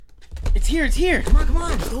It's here. Come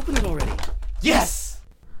on. Just open it already. Yes!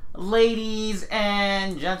 Ladies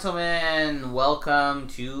and gentlemen, welcome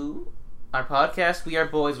to our podcast. We are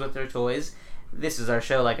boys with their toys. This is our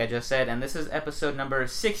show, like I just said, and this is episode number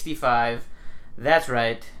 65. That's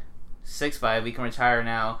right, 65. We can retire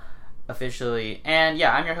now, officially. And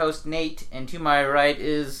yeah, I'm your host, Nate, and to my right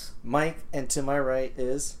is Mike, and to my right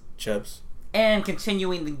is Chubbs. And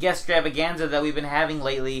continuing the guest extravaganza that we've been having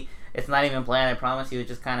lately. It's not even planned, I promise you, it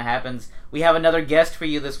just kind of happens. We have another guest for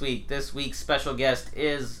you this week. This week's special guest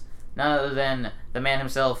is none other than the man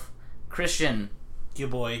himself, Christian. You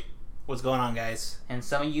boy. What's going on, guys? And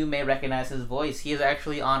some of you may recognize his voice. He is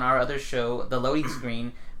actually on our other show, The Loading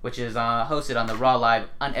Screen, which is hosted on the Raw Live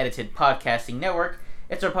Unedited Podcasting Network.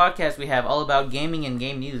 It's our podcast we have all about gaming and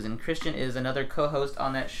game news, and Christian is another co-host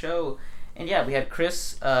on that show. And yeah, we had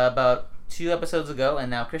Chris about 2 episodes ago, and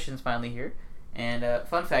now Christian's finally here. And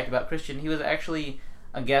fun fact about Christian, he was actually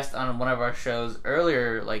a guest on one of our shows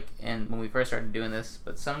earlier, when we first started doing this,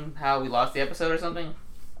 but somehow we lost the episode or something.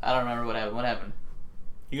 I don't remember what happened. What happened?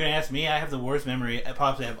 You're going to ask me? I have the worst memory I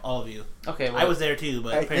possibly have all of you. Okay, well, I was there too,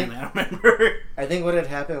 but apparently I don't remember. I think what had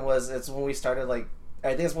happened was it's when we started, I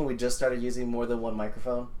think it's when we just started using more than one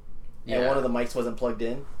microphone. Yeah. And one of the mics wasn't plugged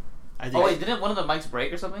in. Didn't one of the mics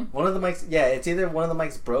break or something? One of the mics, yeah, it's either one of the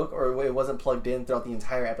mics broke or it wasn't plugged in throughout the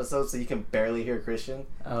entire episode, so you can barely hear Christian.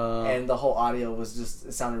 And the whole audio was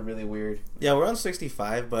it sounded really weird. Yeah, we're on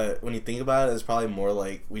 65, but when you think about it, it's probably more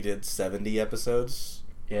like we did 70 episodes.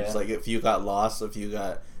 Yeah. It's like if you got lost, if you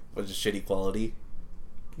got just shitty quality.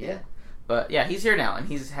 Yeah. But yeah, he's here now, and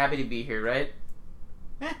he's happy to be here, right?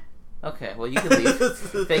 Okay, well, you can leave.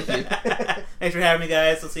 Thank you. Thanks for having me,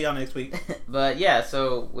 guys. We'll see y'all next week. But yeah,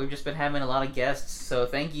 so we've just been having a lot of guests. So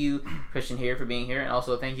thank you, Christian, here for being here. And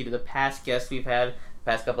also thank you to the past guests we've had,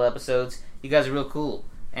 the past couple episodes. You guys are real cool.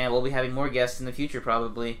 And we'll be having more guests in the future,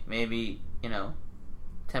 probably. Maybe, 10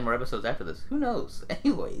 more episodes after this. Who knows?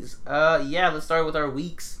 Anyways, let's start with our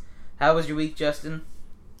weeks. How was your week, Justin?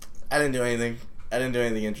 I didn't do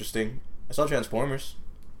anything interesting. I saw Transformers.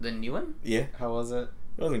 The new one? Yeah. How was it?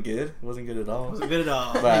 It wasn't good. It wasn't good at all. It wasn't good at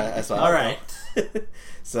all. But I saw it. All right.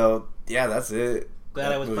 So, yeah, that's it.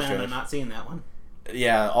 Glad I was planning on not seeing that one.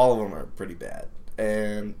 Yeah, all of them are pretty bad.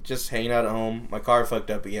 And just hanging out at home. My car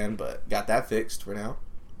fucked up again, but got that fixed for now.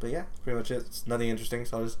 But yeah, pretty much it. It's nothing interesting,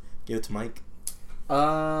 so I'll just give it to Mike.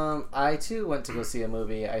 I too went to go see a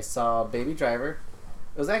movie. I saw Baby Driver.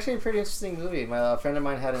 It was actually a pretty interesting movie. A friend of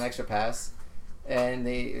mine had an extra pass, and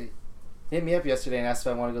they hit me up yesterday and asked if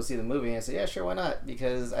I wanted to go see the movie, and I said, yeah, sure, why not?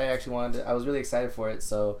 Because I actually I was really excited for it,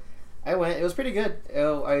 so I went. It was pretty good.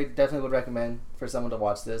 I definitely would recommend for someone to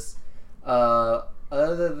watch this. Other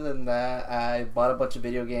than that, I bought a bunch of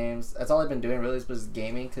video games. That's all I've been doing, really, was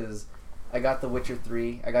gaming, because I got The Witcher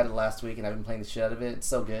 3. I got it last week, and I've been playing the shit out of it. It's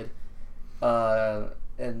so good.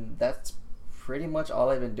 And that's pretty much all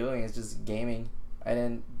I've been doing is just gaming. I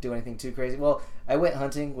didn't do anything too crazy. Well, I went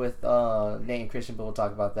hunting with Nate and Christian, but we'll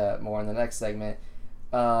talk about that more in the next segment.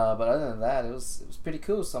 But other than that, it was pretty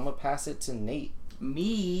cool. So I'm gonna pass it to Nate.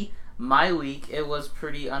 My week, it was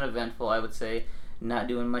pretty uneventful, I would say. Not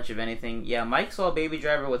doing much of anything. Yeah, Mike saw Baby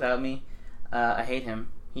Driver without me. I hate him.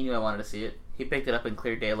 He knew I wanted to see it. He picked it up in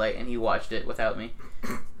clear daylight and he watched it without me.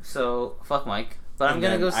 So fuck Mike. But I'm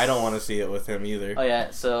gonna go. I don't want to see it with him either. Oh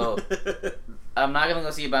yeah, so I'm not gonna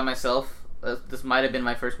go see it by myself. This might have been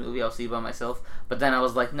my first movie I'll see by myself. But then I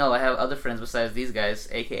was like, no, I have other friends besides these guys,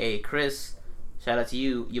 a.k.a. Chris. Shout out to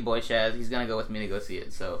you boy Shaz. He's going to go with me to go see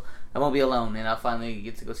it. So I won't be alone, and I'll finally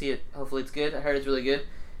get to go see it. Hopefully it's good. I heard it's really good.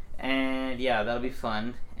 And yeah, that'll be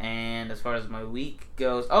fun. And as far as my week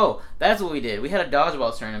goes... Oh, that's what we did. We had a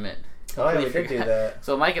dodgeball tournament. Oh, yeah, we did do that.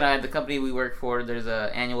 So Mike and I, the company we work for, there's an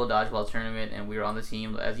annual dodgeball tournament, and we were on the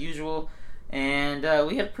team as usual. And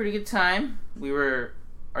we had a pretty good time.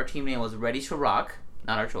 Our team name was Ready to Rock,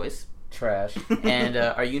 not our choice. Trash. And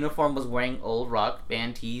our uniform was wearing old rock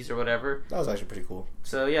band tees or whatever. That was actually pretty cool.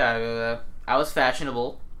 So yeah, I was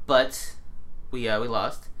fashionable, but we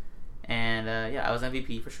lost. And I was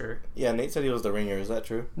MVP for sure. Yeah, Nate said he was the ringer. Is that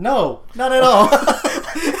true? No, not at all.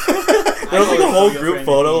 There was a whole group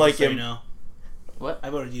photo What? I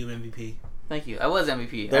voted you MVP. Thank you. I was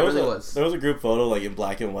MVP. There was a group photo in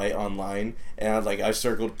black and white online, and I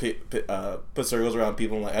circled put circles around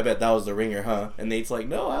people. I'm like, I bet that was the ringer, huh? And Nate's like,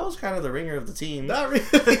 no, I was kind of the ringer of the team. Not really.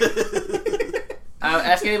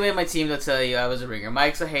 Ask anybody on my team to tell you I was a ringer.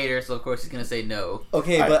 Mike's a hater, so of course he's gonna say no.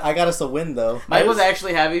 Okay, but I got us a win though. Mike was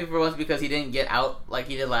actually happy for once because he didn't get out like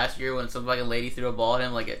he did last year when some fucking lady threw a ball at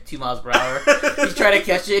him at 2 miles per hour. He tried to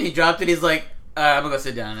catch it, he dropped it. He's like, I'm gonna go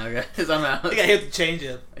sit down now, guys. I'm out. I think I hit the change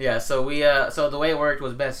up. Yeah, so so the way it worked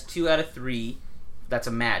was best 2 out of 3. That's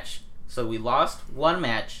a match. So we lost one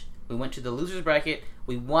match. We went to the losers bracket.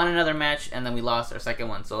 We won another match, and then we lost our second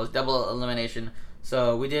one. So it was double elimination.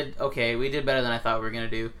 So we did okay. We did better than I thought we were gonna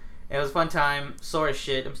do. It was a fun time. Sore as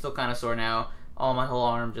shit. I'm still kind of sore now. My whole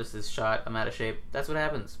arm just is shot. I'm out of shape. That's what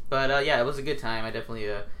happens. But yeah, it was a good time. I definitely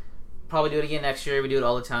probably do it again next year. We do it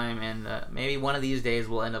all the time, and maybe one of these days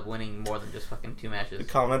we'll end up winning more than just fucking 2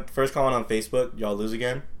 matches. First comment on Facebook, y'all lose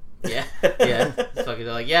again? Yeah. Fucking,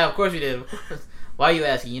 they're like, yeah, of course we did. Why are you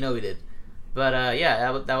asking? You know we did. But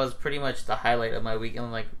yeah, that was pretty much the highlight of my week.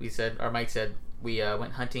 And like we said, or Mike said, we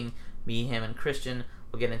went hunting. Me, him, and Christian.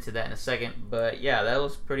 We'll get into that in a second. But yeah, that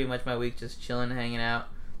was pretty much my week. Just chilling, hanging out,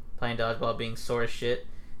 playing dodgeball, being sore as shit.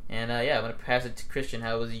 And yeah, I'm gonna pass it to Christian.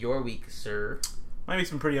 How was your week, sir? My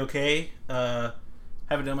week's been pretty okay.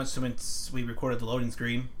 Haven't done much since we recorded the loading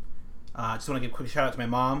screen. Just want to give a quick shout out to my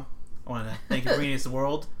mom. I want to thank you for bringing us the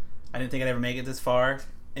world. I didn't think I'd ever make it this far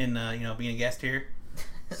in being a guest here.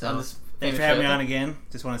 So thanks for having me on again.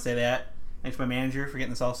 Just want to say that. Thanks to my manager for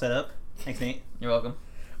getting this all set up. Thanks, Nate. You're welcome.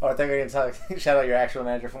 Oh, I think we're going to shout out your actual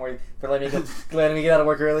manager for letting me get out of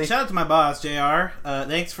work early. Shout out to my boss, JR.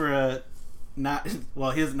 Thanks for not...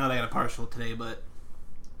 Well, he doesn't know that I got a partial today, but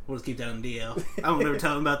we'll just keep that on DL. I won't ever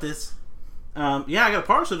tell him about this. Yeah, I got a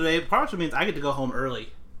partial today. Partial means I get to go home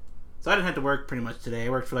early. So I didn't have to work pretty much today. I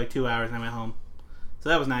worked for like 2 hours and I went home. So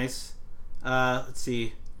that was nice. Let's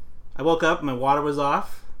see. I woke up and my water was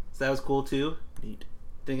off. So that was cool too. Neat.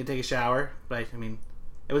 Didn't get to take a shower. But I mean,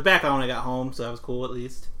 it was back on when I got home. So that was cool at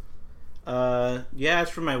least. Yeah, as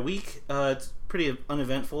for my week, it's pretty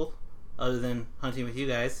uneventful. Other than hunting with you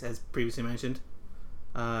guys, as previously mentioned.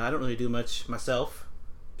 I don't really do much myself.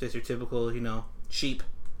 Just your typical, sheep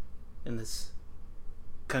in this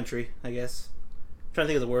country, I guess. I'm trying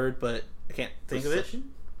to think of the word, but I can't think of it.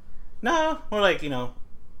 No, more like,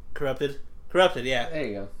 corrupted. Corrupted, yeah. There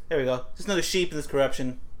you go. There we go. Just another sheep in this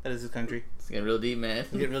corruption that is this country. It's getting real deep, man.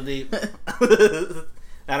 It's getting real deep.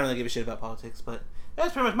 I don't really give a shit about politics, but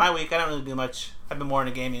that's pretty much my week. I don't really do much. I've been more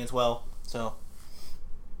into gaming as well, so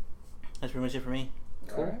that's pretty much it for me.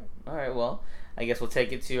 Cool. All right, well, I guess we'll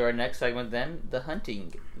take it to our next segment then, the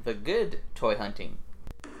hunting. The good toy hunting.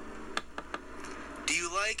 Do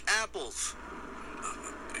you like apples?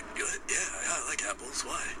 Yeah, I like apples.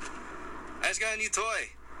 Why? I just got a new toy.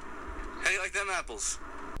 How do you like them apples?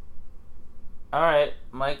 All right,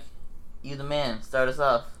 Mike, you the man. Start us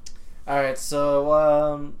off. All right,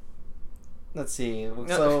 so let's see.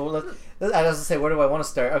 So I was gonna say, where do I want to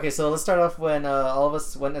start? Okay, so let's start off when all of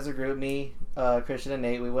us went as a group. Me, Christian, and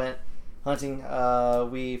Nate. We went hunting.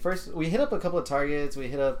 We hit up a couple of Targets. We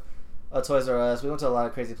hit up Toys R Us. We went to a lot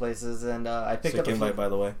of crazy places, and I picked up Sick invite, by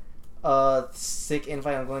the way. Sick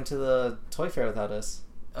invite on going to the toy fair without us.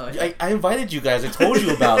 Oh, yeah. I invited you guys. I told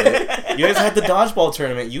you about it. You guys had the dodgeball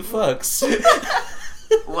tournament. You fucks.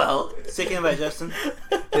 Well, Sick invite, Justin.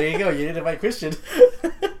 There you go. You didn't invite Christian.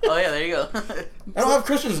 oh yeah, there you go. I don't have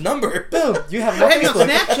Christian's number. Boom. You have I no have you on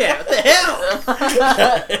Facebook. Snapchat. What the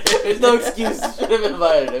hell? There's no excuse. Should have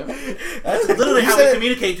invited him. That's literally You how said- we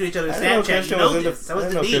communicate to each other. I didn't know Snapchat. Christian You know was into. this. That I was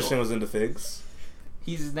didn't the know deal. Christian was into figs.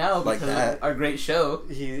 He's now Like because that. of our great show.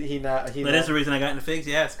 That is the reason I got into figs.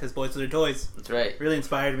 Yes, because boys with their toys That's right. really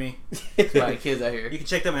inspired me. My kids out here. You can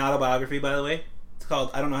check out my autobiography, by the way. It's called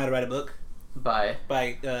 "I Don't Know How to Write a Book" Bye.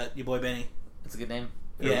 by your boy Benny. That's a good name.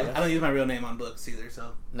 Yeah, I don't use my real name on books either.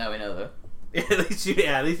 So Now we know though. at least you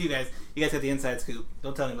guys got the inside scoop.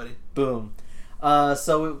 Don't tell anybody. Boom.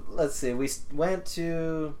 So let's see. We went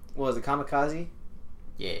to what was it, Kamikaze?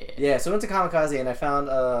 Yeah. Yeah. So we went to Kamikaze and I found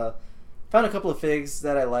a couple of figs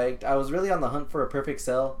that I liked. I was really on the hunt for a perfect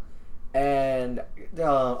cell, and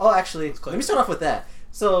actually, let me start off with that.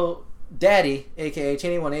 So Daddy, aka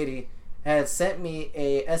Cheney 180, had sent me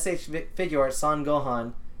a SH figure art Son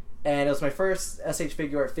Gohan, and it was my first SH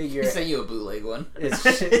figure art figure. He sent you a bootleg one.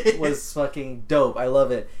 It was fucking dope. I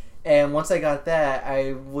love it. And once I got that,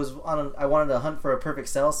 I wanted to hunt for a perfect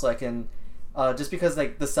cell so I can, just because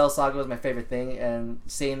like the Cell Saga was my favorite thing, and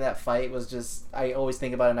seeing that fight was just, I always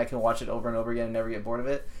think about it and I can watch it over and over again and never get bored of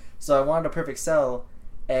it. So I wanted a perfect cell,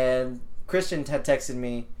 and Christian had texted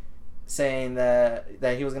me saying that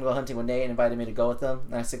he was gonna go hunting with Nate and invited me to go with them.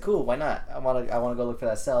 And I said, cool, why not? I want to go look for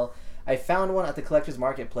that cell. I found one at the Collector's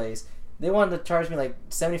Marketplace. They wanted to charge me like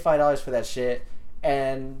 $75 for that shit.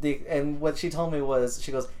 And what she told me was,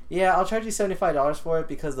 she goes, yeah, I'll charge you $75 for it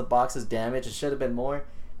because the box is damaged. It should have been more.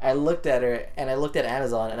 I looked at her and I looked at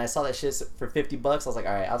Amazon and I saw that shit for $50. I was like,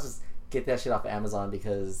 all right, I'll just get that shit off of Amazon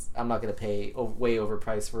because I'm not gonna pay way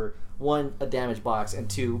overpriced for one, a damaged box, and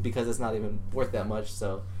two, because it's not even worth that much.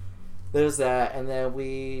 So there's that. And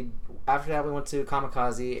then after that we went to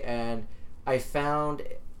Kamikaze and I found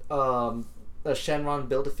Shenron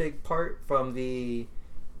Build-A-Fig part from the,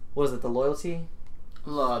 what is it, the Loyalty?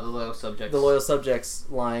 The Loyal Subjects. The Loyal Subjects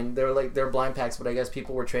line. They're blind packs, but I guess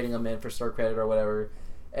people were trading them in for store credit or whatever.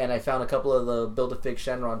 And I found a couple of the Build-A-Fig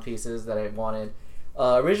Shenron pieces that I wanted.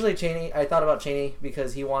 Originally, Cheney, I thought about Cheney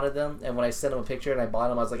because he wanted them, and when I sent him a picture and I bought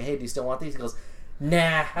them, I was like, hey, do you still want these? He goes,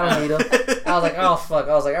 nah, I don't need them. I was like, oh, fuck.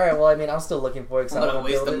 I was like, alright, well, I mean, I'm still looking for it because I What want a to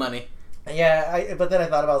waste build of it. money. Yeah, but then I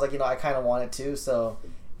thought about it, I was like, you know, I kind of want it too, so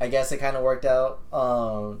I guess it kind of worked out.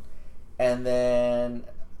 And then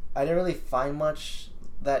I didn't really find much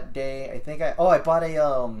that day. I think I bought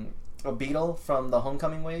a Beetle from the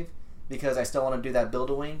Homecoming wave because I still want to do that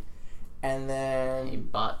Build-A-Wing. And then He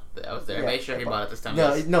bought. I was there. Yeah, I made sure I he bought- bought it this time.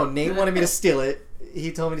 No, Nate wanted me to steal it.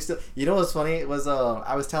 He told me to steal. You know what's funny? It was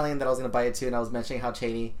I was telling him that I was gonna buy it too, and I was mentioning how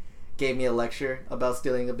Cheney gave me a lecture about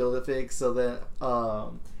stealing a Build-A-Fig. So then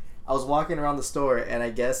I was walking around the store, and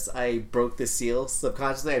I guess I broke the seal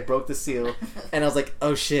subconsciously. I broke the seal, and I was like,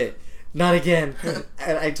 "Oh shit, not again!"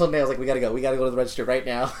 And I told Nate, I was like, "We gotta go to the register right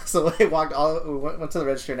now." So I went to the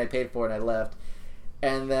register, and I paid for it, and I left.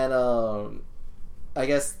 And then I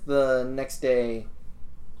guess the next day,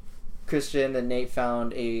 Christian and Nate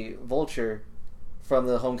found a Vulture from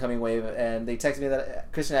the Homecoming wave, and they texted me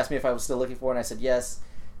that Christian asked me if I was still looking for it, and I said yes.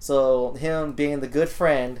 So him being the good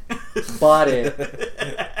friend bought it.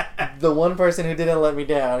 The one person who didn't let me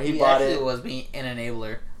down, he bought actually it. was being an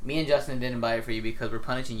enabler. Me and Justin didn't buy it for you because we're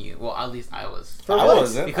punishing you. Well, at least I was. For I what?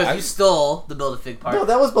 wasn't. Because you stole the Build-A-Fig part. No,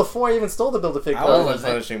 that was before I even stole the Build-A-Fig. I part. wasn't was it?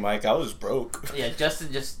 punishing Mike. I was just broke. Yeah,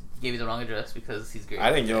 Justin just gave you the wrong address because he's great. I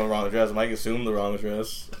didn't give him the wrong address. Mike assumed the wrong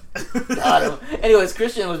address. Anyways,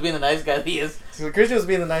 Christian was being the nice guy that he is. So Christian was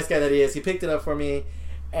being the nice guy that he is. He picked it up for me,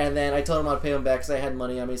 and then I told him I'd pay him back because I had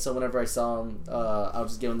money on me. So whenever I saw him, I would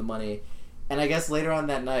just give him the money. And I guess later on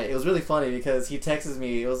that night, it was really funny because he texts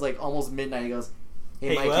me. It was like almost midnight. He goes,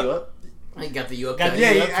 "Hey, Mike, you up?" I got the you up. Got text. the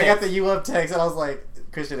Yeah, you up I got the "you up" text, and I was like,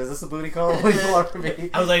 "Christian, is this a booty call? What do you want from me?"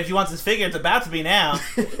 I was like, if he wants his figure, it's about to be now.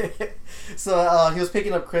 So he was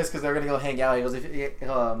picking up Chris because they were gonna go hang out. He goes,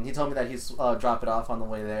 he told me that he's drop it off on the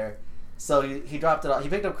way there. So he dropped it off. He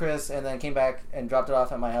picked up Chris and then came back and dropped it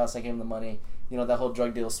off at my house. I gave him the money. You know, that whole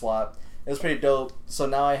drug deal swap. It was pretty dope. So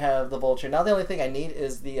now I have the Vulture. Now the only thing I need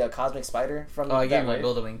is the Cosmic Spider from. Oh, I gave that you my wave.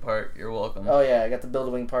 Build-A-Wing part. You're welcome. Oh yeah, I got the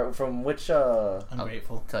Build-A-Wing part from which.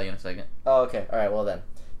 Ungrateful. I'll tell you in a second. Oh, okay. All right. Well then.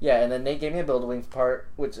 Yeah, and then Nate gave me a Build-A-Wing part,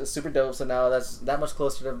 which is super dope. So now that's that much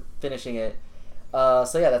closer to finishing it.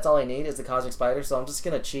 So yeah, that's all I need is the Cosmic Spider. So I'm just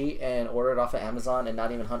gonna cheat and order it off of Amazon and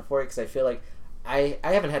not even hunt for it because I feel like I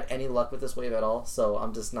haven't had any luck with this wave at all. So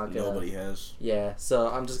I'm just not gonna. Nobody has. Yeah. So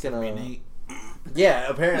I'm just gonna. Nate. Yeah,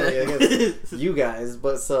 apparently I guess you guys.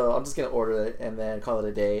 But so I'm just gonna order it and then call it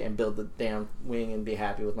a day and build the damn wing and be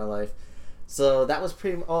happy with my life. So that was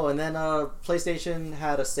pretty. Oh, and then PlayStation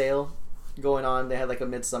had a sale going on. They had like a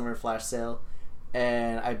midsummer flash sale,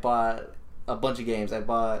 and I bought a bunch of games. I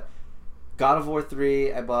bought God of War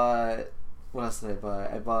 3. I bought what else did I buy?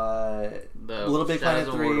 I bought The Little Big Planet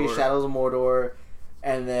Shadows of 3, Mordor. Shadows of Mordor,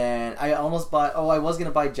 and then I almost bought. Oh, I was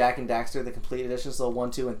gonna buy Jack and Daxter the complete edition, so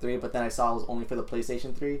 1, 2, and 3. But then I saw it was only for the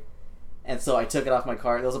PlayStation 3, and so I took it off my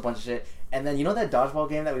cart. There was a bunch of shit, and then you know that dodgeball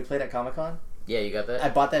game that we played at Comic-Con? Yeah, you got that? I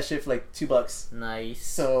bought that shit for like $2. Nice.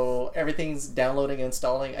 So everything's downloading and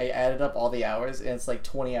installing. I added up all the hours, and it's like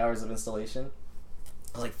 20 hours of installation.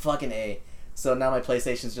 I was like, fucking A. So now my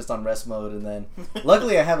PlayStation's just on rest mode, and then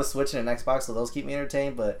luckily I have a Switch and an Xbox, so those keep me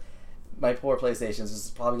entertained. But my poor PlayStation's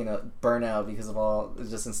just probably gonna burn out because of all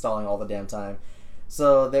just installing all the damn time.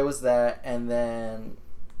 So there was that, and then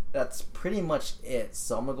that's pretty much it.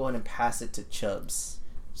 So I'm gonna go ahead and pass it to Chubbs.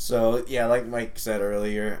 So, yeah, like Mike said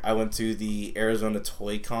earlier, I went to the Arizona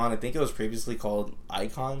Toy Con. I think it was previously called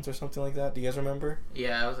Icons or something like that. Do you guys remember?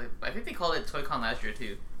 Yeah, I think they called it Toy-Con last year,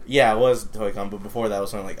 too. Yeah, it was Toy Con, but before that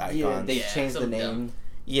was something like Icons. Yeah, they Yeah, changed the something name. dumb.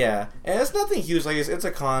 Yeah, and it's nothing huge. Like it's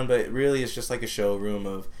a con, but really it's just like a showroom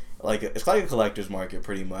of like it's like a collector's market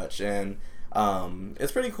pretty much, and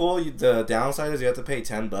it's pretty cool. The downside is you have to pay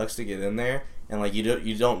 $10 to get in there, and like you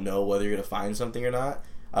don't know whether you're gonna find something or not.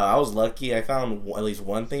 I was lucky. I found at least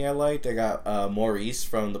one thing I liked. I got Maurice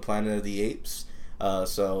from the Planet of the Apes.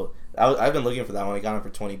 So I've been looking for that one. I got it for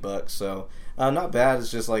 $20. So not bad.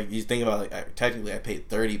 It's just like you think about like technically I paid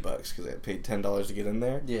 $30 because I paid $10 to get in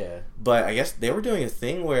there. Yeah. But I guess they were doing a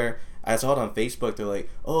thing where I saw it on Facebook. They're like,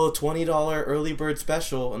 "Oh, $20 early bird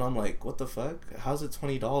special," and I'm like, "What the fuck? How's it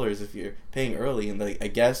 $20 if you're paying early?" And like I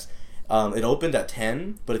guess it opened at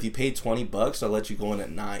 10, but if you paid $20, they'll let you go in at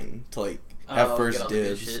 9 to like have Oh, first get all the good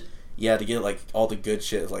dibs. shit. yeah, to get like all the good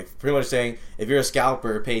shit. Like pretty much saying if you're a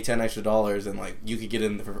scalper, pay $10 extra and like you could get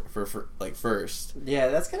in for like first. Yeah,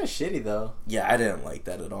 that's kind of shitty though. Yeah, I didn't like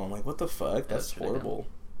that at all. I'm like, what the fuck? That's really horrible.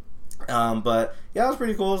 But yeah, it was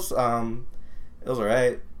pretty cool. It was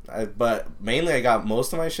alright. But mainly I got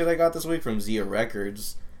most of my shit I got this week from Zia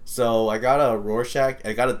Records. So I got a Rorschach.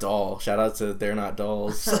 I got a doll. Shout out to They're Not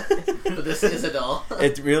Dolls. But this is a doll.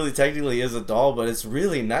 It really technically is a doll, but it's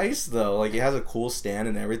really nice though. Like it has a cool stand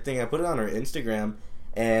and everything. I put it on her Instagram,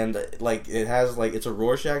 and like it has like it's a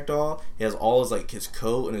Rorschach doll. It has all his like his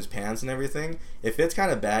coat and his pants and everything. It fits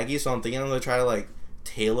kind of baggy, so I'm thinking I'm gonna try to like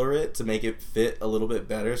tailor it to make it fit a little bit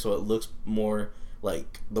better, so it looks more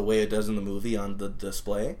like the way it does in the movie on the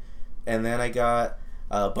display. And then I got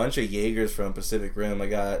a bunch of Jaegers from Pacific Rim. I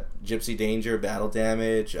got Gypsy Danger, Battle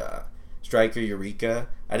Damage, Striker Eureka.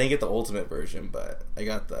 I didn't get the ultimate version, but I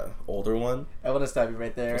got the older one. I want to stop you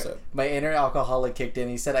right there. What's up? My inner alcoholic kicked in.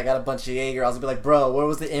 He said, I got a bunch of Jaeger. I was going to be like, bro, where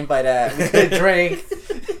was the invite at? We could have drank.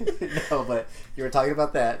 No, but you were talking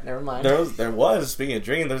about that. Never mind. There was, speaking of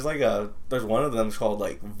drinking, there's one of them called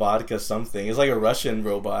like vodka something. It's like a Russian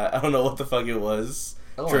robot. I don't know what the fuck it was.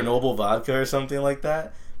 Oh. Chernobyl vodka or something like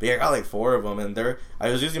that. But yeah, I got like 4 of them, and I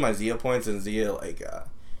was using my Zia points and Zia like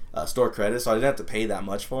store credit, so I didn't have to pay that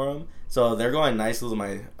much for them. So they're going nicely with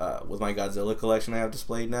my Godzilla collection I have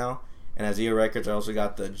displayed now. And at Zia Records, I also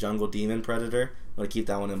got the Jungle Demon Predator. I'm gonna keep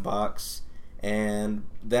that one in box. And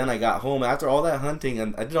then I got home after all that hunting,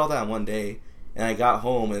 and I did all that in one day. And I got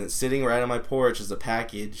home, and sitting right on my porch is a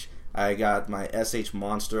package. I got my SH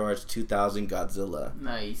Monster Arts 2000 Godzilla.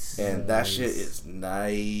 Nice. And that shit is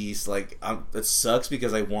nice. Like, it sucks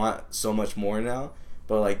because I want so much more now.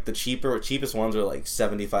 But like the cheapest ones are like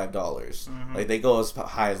 $75. Mm-hmm. Like they go as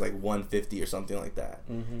high as like $150 or something like that.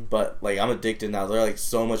 Mm-hmm. But like I'm addicted now. They're like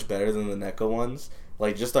so much better than the NECA ones.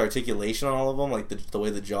 Like just the articulation on all of them, like the way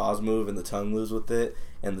the jaws move and the tongue moves with it,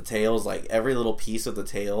 and the tails. Like every little piece of the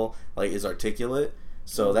tail like is articulate.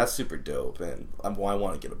 So that's super dope, and I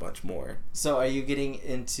want to get a bunch more. So are you getting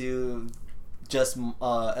into just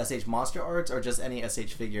SH Monster Arts or just any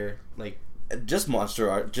SH figure? Like just Monster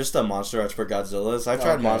Art, just the Monster Arts for Godzillas. I've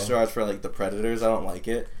tried Monster Arts for like the Predators. I don't like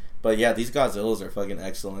it, but yeah, these Godzillas are fucking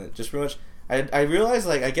excellent. Just pretty much, I realized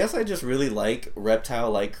like I guess I just really like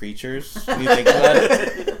reptile-like creatures. When you think about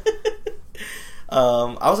it.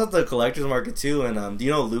 I was at the collector's market too, and do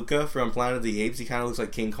you know Luca from Planet of the Apes? He kind of looks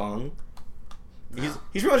like King Kong. He's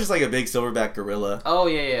pretty much just like a big silverback gorilla. Oh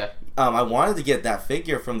yeah. I wanted to get that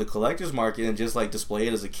figure from the collector's market and just like display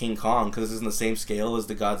it as a King Kong because it's in the same scale as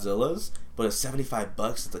the Godzillas, but it's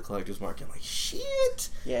 $75 at the collector's market. I'm like, shit.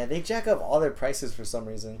 Yeah, they jack up all their prices for some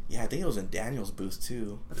reason. Yeah, I think it was in Daniel's booth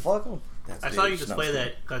too. Fuck them. I saw you display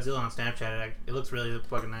that Godzilla on Snapchat. It looks really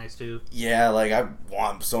fucking nice too. Yeah, like I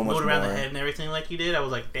want so much Moving more. around the head and everything like you did, I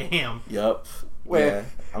was like, damn. Yup. Wait. Yeah,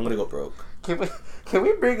 I'm gonna go broke. Can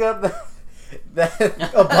we bring up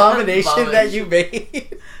that abomination that you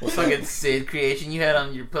made? What fucking Sid creation you had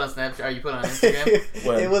on your put on Snapchat? Or you put on Instagram?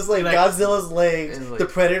 What? It was like Godzilla's legs, It was like- the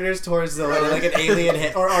Predator's torso, and like an alien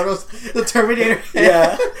head, or Arnold's the Terminator head.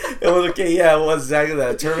 Yeah, it was okay. Yeah, it was exactly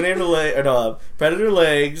that. Terminator leg, or no, Predator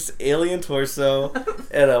legs, alien torso,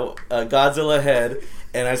 and a Godzilla head.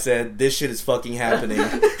 And I said, "This shit is fucking happening."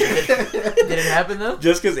 Did it happen though?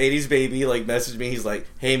 Just because 80s Baby like messaged me, he's like,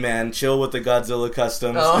 "Hey man, chill with the Godzilla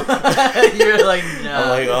customs." Oh, you're like, no. I'm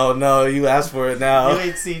like, "Oh no, you asked for it now." You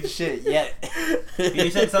ain't seen shit yet.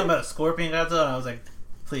 You said something about a scorpion Godzilla, and I was like,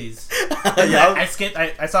 please. Yeah, I skipped.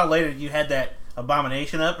 I saw later you had that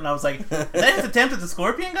abomination up, and I was like, is that his attempt at the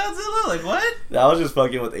scorpion Godzilla? Like, what? I was just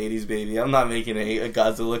fucking with 80s Baby. I'm not making a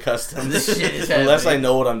Godzilla custom. This shit is Unless I happening.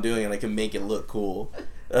 know what I'm doing and I can make it look cool.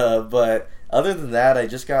 But other than that, I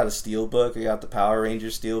just got a steelbook. I got the Power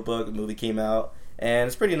Rangers steelbook. The movie came out, and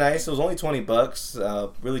it's pretty nice. It was only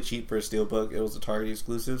 $20. Really cheap for a steelbook. It was a Target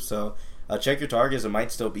exclusive, so check your Targets. It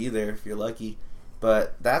might still be there if you're lucky.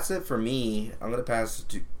 But that's it for me. I'm gonna pass it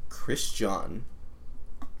to Christian.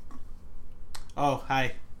 Oh,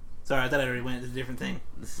 hi. Sorry, I thought I already went to a different thing.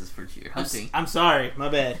 This is for your hunting. I'm sorry, my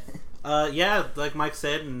bad. Yeah, like Mike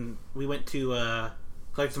said, and we went to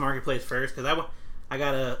Collector's Marketplace first because I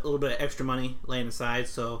got a little bit of extra money laying aside,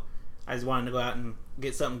 so I just wanted to go out and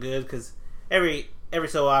get something good because every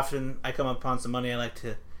so often I come upon some money. I like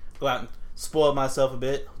to go out and spoil myself a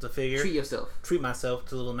bit with a figure. Treat myself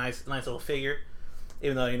to a little nice little figure,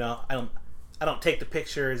 even though I don't take the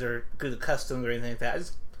pictures or do the customs or anything like that. I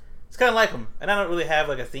just kind of like them, and I don't really have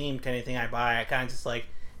like a theme to anything I buy. I kind of just like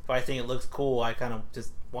if I think it looks cool, I kind of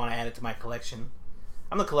just want to add it to my collection.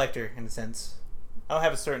 I'm the collector in a sense. I don't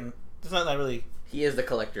have a certain It's not really. He is the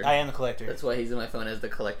collector. I am the collector. That's why he's in my phone as the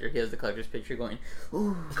collector. He has the collector's picture going,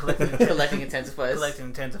 ooh, Collecting intensifies. Collecting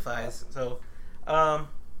intensifies. So, but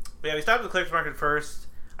yeah, we stopped at the collector's market first.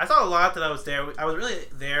 I saw a lot that I was there. I was really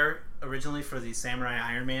there originally for the Samurai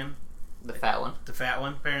Iron Man, The fat one. the fat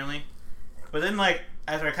one, apparently. But then, like,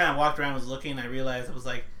 after I kind of walked around and was looking, I realized I was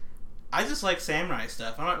like, I just like samurai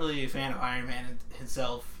stuff. I'm not really a fan of Iron Man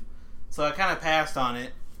himself. So I kind of passed on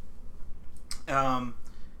it.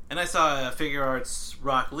 And I saw a Figure Arts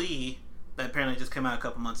Rock Lee that apparently just came out a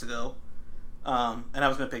couple months ago. And I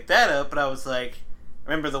was going to pick that up, but I was like,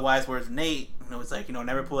 remember the wise words of Nate? And it was like,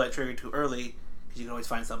 never pull that trigger too early because you can always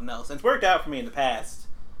find something else. And it's worked out for me in the past.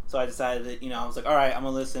 So I decided that, I was like, all right, I'm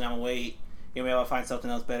going to listen, I'm going to wait. Maybe I'll find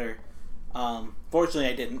something else better. Fortunately,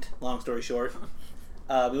 I didn't, long story short.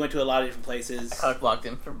 We went to a lot of different places. I cock blocked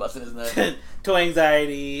him for busting his nut. Toy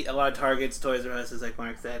Anxiety, a lot of Targets, Toys R Us, like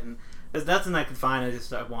Mark said. And there's nothing I could find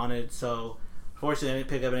I wanted. So, fortunately, I didn't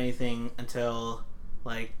pick up anything until,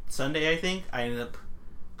 like, Sunday, I think. I ended up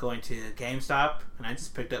going to GameStop, and I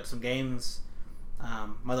just picked up some games.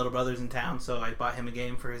 My little brother's in town, so I bought him a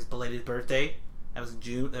game for his belated birthday. That was in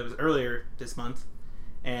June. That was earlier this month.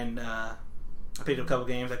 And I picked up a couple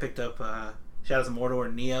games. I picked up Shadows of Mordor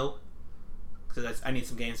and Neo. Because I need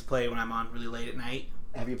some games to play when I'm on really late at night.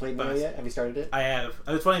 Have you played Neo yet? Have you started it? I have.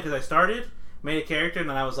 It was funny because I started, made a character, and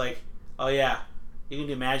then I was like, oh yeah, you can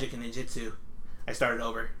do magic and ninjutsu. I started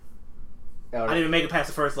over. Oh, I didn't even make it past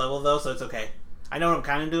the first level, though, so it's okay. I know what I'm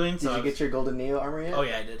kind of doing. Did you get your golden Neo armor yet? Oh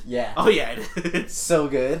yeah, I did. Yeah. Oh yeah, I did. So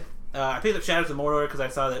good. I picked up Shadows of Mordor because I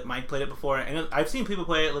saw that Mike played it before, and I've seen people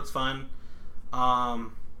play it. It looks fun.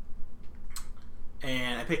 And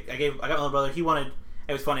I got my little brother. He wanted.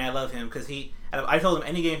 It was funny. I love him because I told him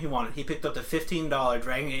any game he wanted. He picked up the $15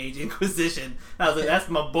 Dragon Age Inquisition. And I was like, "That's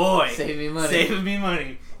my boy, Saving me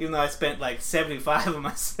money. Even though I spent like $75 on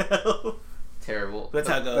myself. Terrible. That's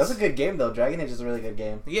how it goes. That's a good game though. Dragon Age is a really good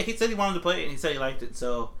game. Yeah, he said he wanted to play it, and he said he liked it.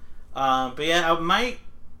 So, but yeah, I might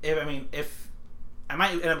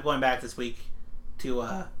end up going back this week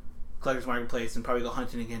to Collector's Marketplace and probably go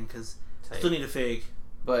hunting again because I still need a fig.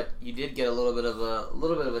 But you did get a little bit of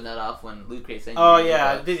a nut off when Loot Crate sent you. Oh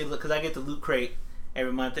yeah, I did because I get the Loot Crate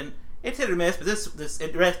every month, and it's hit or miss. But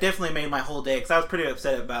it definitely made my whole day because I was pretty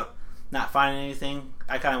upset about not finding anything.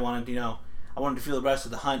 I kind of wanted, I wanted to feel the rest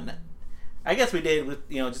of the hunt. I guess we did with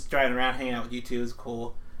just driving around, hanging out with you two. It was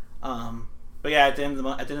cool. But yeah, at the end of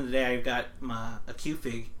the day, I got a Q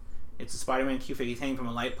fig. It's a Spider-Man Q fig. He's hanging from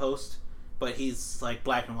a light post. But he's like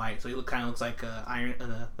black and white, so he kind of looks like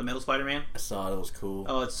the Metal Spider-Man. I saw it. It was cool.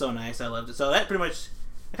 Oh, it's so nice. I loved it. So that pretty much,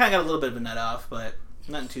 I kind of got a little bit of a nut off, but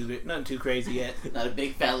nothing too crazy yet. Not a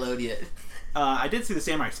big fat load yet. I did see the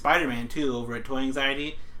Samurai Spider-Man too over at Toy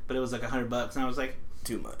Anxiety, but it was like $100, and I was like,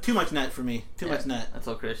 Too much. too much nut for me. Too much nut. I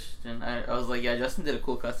told Christian. I was like, yeah, Justin did a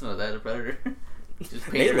cool custom of that, a Predator. Just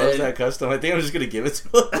Nate painted loves red. that custom. I think I'm just gonna give it to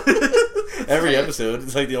him. Every episode,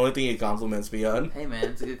 it's like the only thing he compliments me on. Hey man,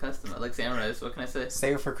 it's a good custom. I like samurais. What can I say?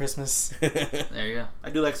 Save it for Christmas. There you go.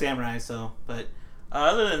 I do like Samurai, so, but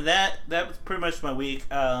other than that, that was pretty much my week.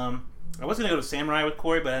 I was gonna go to Samurai with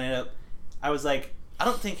Corey, but I was like, I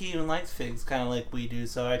don't think he even likes figs, kind of like we do,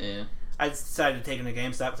 so I decided to take him to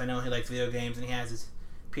GameStop because I know he likes video games and he has his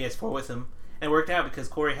PS4 with him. And it worked out because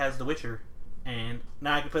Corey has The Witcher, and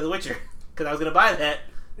now I can play The Witcher because I was gonna buy that.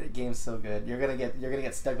 The game's so good. You're gonna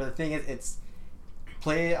get stuck. But the thing is, it's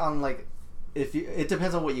play it on like it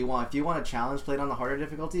depends on what you want. If you want a challenge, play it on the harder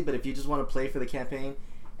difficulty. But if you just want to play for the campaign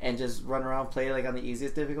and just run around, play like on the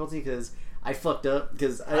easiest difficulty. Because I fucked up.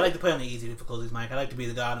 Because I like to play on the easy difficulties, Mike. I like to be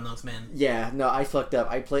the god in those men. Yeah, no, I fucked up.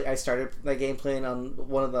 I started that game playing on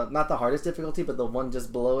one of the not the hardest difficulty, but the one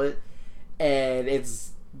just below it, and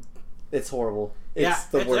it's horrible. It's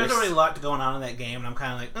the worst. There's already a lot going on in that game, and I'm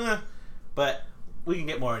kind of like, but we can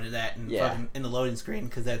get more into that in the loading screen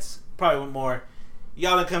because that's probably more.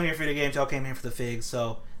 Y'all didn't come here for the games. Y'all came here for the figs.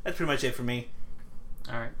 So that's pretty much it for me.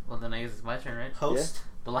 All right. Well, then I guess it's my turn, right? Host. Yeah.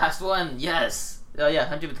 The last one, yes. Oh yeah,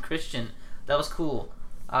 Hunting with Christian. That was cool.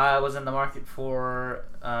 I was in the market for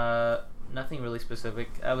nothing really specific.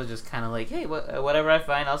 I was just kind of like, hey, whatever I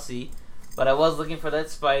find, I'll see. But I was looking for that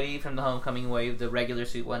Spidey from the Homecoming wave, the regular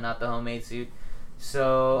suit one, not the homemade suit.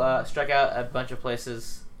 So struck out a bunch of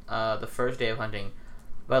places the first day of hunting.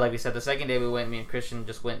 But like we said, the second day me and Christian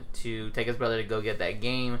just went to take his brother to go get that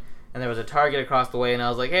game. And there was a Target across the way, and I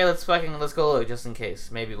was like, hey, let's go look just in case.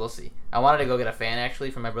 Maybe we'll see. I wanted to go get a fan,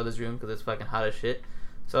 actually, from my brother's room because it's fucking hot as shit.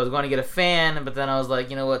 So I was going to get a fan, but then I was like,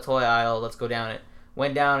 you know what, toy aisle, let's go down it.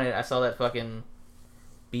 Went down it, I saw that fucking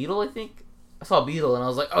Beetle, I think? I saw a Beetle, and I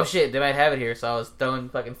was like, oh shit, they might have it here. So I was throwing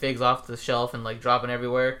fucking figs off the shelf and like dropping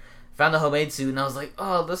everywhere. found the homemade suit, and I was like,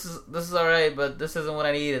 oh, this is alright, but this isn't what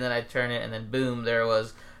I need. And then I turn it, and then boom, there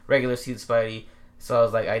was regular suit Spidey. So I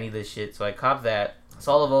was like, I need this shit. So I copped that.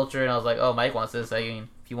 Saw the Vulture, and I was like, oh, Mike wants this. I mean,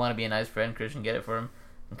 if you want to be a nice friend, Christian, get it for him.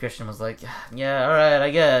 And Christian was like, yeah, alright, I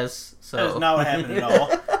guess. So That is not what happened at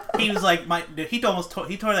all. He was like, he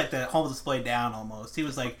tore like the whole display down almost. He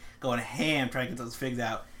was like going ham trying to get those figs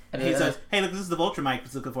out. And he says, hey, look, this is the Vulture Mike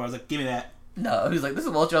was looking for. I was like, give me that. No, he was like, this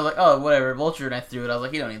is Vulture. I was like, oh, whatever, Vulture, and I threw it. I was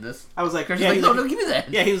like, you don't need this. I was like, Christian's like, no, give me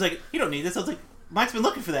that. Yeah, he was like, you don't need this. I was like, Mike's been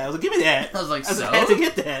looking for that. I was like, give me that. I was like, I had to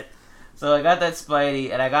get that. So I got that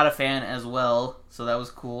Spidey, and I got a fan as well, so that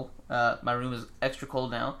was cool. My room is extra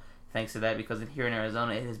cold now, thanks to that, because here in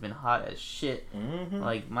Arizona, it has been hot as shit. Mm-hmm.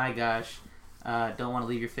 Like, my gosh. Don't want to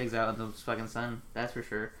leave your figs out in the fucking sun, that's for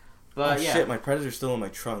sure. But oh yeah. shit, my Predator's still in my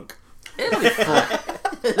trunk. It'll be fine.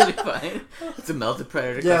 It'll be fine. It's a melted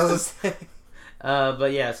Predator. Yeah, I custom. was saying.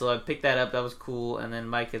 But yeah, so I picked that up. That was cool. And then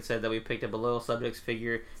Mike had said that we picked up a Little Subjects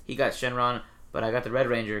figure. He got Shenron, but I got the Red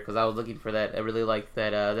Ranger because I was looking for that. I really liked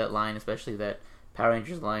that line, especially that Power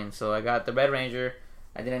Rangers line. So I got the Red Ranger.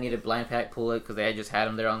 I didn't need a blind pack pull it because they had just had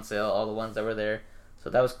them there on sale, all the ones that were there. So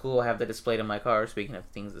that was cool. I have that displayed in my car. Speaking of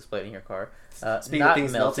things displayed in your car. Speaking of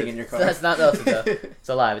things melting in your car. That's not melted though. It's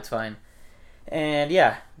alive. It's fine. And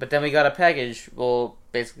yeah, but then we got a package. Well,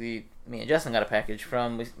 basically, me and Justin got a package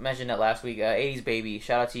from, we mentioned it last week, 80s Baby.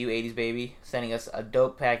 Shout out to you, 80s Baby, sending us a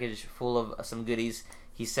dope package full of some goodies.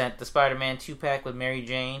 He sent the Spider-Man 2-pack with Mary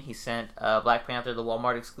Jane. He sent Black Panther, the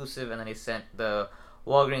Walmart exclusive, and then he sent the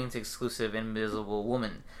Walgreens exclusive Invisible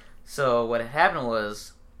Woman. So what had happened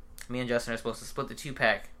was, me and Justin are supposed to split the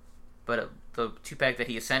 2-pack, but the 2-pack that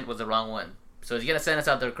he sent was the wrong one. So he's going to send us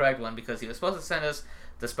out the correct one because he was supposed to send us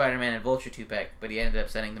the Spider-Man and Vulture 2-pack, but he ended up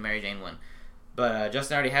sending the Mary Jane one. But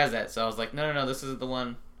Justin already has that, so I was like, no, this isn't the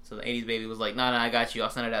one. So the 80s Baby was like, no, I got you. I'll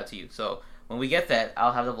send it out to you. So when we get that,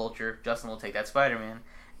 I'll have the Vulture. Justin will take that Spider-Man.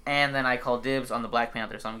 And then I call dibs on the Black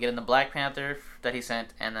Panther. So I'm getting the Black Panther that he sent,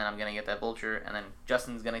 and then I'm going to get that Vulture, and then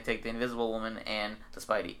Justin's going to take the Invisible Woman and the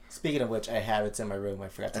Spidey. Speaking of which, I have it in my room. I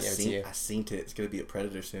forgot to give it to you. I seen it. It's going to be a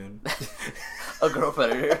Predator soon. A girl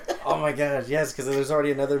Predator. Oh my god, yes, because there's already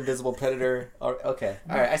another Invisible Predator. Okay,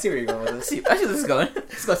 alright, I see where you're going with this. I see this is going.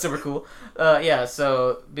 It's going super cool. Yeah,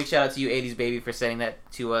 so big shout out to you, 80s Baby, for sending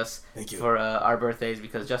that to us. Thank you. For our birthdays,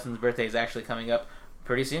 because Justin's birthday is actually coming up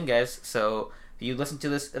pretty soon, guys. So if you listen to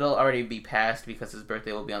this, it'll already be past because his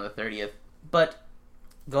birthday will be on the 30th. But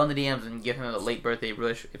go in the DMs and give him a late birthday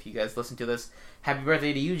wish if you guys listen to this. Happy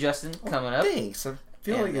birthday to you, Justin, coming up. Thanks. I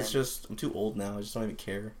feel And like it's then- just, I'm too old now. I just don't even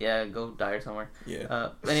care. Yeah, go die or somewhere. Yeah.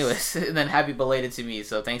 Anyways, and then happy belated to me.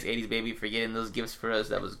 So thanks, 80s Baby, for getting those gifts for us.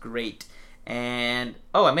 That was great. And,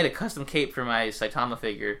 I made a custom cape for my Saitama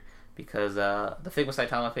figure because the Figma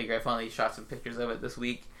Saitama figure, I finally shot some pictures of it this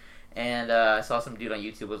week. And I saw some dude on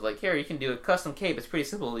YouTube was like, here, you can do a custom cape. It's pretty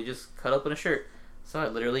simple. You just cut open a shirt. So I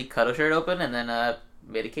literally cut a shirt open and then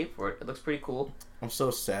made a cape for it. It looks pretty cool. I'm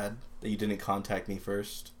so sad that you didn't contact me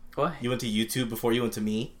first. What? You went to YouTube before you went to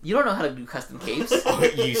me? You don't know how to do custom capes. Are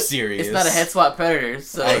you serious? It's not a head swap Predator,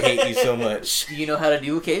 so... I hate you so much. Do you know how to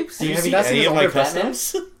do capes? Do you Have see you not seen any his of my older Batman?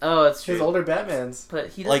 customs? Oh, it's true. His older Batmans. But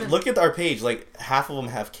he doesn't... Like, look at our page. Like, half of them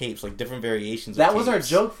have capes, like different variations. That of was our capes.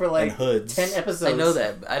 joke for like And hoods. 10 episodes. I know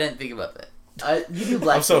that, but I didn't think about that. You do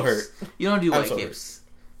black I'm so capes. hurt. You don't do I'm white so capes.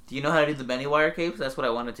 Do you know how to do the bendy wire capes? That's what I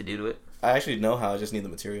wanted to do to it. I actually know how. I just need the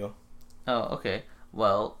material. Oh, okay.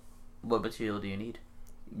 Well, what material do you need?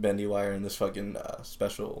 Bendy wire and this fucking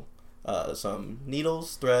special, some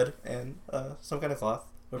needles, thread, and some kind of cloth.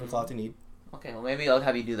 Whatever cloth you need. Okay, well maybe I'll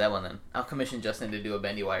have you do that one then. I'll commission Justin to do a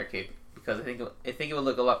bendy wire cape because I think it would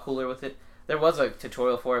look a lot cooler with it. There was a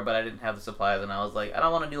tutorial for it, but I didn't have the supplies, and I was like, I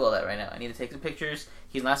don't want to do all that right now. I need to take some pictures.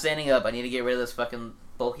 He's not standing up. I need to get rid of this fucking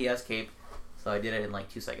bulky ass cape. So I did it in like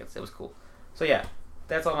 2 seconds. It was cool. So yeah,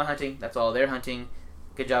 that's all my hunting. That's all their hunting.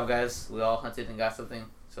 Good job, guys. We all hunted and got something.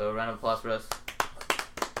 So round of applause for us.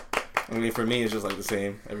 I mean, for me, it's just like the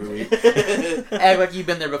same every week. Act like you've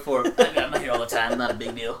been there before. I'm not here all the time. Not a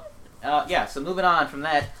big deal. Yeah, so moving on from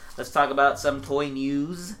that, let's talk about some toy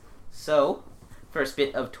news. So, first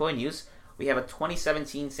bit of toy news. We have a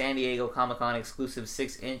 2017 San Diego Comic-Con exclusive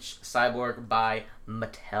 6-inch Cyborg by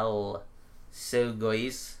Mattel. So,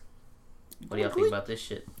 guys, what do y'all think about this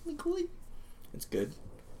shit? It's good.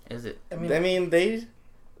 Is it? I I mean,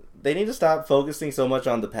 they need to stop focusing so much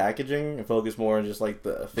on the packaging and focus more on just like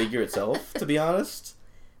the figure itself. To be honest,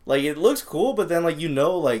 like it looks cool, but then like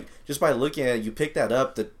like just by looking at it, you pick that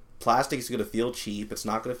up, the plastic is gonna feel cheap. It's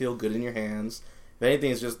not gonna feel good in your hands. If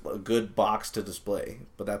anything, it's just a good box to display.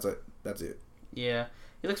 But that's it. That's it. Yeah,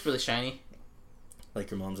 it looks really shiny.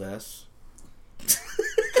 Like your mom's ass.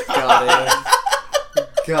 Got it.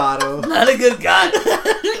 Got him. Not a good god.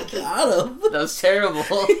 Got him. That was terrible.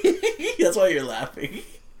 That's why you're laughing.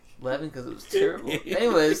 Laughing because it was terrible.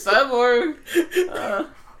 Anyways, Cyborg.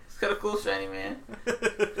 It's got a cool shiny man.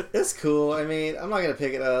 It's cool. I mean, I'm not gonna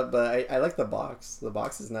pick it up, but I like the box. The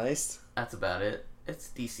box is nice. That's about it. It's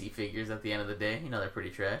DC figures at the end of the day. You know they're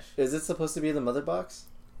pretty trash. Is it supposed to be the mother box?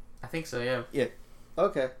 I think so, yeah.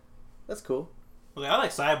 Okay, that's cool. Okay, I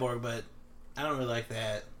like Cyborg, but I don't really like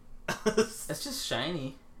that. It's just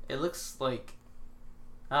shiny. It looks like...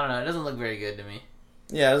 I don't know. It doesn't look very good to me.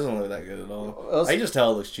 Yeah, it doesn't look that good at all. I can just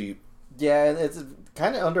tell it looks cheap. Yeah, and it's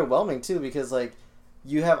kind of underwhelming too because like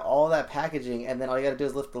you have all that packaging, and then all you gotta do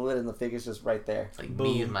is lift the lid, and the figure's just right there. It's like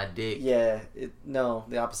me and my dick. Yeah, no,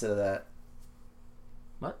 the opposite of that.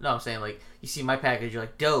 What? No, I'm saying like you see my package, you're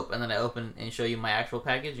like dope, and then I open and show you my actual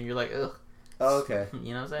package, and you're like ugh. Oh, okay.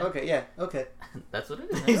 You know what I'm saying? Okay, yeah, okay. That's what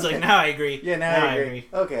it is. He's like, now I agree. Yeah, now I agree.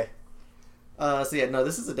 Okay. So yeah, no,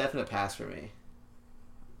 this is a definite pass for me.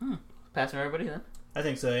 Passing everybody then. I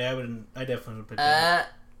think so. Yeah, I definitely would pick that.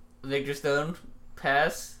 Victor Stone,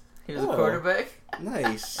 pass. He was a Oh. quarterback.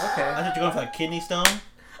 Nice. I Okay. thought you were going for like kidney stone.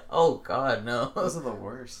 Oh God, no. Those are the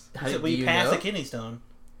worst. How So do we you pass know? a kidney stone.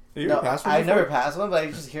 Have you No, ever passed one I've before? never passed one, but I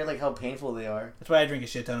just hear like how painful they are. That's why I drink a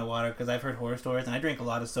shit ton of water, because I've heard horror stories, and I drink a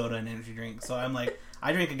lot of soda and energy drinks. So I'm like,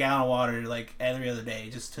 I drink a gallon of water like every other day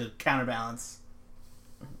just to counterbalance.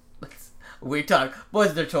 Weird talk.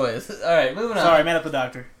 Boys, their toys. All right, moving on. Sorry, I met up the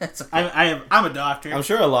doctor. That's okay. I'm a doctor. I'm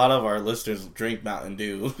sure a lot of our listeners drink Mountain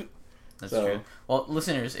Dew. That's So- true. Well,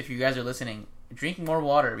 listeners, if you guys are listening, drink more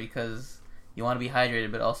water because you want to be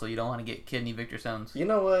hydrated, but also you don't want to get kidney Victor Stones. You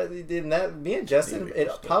know what? Me and Justin, Maybe it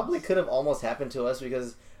Stones. probably could have almost happened to us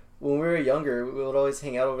because when we were younger, we would always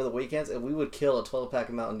hang out over the weekends, and we would kill a 12-pack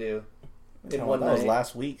of Mountain Dew in Oh, one that was night.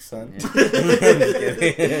 last week, son.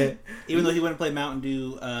 Yeah. Even though he wouldn't play Mountain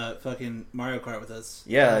Dew fucking Mario Kart with us.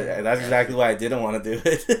 Yeah, that's exactly why I didn't want to do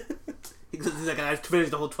it. He's like, I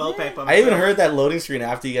finished the whole 12-pack by I even myself. heard that loading screen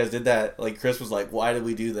after you guys did that. Like, Chris was like, why did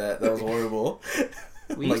we do that? That was horrible.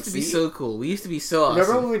 We I'm used like, to be "See?" so cool. We used to be so awesome.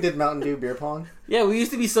 Remember when we did Mountain Dew beer pong? Yeah, we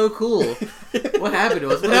used to be so cool. What happened to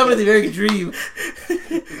us? What happened to the American dream?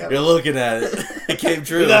 You're looking at it. It came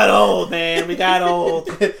true. We got old, man. We got old.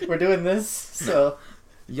 We're doing this, so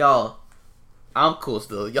Y'all, I'm cool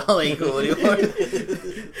still. Y'all ain't cool anymore.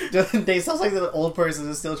 they sounds like the old person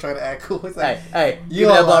is still trying to act cool. It's like, Hey, You give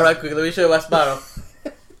me that all ball lost. right quick. Let me show you my spotto.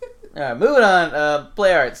 Alright, moving on.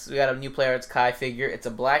 Play Arts. We got a new Play Arts Kai figure. It's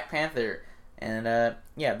a Black Panther. And,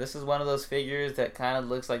 yeah, this is one of those figures that kind of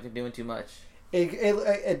looks like they're doing too much.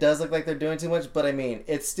 it does look like they're doing too much, but I mean,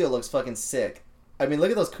 it still looks fucking sick. I mean,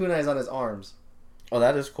 look at those kunais on his arms. Oh,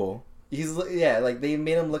 that is cool. Like they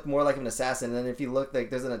made him look more like an assassin. And then if you look,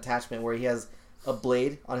 like there's an attachment where he has a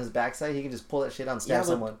blade on his backside. He can just pull that shit out and stab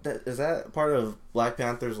someone. Is that part of Black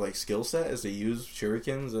Panther's like skill set? Is to use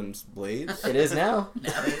shurikens and blades? It is now.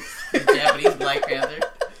 Now it's the Japanese Black Panther.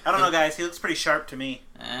 I don't know, guys. He looks pretty sharp to me.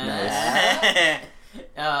 I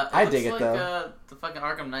dig it, like, though. The fucking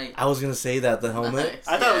Arkham Knight. I was gonna say that the helmet. Nice.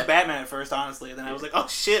 I thought it was Yeah. Batman at first, honestly. Then I was like, oh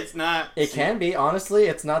shit, it's not. It can be. Honestly,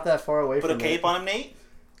 it's not that far away Put from a cape it. on him, Nate?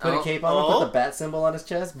 Put a Oh. cape on him. Oh. Put the bat symbol on his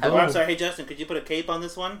chest. Oh, Boom. I'm sorry. Hey, Justin, could you put a cape on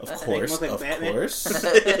this one? Of Make him course, look like of Batman? course.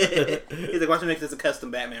 He's like, watch me make this a custom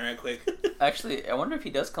Batman right quick. Actually, I wonder if he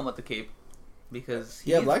does come with the cape. Because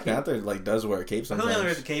he Yeah, needs Black a cape. Panther like does wear a cape I only wears a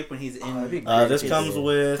sometimes. cape when he's in. that'd be This great. comes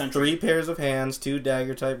with Country. 3 pairs of hands, 2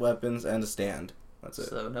 dagger type weapons, and a stand. That's it.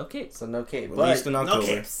 So, no cape. So no cape. Released But in no October.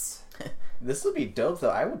 capes. this would be dope,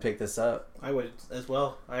 though. I would pick this up. I would as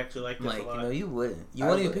well. I actually like this Mike, a lot. you know, you wouldn't. You I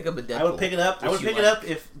wouldn't even would. pick up a Deadpool. I would pick it up. I which would you pick it like. up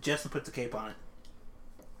if Justin puts a cape on it.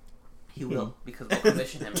 He will, because we'll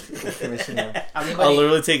commission him. Commission him. Anybody- I'll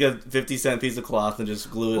literally take a 50-cent piece of cloth and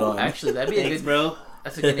just glue it Oh, on. actually, that'd be a Thanks, good. bro.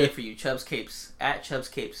 That's a good name for you, Chubbs Capes. At Chubbs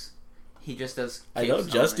Capes, he just does. I Capes don't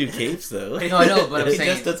just do only. capes though. No, I know, but I'm he saying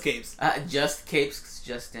just does capes. Just Capes,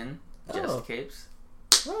 Justin. Just Oh. Capes.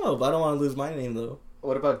 Oh, but I don't want to lose my name though.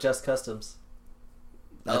 What about Just Customs?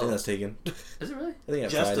 I think Oh. that's taken. Is it really? I think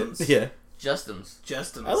I've tried it. Justin's. Yeah, Justin's.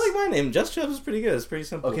 Justin. I like my name. Just Chubbs is pretty good. It's pretty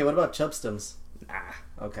simple. Okay, what about Chubstums?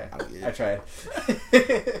 Nah. Okay, I'm good. I tried.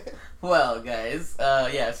 Well, guys,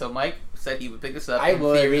 yeah. So Mike said he would pick this up. I in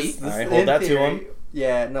would. theory. This Alright, in hold that to theory- him.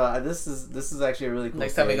 Yeah, no, this is actually a really cool.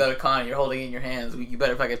 Next time we thing. go to con, you're holding it in your hands. You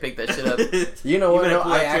better fucking pick that shit up. You know what? better No,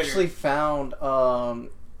 pull I that trigger. actually found a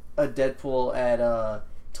Deadpool at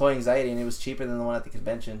Toy Anxiety, and it was cheaper than the one at the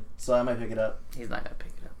convention. So I might pick it up. He's not gonna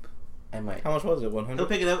pick it up. I might. How much was it? He'll 100.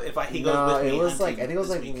 pick it up if he goes No, with me. it was hunting like I think it was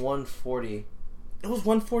this like week. 140. It was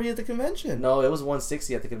 140 at the convention. No, it was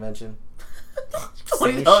 160 at the convention.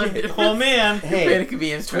 same $20 shit. Oh man. Hey,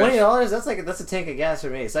 inconvenience trash. $20. That's a tank of gas for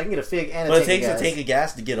me. So I can get a fig and a But it tank takes of a gas. tank of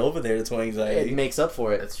gas to get over there to twin anxiety. It makes up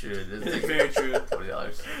for it. That's true. It's very true.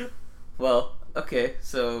 $20. Well, okay.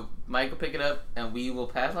 So Mike will pick it up, and we will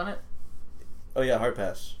pass on it. Oh yeah, hard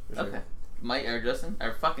pass. For sure. Okay. Mike or Justin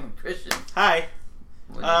or fucking Christian. Hi.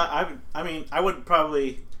 What do I mean, I would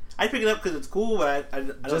probably. I'd pick it up because it's cool, but I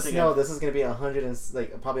don't Just think. know this is gonna be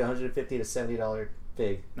probably $150 to $70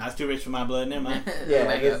 fig. Nah, it's too rich for my blood. Never mind. Yeah,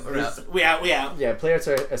 Mike, it's- we're out. We out. We out. Yeah, players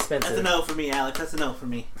are That's expensive. a no for me, Alex. That's a no for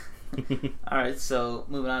me. All right, so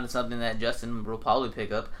moving on to something that Justin will probably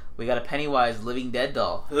pick up. We got a Pennywise Living Dead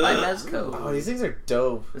doll by Ugh. Mezco. Oh, these things are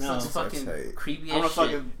dope. This No, looks that's fucking tight. creepy I'm as gonna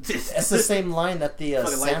shit. fucking. It's the same line that the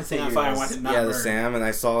Fucking light Sam this thing on figure fire and watch is. it not Yeah, the burn. Sam, and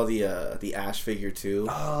I saw the Ash figure too.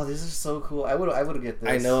 Oh, these are so cool. I would get this.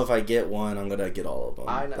 I know if I get one, I'm gonna get all of them.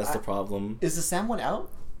 I know- That's the problem. Is the Sam one out?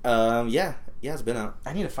 Yeah, it's been out.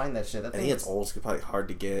 I need to find that shit. That I thing think it's is- old, so it's probably hard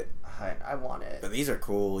to get. I want it. But these are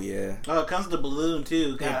cool, yeah. Oh, it comes with the balloon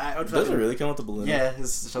too. God, Yeah. I would, Does it fucking, really come with the balloon? Yeah,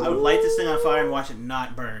 it's so I would light this thing on fire and watch it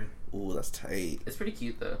not burn. Ooh, that's tight. It's pretty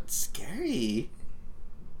cute though. It's scary.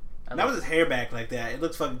 I That like- was his hair back like that. It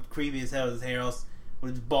looks fucking creepy as hell with his hair all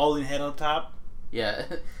with his balding head on top. yeah.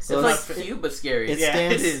 So it's like it's- cute but scary. It Yeah,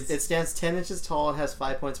 stands. it is. It stands 10 inches tall. It has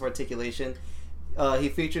 5 points of articulation. He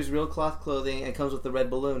features real cloth clothing and comes with the red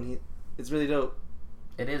balloon. It's really dope.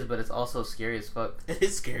 It is, but it's also scary as fuck. It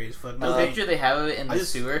is scary as fuck. The No, picture they have of it in I the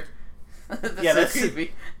just- sewer. That's Yeah, so that's-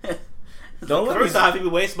 creepy. Don't let First me off, it'd be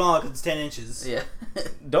way smaller because it's 10 inches. yeah.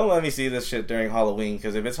 don't let me see this shit during Halloween,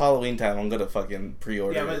 because if it's Halloween time, I'm gonna fucking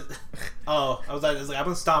pre-order Yeah, it. but I was like, I'm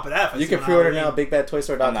gonna stomp it out. if I You see can one pre-order on now at Halloween.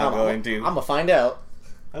 BigBadToyStore.com. I'm not going to. I'm gonna find out.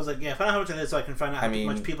 I was like, yeah, find out how much it is so I can find out how I mean-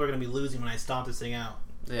 much people are gonna be losing when I stomp this thing out.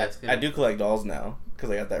 Yeah, it's good. I do collect dolls now, because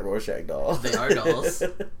I got that Rorschach doll. They are dolls.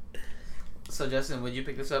 So Justin, would you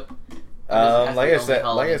pick this up? Or does it have to Like be I only said,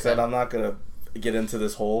 Halloween time? I'm not gonna get into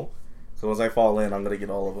this hole. So once I fall in, I'm gonna get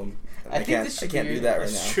all of them. I think can't. this I should can't be do that right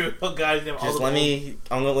That's now. true. Oh god, all Just the let me.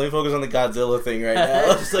 Let me focus on the Godzilla thing right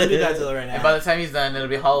now. Just let me do Godzilla right now. And by the time he's done, it'll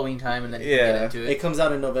be Halloween time, and then you can Yeah. get into It it. comes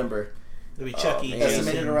out in November. It'll be Chucky, man. Jason,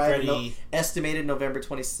 Estimated arrival. Freddy. Estimated November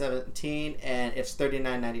 2017, and it's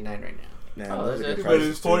 $39.99 right now. Man, Oh, those are that's good it. But prices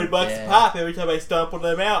it's $40 too. bucks Yeah. a pop every time I stomp one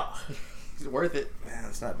of them out. It's worth it. Man,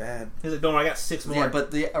 it's not bad. He's like, don't worry, I got 6 more. Yeah, but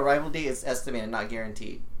the arrival date is estimated, not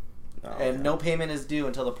guaranteed. Oh, And okay. no payment is due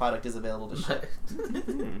until the product is available to ship.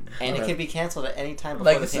 And it Okay. can be canceled at any time before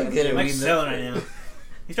Like, the it's so payment good is at due. Mike's reading selling right now.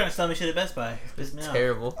 He's trying to sell me shit at Best Buy. It's No.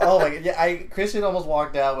 terrible. Oh my god! Yeah, Christian almost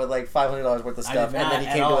walked out with like $500 worth of I stuff, did and then not he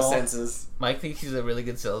at came to his all. senses. Mike thinks he's a really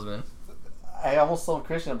good salesman. I almost sold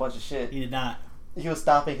Christian a bunch of shit. He did not. He was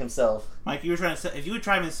stopping himself. Mike, you were trying to sell, if you were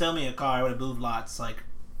trying to sell me a car, I would have moved lots like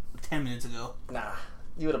 10 minutes ago. Nah,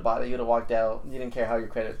 you would have bought it. You would have walked out. You didn't care how your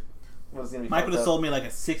credit was gonna be. Mike would have fucked up. sold me like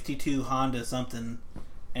a 62 Honda something,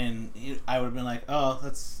 and I would have been like, oh,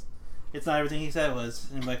 it's not everything he said it was.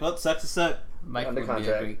 And I'm like, well, it sucks to suck. Mike Under would be a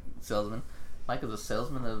contract. great salesman. Mike is a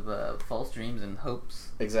salesman of false dreams and hopes.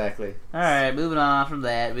 Exactly. Alright, moving on from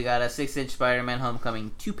that, we got a 6-inch Spider-Man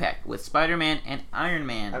Homecoming 2-pack with Spider-Man and Iron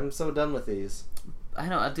Man. I'm so done with these. I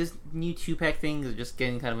know, this new 2-pack thing is just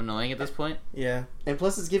getting kind of annoying at this point. Yeah. And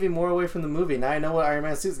plus, it's giving more away from the movie. Now I know what Iron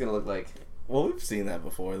Man's suit's gonna look like. Well, we've seen that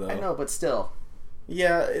before, though. I know, but still.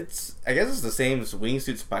 Yeah, I guess it's the same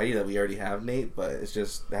wingsuit Spidey that we already have, Nate, but it's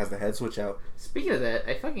just it has the head switch out. Speaking of that,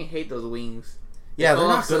 I fucking hate those wings. Yeah, They they're fall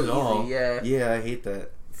not off so good at all. easy, yeah. Yeah, I hate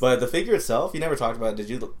that. But the figure itself, you never talked about it.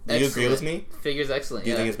 Do you agree with Excellent. me? Figure's excellent, Do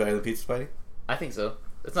you yeah. think it's better than Pizza Spidey? I think so.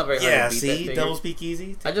 It's not very hard Yeah, to beat that see? figure. Double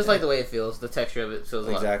Speakeasy? I just like the way it feels. The texture of it feels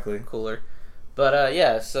a Exactly. lot cooler. But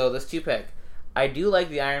yeah, so this 2-pack. I do like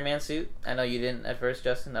the Iron Man suit. I know you didn't at first,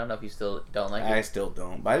 Justin. I don't know if you still don't like I it. still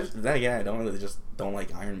don't. But then again, I don't really just don't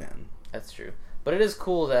like Iron Man. That's true. But it is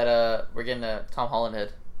cool that we're getting a Tom Holland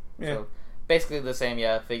head. Yeah. So basically the same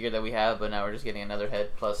figure that we have, but now we're just getting another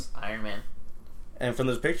head plus Iron Man. And from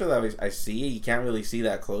this picture that I see, you can't really see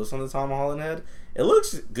that close on the Tom Holland head. It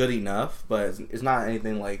looks good enough, but it's not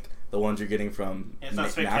anything like the ones you're getting from It's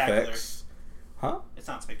not spectacular. Mafex. Huh? It's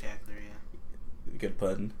not spectacular, yeah. Good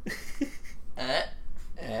pun.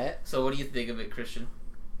 So what do you think of it, Christian?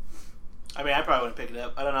 I mean, I probably wouldn't pick it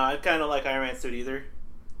up. I don't know. I kind of don't like Iron Man's suit either,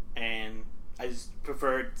 and I just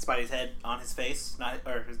prefer Spidey's head on his face,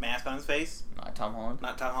 or his mask on his face, Not Tom Holland.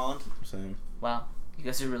 not Tom Holland. Same. Wow. You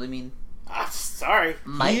guys are really mean. Ah, sorry.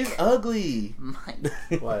 Mike. He is ugly.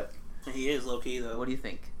 Mike. What? He is low key though. What do you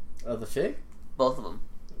think? The fig? Both of them.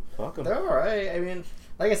 Fuck him. They're alright. I mean,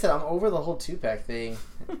 like I said, I'm over the whole 2-pack thing.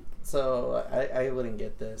 So I wouldn't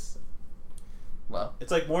get this. Well,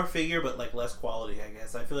 It's like more figure, but like less quality. I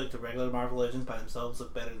guess I feel like the regular Marvel Legends by themselves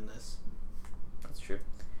look better than this. that's true.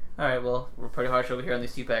 All right, well, we're pretty harsh over here on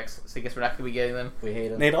these 2-packs, so I guess we're not going to be getting them. We hate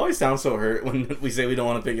them. Nate always sounds so hurt when we say we don't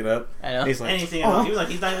want to pick it up. I know. He's like, Anything "Oh." else. He was like,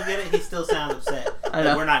 he's not gonna get it. He still sounds upset. I know.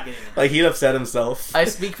 That we're not getting it. Like, he'd upset himself. I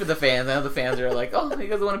speak for the fans. I know the fans are like, oh, you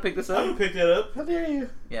guys want to pick this I'm up? gonna pick that up. How dare you?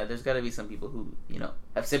 Yeah, there's got to be some people who,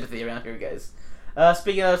 have sympathy around here, guys.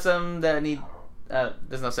 Speaking of some that need...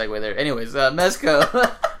 there's no segue there. Anyways,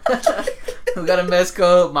 Mezco. We got a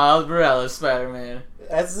Mezco Miles Morales Spider-Man.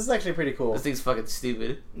 This is actually pretty cool. This thing's fucking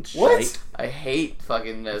stupid. What? Shite. I hate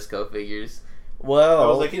fucking Mezco figures. Well, I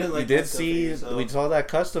was like, he doesn't like we did Mezco see, figures, so- we saw that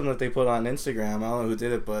custom that they put on Instagram. I don't know who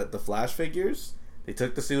did it, but the Flash figures, they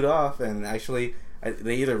took the suit off and actually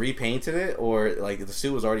they either repainted it or like the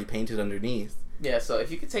suit was already painted underneath. Yeah, so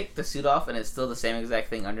if you could take the suit off and it's still the same exact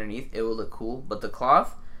thing underneath, it will look cool. But the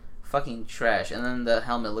cloth, fucking trash. And then the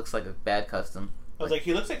helmet looks like a bad custom. I was like,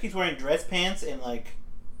 he looks like he's wearing dress pants and like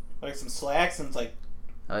some slacks and like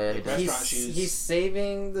Oh yeah, he Like does. restaurant shoes. He's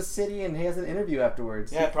saving the city and he has an interview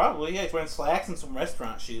afterwards. yeah, probably yeah. He's wearing slacks and some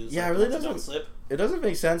restaurant shoes. Yeah, like, it really don't doesn't- slip. It doesn't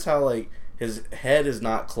make sense how like his head is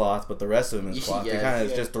not cloth, but the rest of him is cloth. Yeah, it kind of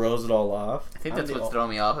yeah. just throws it all off. I think I'm that's the what's ol- throwing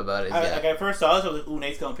me off about it. Like Yeah. I first saw this, I was like, "Ooh,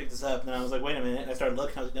 Nate's gonna pick this up." And then I was like, "Wait a minute!" And I started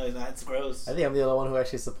looking. I was like, "No, he's not. It's gross." I think I'm the only one who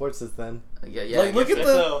actually supports this then. Yeah, yeah. Like, look I at guess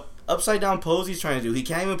the- So, Upside down pose he's trying to do. He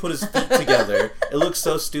can't even put his feet together. It looks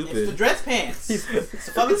so it's the stupid. dress pants. It's the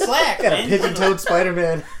fucking slacks, Got a man. pigeon-toed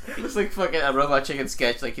Spider-Man. He looks like fucking a Robot Chicken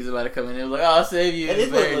sketch. Like he's about to come in and like, oh, I'll save you, It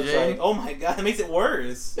is what it Mary looks Jane. like. Oh my god, it makes it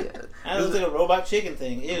worse. Yeah. That looks like a robot chicken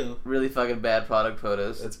thing. Ew. Really fucking bad product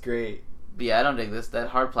photos. That's great. But yeah, I don't dig this. That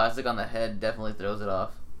hard plastic on the head definitely throws it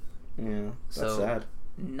off. Yeah, that's So- sad.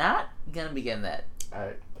 Not gonna be getting that.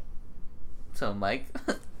 Alright. So, Mike,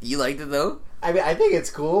 you liked it though? I mean, I think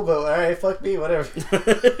it's cool, but alright, fuck me, whatever.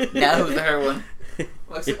 Now who's the hurt one?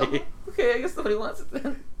 Mike's like, oh, okay, I guess nobody wants it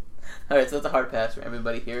then. Alright, so that's a hard pass for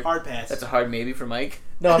everybody here. Hard pass. That's a hard maybe for Mike.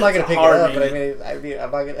 No, I'm not gonna It's a pick it hard up, but maybe. I mean,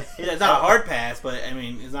 I'm not gonna... It's not a hard pass, but I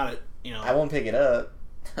mean, it's not a I won't pick it up.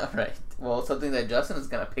 Alright. Well, something that Justin is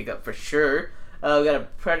gonna pick up for sure. We got a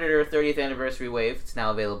Predator 30th Anniversary Wave. It's now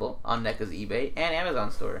available on NECA's eBay and Amazon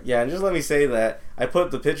store. Yeah, and just let me say that I put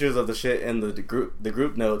the pictures of the shit in the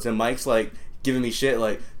group notes, and Mike's like giving me shit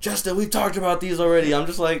like, Justin, we've talked about these already. I'm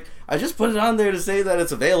just like, I just put it on there to say that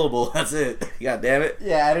it's available. That's it. God damn it.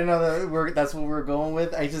 Yeah, I didn't know that that's what we're going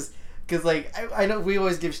with. I just... Because, like, I know we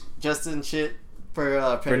always give Justin shit for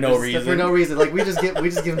Predator no stuff, reason. For no reason. Like, we just give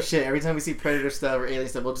him shit. Every time we see Predator stuff or Alien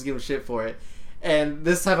stuff, we'll just give him shit for it. And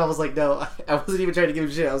this time I was like, no, I wasn't even trying to give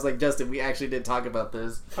him shit. I was like, Justin, we actually did talk about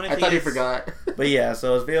this. Funny I thing thought he is- forgot. But yeah,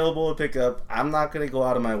 so it's available to pick up. I'm not going to go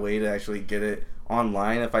out of my way to actually get it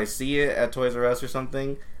online. If I see it at Toys R Us or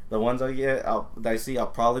something, the ones I'll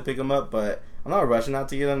probably pick them up, but I'm not rushing out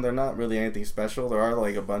to get them. They're not really anything special. There are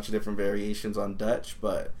like a bunch of different variations on Dutch,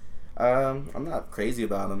 but I'm not crazy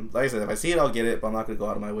about them. Like I said, if I see it, I'll get it, but I'm not going to go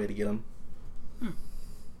out of my way to get them.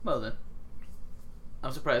 Well then.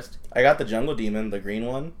 I'm surprised. I got the Jungle Demon, the green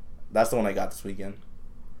one. That's the one I got this weekend.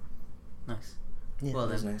 Nice. Yeah, Well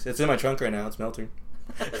That's then. nice. It's in my trunk right now. It's melting.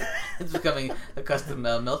 It's becoming a custom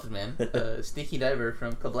Melted Man. Sneaky Diver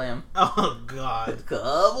from Kablam. Oh god.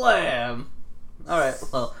 Kablam! Alright,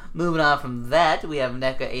 well, moving on from that, we have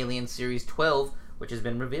NECA Alien Series 12, which has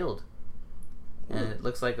been revealed. And it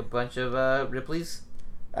looks like a bunch of Ripley's.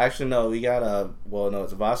 Actually, no. We got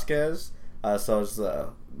it's Vasquez. So it's the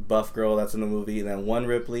buff girl that's in the movie, and then one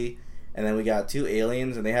Ripley, and then we got two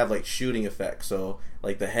aliens, and they have like shooting effects. So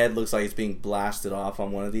like the head looks like it's being blasted off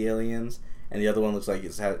on one of the aliens, and the other one looks like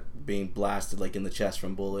it's being blasted like in the chest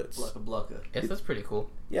from bullets. Blucka. Yes, that's pretty cool.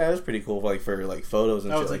 Yeah, it was pretty cool, like for like photos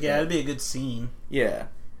and I shit was like, like yeah, that. it'd be a good scene. Yeah,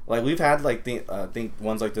 like we've had like think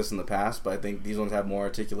ones like this in the past, but I think these ones have more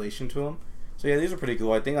articulation to them. So yeah, these are pretty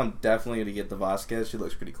cool. I think I'm definitely gonna get the Vasquez. She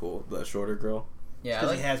looks pretty cool, the shorter girl. Yeah, I Because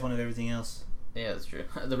like, he has one of everything else. yeah, that's true.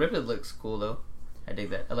 The Ripley looks cool, though. I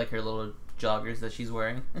dig that. I like her little joggers that she's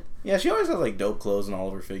wearing. Yeah, she always has like dope clothes in all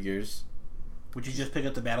of her figures. Would you just pick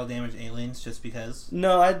up the battle damaged aliens just because?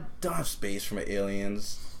 No, I don't have space for my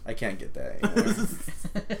aliens. I can't get that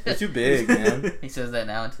anymore. They're too big, man. He says that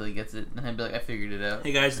now until he gets it, and he'll be like, I figured it out.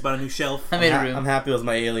 Hey guys, just bought a new shelf. I made a I'm room. happy with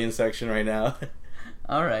my alien section right now.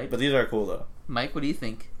 Alright. But these are cool though. Mike, what do you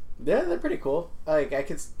think? Yeah, they're pretty cool. Like I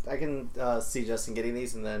can see Justin getting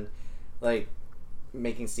these and then like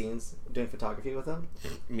making scenes, doing photography with them.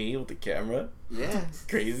 Me with the camera. Yeah,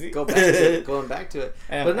 Crazy. going back to it.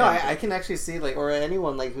 Yeah, But no, yeah. I can actually see like, or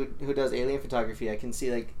anyone like who does alien photography, I can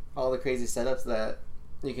see like all the crazy setups that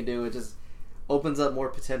you can do. It just opens up more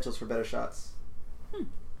potentials for better shots.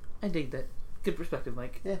 I dig that. Good perspective,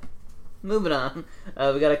 Mike. Yeah. Moving on.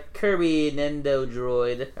 We got a Kirby Nendo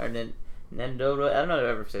droid, or Nintendo. I don't know if I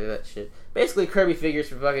ever say that shit. Basically, Kirby figures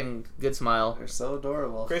for fucking good smile. They're so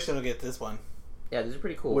adorable. Christian will get this one. Yeah, these are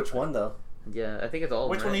pretty cool. Which one though? Yeah, I think it's all.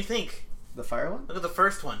 Which one do you think? The fire one? Look at the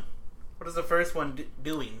first one. What is the first one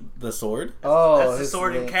doing? The sword? Oh, That's the his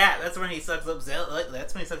sword and Link. cat. That's when he sucks up Zelda.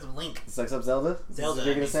 That's when he sucks up Link. Sucks up Zelda? Zelda.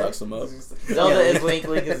 You're gonna He say? sucks them up. Zelda is Link.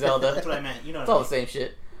 Link is Zelda. That's what I meant. You know It's what I all mean. the same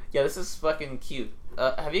shit. Yeah, this is fucking cute.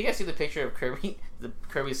 Have you guys seen the picture of Kirby? The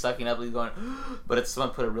Kirby sucking up, he's going, but it's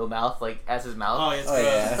someone put a real mouth like as his mouth. Oh, it's Oh, gross.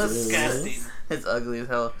 yeah. That's disgusting. It's ugly as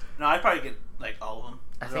hell. No, I'd probably get like all of them.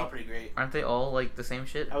 I They're all think- pretty great. Aren't they all like the same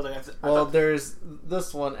shit? I was like, I Well, thought, there's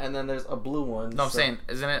this one, and then there's a blue one. No, I'm so- saying,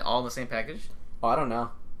 isn't it all in the same package? Oh, I don't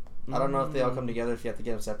know. I don't know if they all come together, if you have to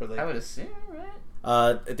get them separately. I would assume, right?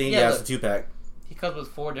 I think Yeah, it's look. a 2-pack. He comes with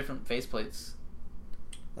 4 different faceplates.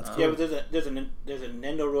 That's Oh. cool. yeah, but there's a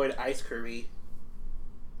Nendoroid Ice Kirby.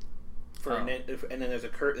 For Oh. and then there's a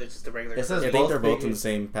it's just a regular. It says I Kirby. think both they're both in the figures-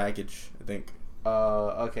 same package. I think.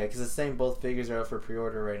 Okay, because it's saying both figures are up for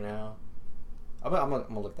pre-order right now. I'm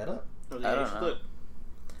gonna look that up. Oh, I don't yeah, know. Look,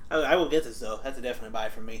 I will get this though. That's a definite buy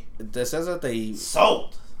from me. It says that they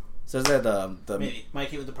Sold. says that the Maybe might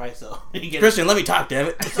keep with the price though. You get it. Christian, let me talk, damn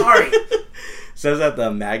it. Sorry. Says that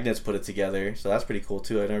the magnets put it together, so that's pretty cool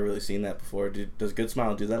too. I've never really seen that before. Does Good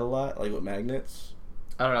Smile do that a lot, like with magnets?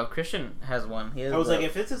 I don't know. Christian has one. He has I was the- like,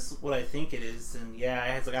 if this is what I think it is, then yeah,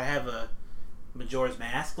 I have a Majora's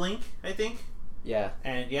Mask Link, I think, Yeah.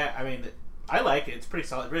 and yeah, I mean, I like it. It's pretty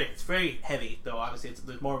solid. Really, it's very heavy though. Obviously,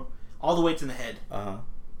 there's more. All the weight's in the head.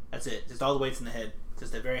 That's it. Just all the weight's in the head.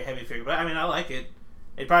 Just a very heavy figure. But I mean, I like it.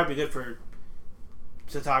 It'd probably be good for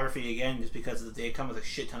photography again, just because they come with a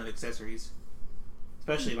shit ton of accessories.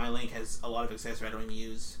 Especially my Link has a lot of accessories I don't even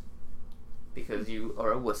use. because you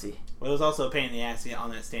are a wussy. Well, it was also a pain in the ass to get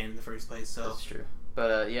on that stand in the first place. So That's true.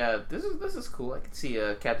 But yeah, this is cool. I can see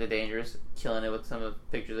Captain Dangerous killing it with some of the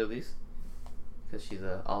pictures of these, because she's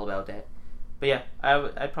all about that. But yeah,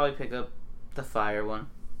 I'd probably pick up the fire one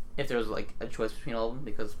if there was like a choice between all of them,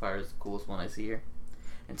 because fire is the coolest one I see here.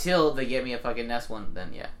 Until they get me a fucking Nest one,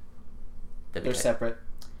 then yeah, that'd be They're tight. separate.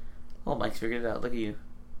 Oh, Mike's figured it out. Look at you.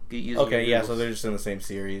 Good using Okay, your yeah, Googles. so they're just in the same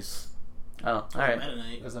series. Oh, all right. Meta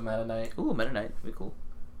Knight. There's a Meta Knight. Ooh, Meta Knight would be cool.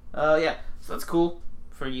 Yeah, so that's cool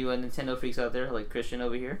for you Nintendo freaks out there, like Christian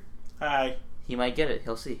over here. Hi. He might get it.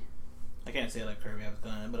 He'll see. I can't say like Kirby. I was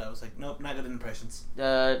gonna, but I was like, nope, not good impressions.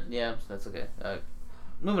 Yeah, that's okay.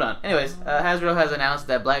 Moving on. Anyways, Hasbro has announced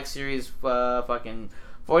that Black Series fucking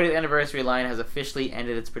 40th anniversary line has officially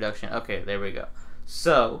ended its production. Okay, there we go.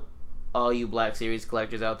 So, all you Black Series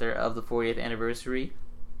collectors out there of the 40th anniversary,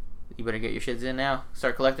 you better get your shits in now.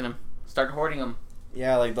 Start collecting them. Start hoarding them.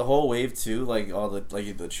 Yeah, like the whole wave too, like all the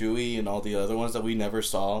the Chewy and all the other ones that we never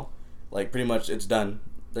saw, like pretty much it's done.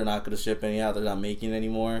 They're not gonna ship any out. They're not making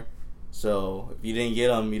anymore. So if you didn't get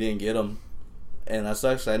them, you didn't get them, and that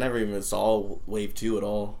sucks. I never even saw Wave 2 at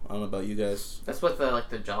all. I don't know about you guys. That's what the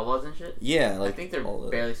Jawas and shit. Yeah, like I think they're all the-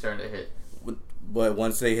 barely starting to hit. But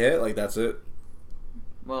once they hit, like that's it.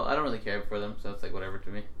 Well, I don't really care for them, so it's like whatever to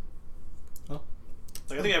me. It's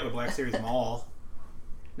like I think I have a Black Series Mall.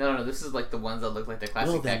 No. This is like the ones that look like the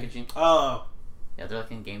classic Well, then. packaging. Oh, Yeah, they're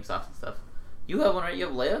like in GameStop and stuff. You have one, right? You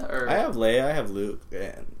have Leia, or I have Leia, I have Luke,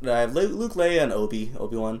 and I have Luke, Leia, and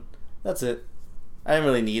Obi-Wan. That's it. I didn't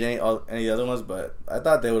really need any of the other ones, but I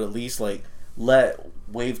thought they would at least like let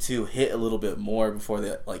Wave 2 hit a little bit more before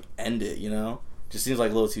they like end it. You know, just seems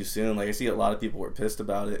like a little too soon. Like I see a lot of people were pissed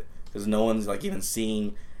about it because no one's like even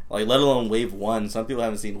seen like let alone Wave 1. Some people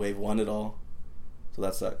haven't seen Wave 1 at all, so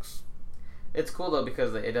that sucks. It's cool though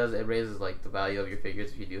because it raises like the value of your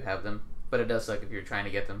figures if you do have them, but it does suck if you're trying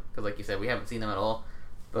to get them because like you said we haven't seen them at all.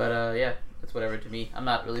 But yeah, it's whatever to me. I'm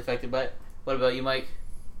not really affected by it. What about you, Mike?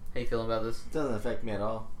 How you feeling about this? Doesn't affect me at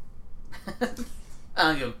all. I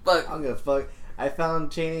don't give a fuck. I don't give a fuck. I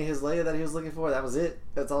found Cheney his Leia that he was looking for. That was it.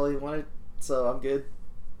 That's all he wanted. So I'm good.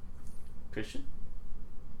 Christian?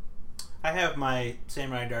 I have my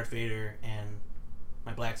Samurai Darth Vader and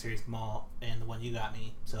my Black Series Mall and the one you got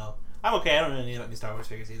me. So I'm okay. I don't really need any Star Wars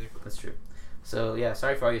figures either. That's true. So yeah,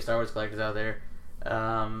 sorry for all you Star Wars collectors out there. I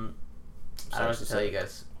don't know what to tell you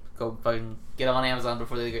guys. Go fucking get them on Amazon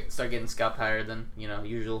before they start getting scalped higher than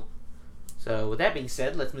usual. So with that being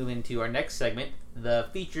said, let's move into our next segment, the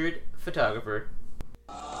featured photographer.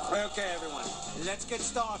 Okay, everyone, let's get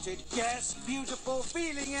started. Yes, beautiful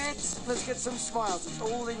feeling it. Let's get some smiles. It's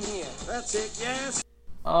all in here. That's it, yes.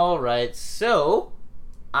 All right, so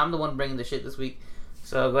I'm the one bringing the shit this week.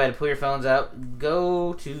 So go ahead and pull your phones out.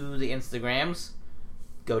 Go to the Instagrams.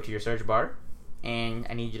 Go to your search bar, and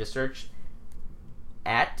I need you to search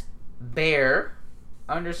at bear_trap.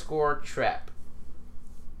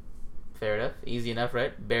 Fair enough. Easy enough,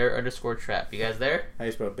 right? Bear_trap. You guys there? How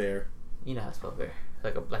you spell bear? You know how to spell bear.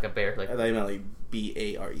 Like a bear. Like I thought you meant like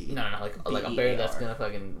BARE. no, like a bear that's gonna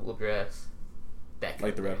fucking whoop your ass. That kind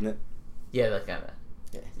Like the of bear. Revenant. Yeah, that kind of.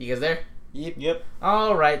 Yeah. You guys there? Yep.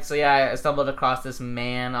 All right. So yeah, I stumbled across this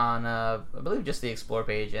man on I believe just the Explore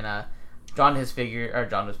page and drawn to his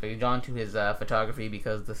photography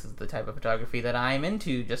because this is the type of photography that I'm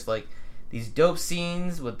into. Just like these dope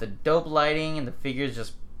scenes with the dope lighting and the figures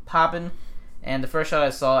just popping. And the first shot I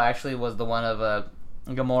saw actually was the one of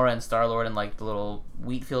Gamora and Star-Lord in like the little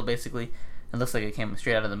wheat field basically. It looks like it came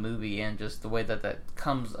straight out of the movie, and just the way that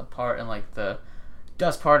comes apart and like the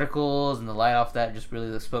dust particles and the light off that just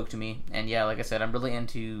really spoke to me. And yeah, like I said, I'm really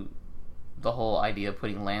into the whole idea of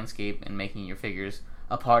putting landscape and making your figures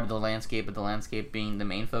a part of the landscape, but the landscape being the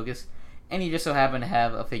main focus. And you just so happen to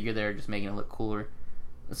have a figure there just making it look cooler.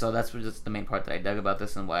 So that's just the main part that I dug about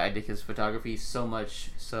this and why I dig his photography so much.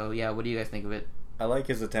 So yeah, what do you guys think of it? I like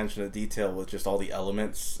his attention to detail with just all the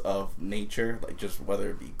elements of nature, like just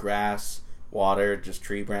whether it be grass, water, just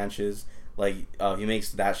tree branches. Like he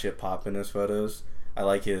makes that shit pop in his photos. I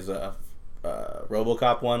like his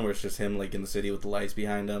RoboCop one where it's just him like in the city with the lights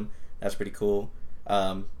behind him. That's pretty cool.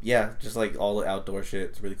 Yeah, just like all the outdoor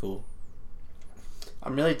shit. It's really cool.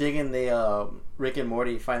 I'm really digging the Rick and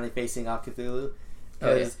Morty finally facing off Cthulhu.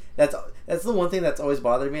 Oh, yeah. That's the one thing that's always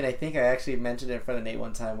bothered me, and I think I actually mentioned it in front of Nate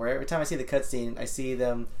one time, where every time I see the cutscene, I see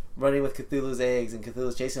them running with Cthulhu's eggs and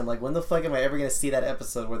Cthulhu's chasing them. Like, when the fuck am I ever going to see that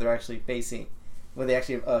episode where they're actually when they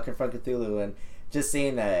actually confront Cthulhu? And just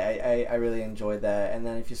seeing that, I really enjoyed that. And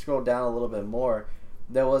then if you scroll down a little bit more,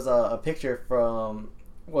 there was a picture from...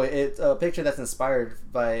 Well, it's a picture that's inspired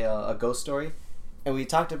by a ghost story. And we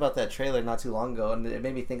talked about that trailer not too long ago, and it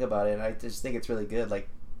made me think about it, and I just think it's really good. Like,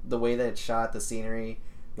 the way that it's shot, the scenery,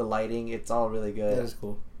 the lighting, it's all really good. That is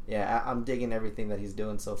cool. Yeah, I'm digging everything that he's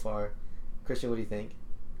doing so far. Christian, what do you think?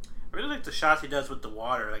 I really like the shots he does with the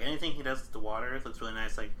water. Like, anything he does with the water looks really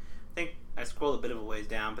nice. Like, I think I scrolled a bit of a ways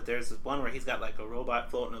down, but there's this one where he's got, like, a robot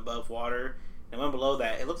floating above water, and one below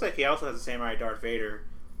that. It looks like he also has a samurai Darth Vader.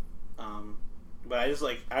 But I just,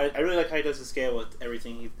 like, I really like how he does the scale with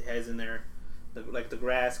everything he has in there. The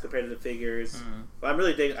grass compared to the figures. Mm-hmm. But I'm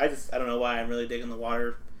really digging... I don't know why I'm really digging the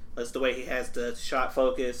water. That's the way he has the shot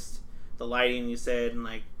focused, the lighting you said, and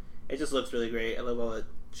like it just looks really great. I love all that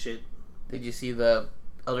shit. Did you see the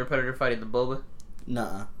Elder Predator fighting the Boba?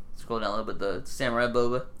 Nuh-uh. Scroll down a little bit, the Samurai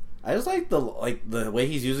Boba. I just like the way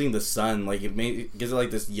he's using the sun. Like it gives it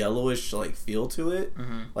like this yellowish like feel to it,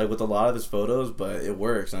 like with a lot of his photos. But it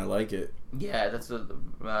works, and I like it. Yeah, that's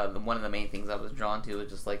one of the main things I was drawn to.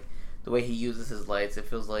 Is just like the way he uses his lights. It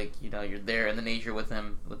feels like you're there in the nature with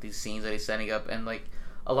him with these scenes that he's setting up, and like.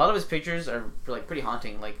 A lot of his pictures are like pretty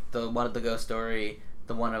haunting, like the one of the ghost story,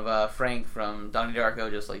 the one of Frank from Donnie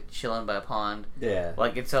Darko just like chilling by a pond. Yeah,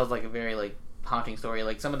 like it tells like a very like haunting story.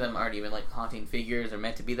 Like some of them aren't even like haunting figures or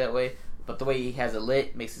meant to be that way, but the way he has it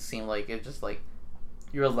lit makes it seem like it's just like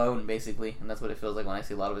you're alone basically, and that's what it feels like when I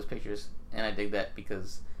see a lot of his pictures. And I dig that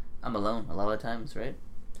because I'm alone a lot of times, right?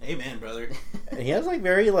 Amen, brother. And he has like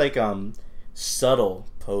very like subtle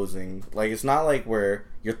posing. Like it's not like where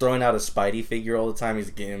you're throwing out a Spidey figure all the time.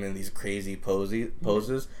 He's getting him in these crazy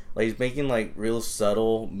poses. Like he's making like real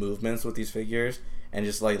subtle movements with these figures, and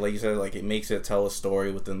just like you said, like it makes it tell a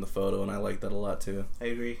story within the photo, and I like that a lot too. I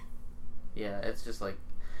agree. Yeah, it's just like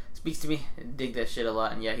speaks to me. I dig that shit a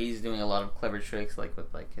lot, and yeah, he's doing a lot of clever tricks, like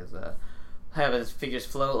with like his have his figures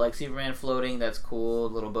float, like Superman floating. That's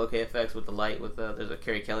cool. Little bokeh effects with the light. With there's a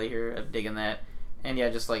Carrie Kelly here. I'm digging that, and yeah,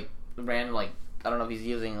 just like random like. I don't know if he's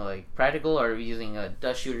using like practical or using a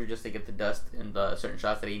dust shooter just to get the dust in the certain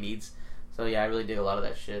shots that he needs. So yeah, I really dig a lot of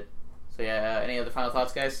that shit. So yeah, any other final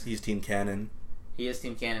thoughts, guys? He's Team Cannon. He is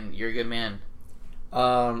Team Cannon. You're a good man.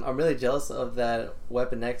 I'm really jealous of that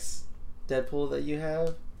Weapon X Deadpool that you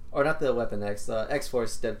have, or not the Weapon X,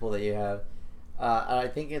 X-Force Deadpool that you have. I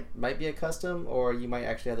think it might be a custom, or you might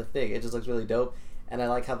actually have the fig. It just looks really dope, and I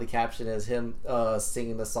like how the caption is him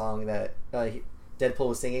singing the song that. Deadpool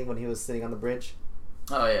was singing when he was sitting on the bridge.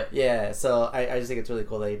 Oh, yeah. Yeah, so I just think it's really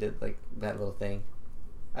cool that he did, like, that little thing.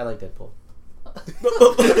 I like Deadpool.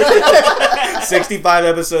 65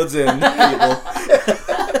 episodes in, people.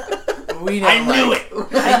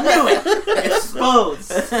 I knew it!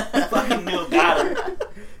 Exposed! Fucking knew it. Got him.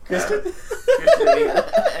 Christian, any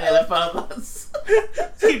other final thoughts?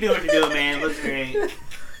 Keep doing what you're doing, man. Looks great.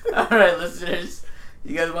 Alright, listeners.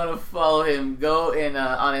 You guys want to follow him, go in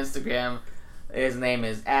on Instagram. His name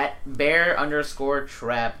is @bear_trap.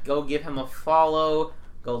 Go give him a follow.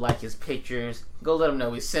 Go like his pictures. Go let him know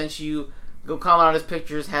we sent you. Go comment on his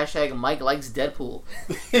pictures. # Mike likes Deadpool.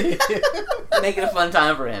 Make it a fun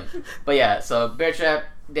time for him. But yeah, so Bear Trap,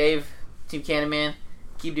 Dave, Team Candyman,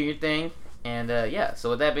 keep doing your thing. And yeah, so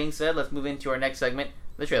with that being said, let's move into our next segment,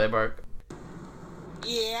 the Trailer Park.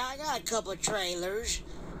 Yeah, I got a couple of trailers.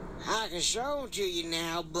 I can show them to you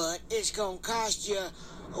now, but it's gonna cost you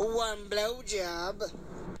one blowjob.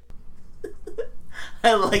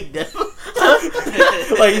 I like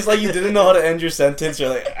Deadpool. Like he's like, you didn't know how to end your sentence. You're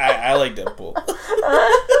like, I like Deadpool.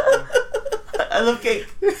 I love cake.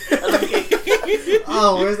 I love cake.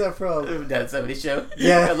 Oh, where's that from? That 70s show.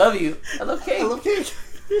 Yeah. I love you. I love cake. I love cake.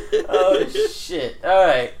 Oh shit.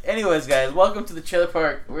 Alright. Anyways, guys, welcome to the Trailer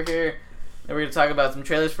Park. We're here and we're gonna talk about some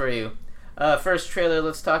trailers for you. First trailer,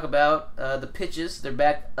 let's talk about the Pitches. They're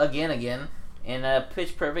back again in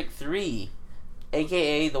Pitch Perfect 3.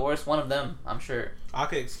 AKA the worst one of them, I'm sure.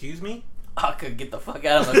 Aka, excuse me? Aka, get the fuck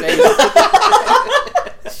out of my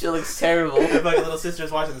face. She looks terrible. My fucking little sister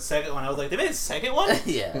was watching the second one. I was like, they made a second one?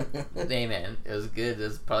 Yeah. Hey, man. It was good. It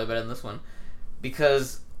was probably better than this one.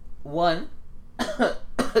 Because, 1,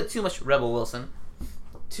 too much Rebel Wilson.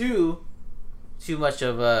 2, too much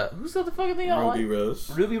of, who's the fucking thing I Ruby like? Rose.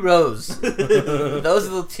 Ruby Rose. Those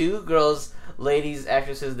are the 2 girls, ladies,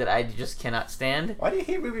 actresses that I just cannot stand. Why do you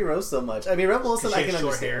hate Ruby Rose so much? I mean, Rebel Wilson, 'Cause she I can has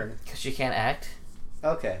short understand. Because she can't act.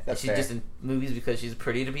 Okay, that's She's fair. just in movies because she's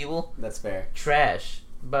pretty to people. That's fair. Trash.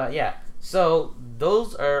 But yeah, so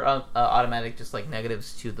those are automatic, just like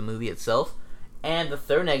negatives to the movie itself. And the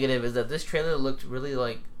third negative is that this trailer looked really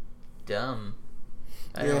like dumb.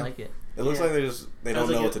 I didn't like it. It looks like they don't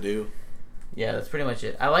know what to do. Yeah, that's pretty much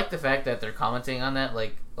it. I like the fact that they're commenting on that,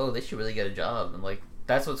 like, oh, they should really get a job, and like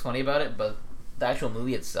that's what's funny about it. But the actual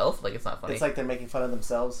movie itself, like, it's not funny. It's like they're making fun of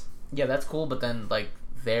themselves. Yeah, that's cool, but then like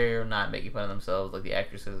they're not making fun of themselves. Like the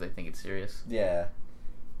actresses, they think it's serious. Yeah.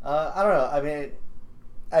 I don't know. I mean,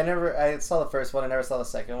 I saw the first one. I never saw the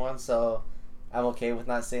second one, so I'm okay with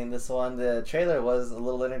not seeing this one. The trailer was a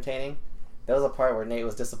little entertaining. There was a part where Nate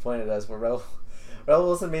was disappointed at us, where Rebel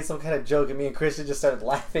Wilson made some kind of joke, and me and Christian just started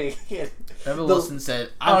laughing. Rebel Wilson said,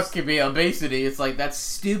 could be obesity. It's like, that's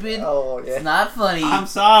stupid. Oh, yeah. It's not funny. I'm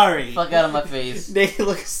sorry. Fuck out of my face. Nate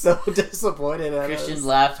looked so disappointed at Christian us.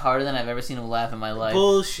 laughed harder than I've ever seen him laugh in my life.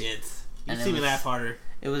 Bullshit. You And it see me was- laugh harder.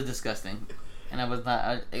 It was disgusting. And I was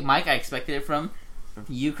not... Mike, I expected it from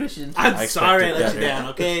you, Christian. I'm I sorry I expected let you better. down,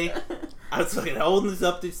 okay? I was fucking holding this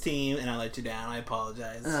up this team and I let you down. I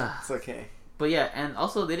apologize. Ugh. It's okay. But yeah, and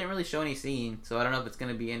also they didn't really show any singing, so I don't know if it's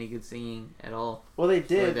going to be any good singing at all. Well, they Or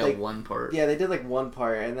did. that Like, one part. yeah, they did like one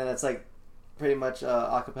part, and then it's like pretty much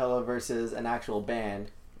a cappella versus an actual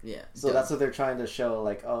band. Yeah. So that's what they're trying to show.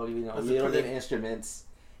 Like, oh, you know, That's you a don't pretty- need instruments.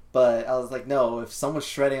 But I was like, no, if someone's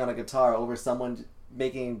shredding on a guitar over someone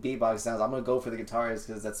making beatbox sounds, I'm gonna go for the guitarist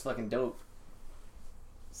because that's fucking dope.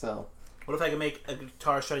 So, What if I can make a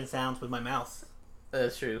guitar shutting sounds with my mouth?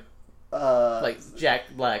 That's true. like, Like Jack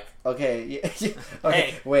Black. okay, yeah, okay,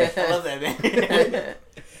 Hey, wait, I love that, man.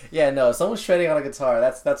 yeah, no, if someone's shredding on a guitar,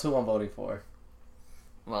 that's who I'm voting for.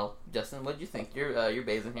 Well, Justin, what do you think? You're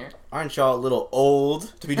bathing here. Aren't y'all a little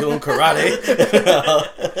old to be doing karate?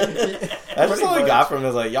 That's just all I got from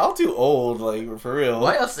it. Like, y'all too old, like, for real.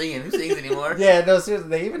 Why y'all singing? Who sings anymore? Yeah, no, seriously,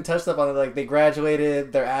 they even touched up on it. Like, they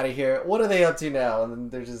graduated, they're out of here. What are they up to now? And then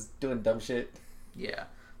they're just doing dumb shit. Yeah.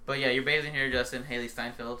 But yeah, you're bathing here, Justin. Haley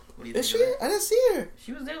Steinfeld. What do you think Is of she? that? I didn't see her.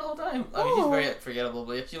 She was there the whole time. I mean, she's very forgettable,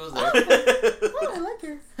 but she was there. Oh, I like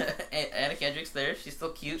her. Anna Kendrick's there. She's still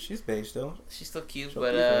cute. She's beige still. She's still cute, She'll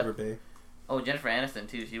but be forever beige. oh, Jennifer Aniston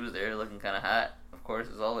too. She was there, looking kind of hot. Of course,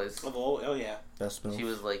 as always. Oh, yeah. Best smell. She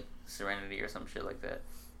was like Serenity or some shit like that.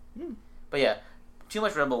 Hmm. But yeah, too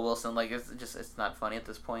much Rebel Wilson. Like it's not funny at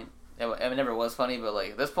this point. It never was funny, but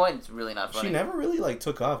like at this point, it's really not funny. She never really like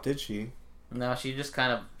took off, did she? No, she just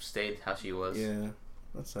kind of stayed how she was. Yeah,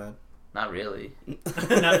 that's sad. Not really.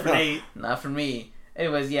 Not for Nate. Not for me.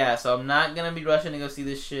 Anyways, yeah. So I'm not gonna be rushing to go see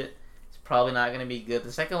this shit. It's probably not gonna be good.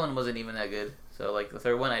 The second one wasn't even that good. So like the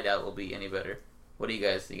third one, I doubt will be any better. What do you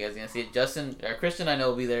guys? You guys gonna see it? Justin or Christian? I know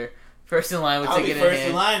will be there. First in line with I'll be ticket in first in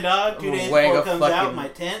hand. line, dog. 2 days Wearing before a it comes out fucking in my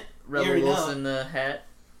tent. You Rebel already know. Wilson hat.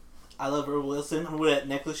 I love Rebel Wilson. I'm with that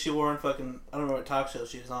necklace she wore on fucking, I don't know what talk show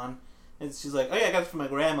she was on. And she's like, oh yeah, I got it from my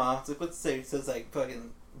grandma. It's like, what's it say? It says like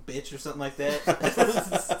fucking bitch or something like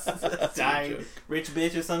that. Dying joke. rich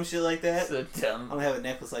bitch or some shit like that. So I'm dumb. gonna have a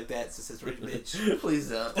necklace like that. It just says rich bitch. Please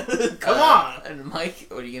don't. Come on! And Mike,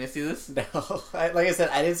 are you gonna see this? No, like I said,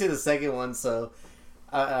 I didn't see the second one, so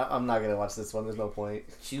I'm not gonna watch this one. There's no point.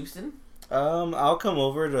 Houston? I'll come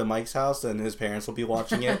over to Mike's house and his parents will be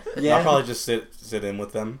watching it. Yeah. I'll probably just sit in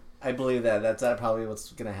with them. I believe that. That's probably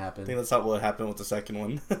what's gonna I think happen. that's not what happened with the second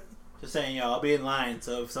one. Just saying, y'all, I'll be in line,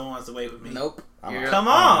 so if someone wants to wait with me. Nope. I'm You're out. Come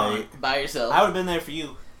on! Right. by yourself. I would have been there for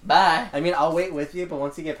you. Bye. I mean, I'll wait with you, but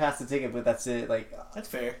once you get past the ticket booth, that's it. Like, That's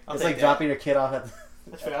fair. I'll it's take like that. dropping your kid off at the...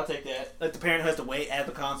 That's fair, I'll take that. Like the parent who has to wait at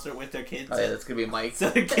the concert with their kids. Oh yeah, that's gonna be Mike. So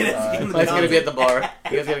the kid has to give them the Mike's gonna be at the concert. bar.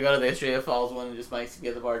 You guys gotta go to the Australia Falls one, and just Mike's gonna be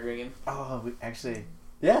at the bar drinking. Oh, actually...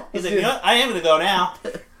 Yeah. He's like, you know what? I am gonna go now.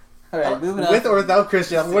 All right, moving on. With or without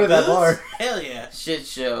Christian, I'm going to that bar. Hell yeah. Shit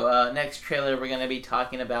show. Next trailer we're gonna be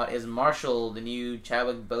talking about is Marshall, the new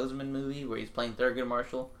Chadwick Boseman movie where he's playing Thurgood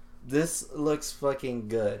Marshall. This looks fucking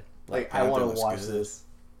good. Like, Black I want Panther to looks watch good. this.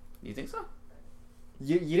 You think so?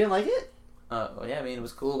 You didn't like it? Well, yeah, I mean it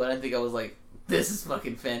was cool, but I didn't think I was like, this is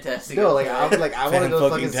fucking fantastic. No, like I want to go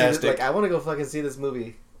fucking see this. Fan-fucking-tastic. Like I want to go fucking see this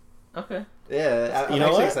movie. Okay, Yeah, I'm You know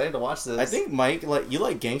actually what? excited to watch this. I think Mike, you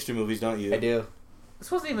like gangster movies, don't you? I do. this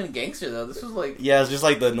wasn't even gangster though. This was like, Yeah, it's just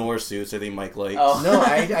like the Norse suits. I think Mike likes. Oh. No,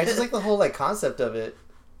 I just like the whole like concept of it.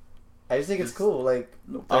 I just think it's cool. Like,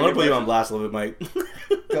 I'm gonna put you on blast a little bit,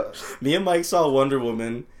 Mike. Go. Me and Mike saw Wonder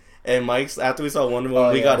Woman, and Mike's after we saw Wonder Woman,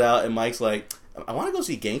 Oh, we yeah. got out, and Mike's like, "I want to go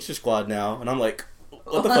see Gangster Squad now," and I'm like,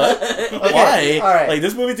 "What the fuck? Why? all right. Like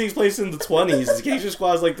this movie takes place in the 20s. Gangster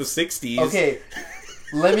Squad is like the 60s." Okay,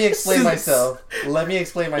 let me explain myself. Let me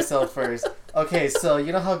explain myself first. Okay, so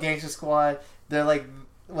you know how Gangster Squad? They're like,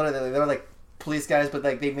 what are they? They're like police guys, but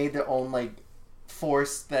like they made their own like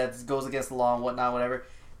force that goes against the law and whatnot, whatever.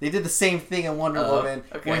 They did the same thing in Wonder Oh, Woman,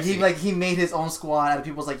 okay, where I he see. he made his own squad, and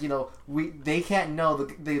people's like, you know, they can't know.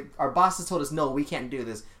 Our bosses told us no, we can't do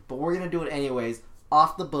this, but we're gonna do it anyways,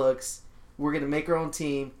 off the books. We're gonna make our own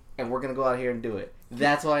team, and we're gonna go out here and do it.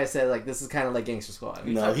 That's why I said like this is kind of like Gangster Squad.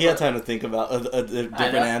 No, he had time to think about a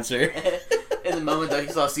different answer. in the moment that he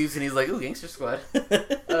saw Suits and he's like, ooh, Gangster Squad. No,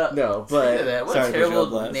 Speaking of but that, what Sorry a for terrible Joe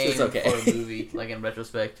Blast. name It's okay. for a movie, like in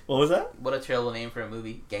retrospect. What was that? What a terrible name for a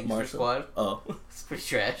movie. Gangster Marshall? Squad. Oh, It's pretty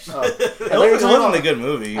trash. Oh. it wasn't a good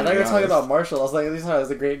movie. I thought you were talking about Marshall. I was like, at least it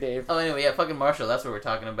was a great name. Oh, anyway, yeah, fucking Marshall. That's what we're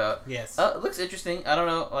talking about. Yes. It looks interesting. I don't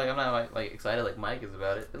know. Like, I'm not like excited like Mike is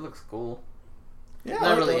about it. It looks cool. Yeah,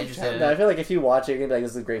 Not really interested in No, I it. feel like if you watch it, you're gonna be like,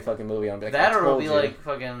 this is a great fucking movie. I'll be like, That I or it'll told be you. like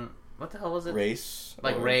fucking what the hell was it? Race,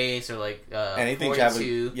 Like or Race or like anything 42.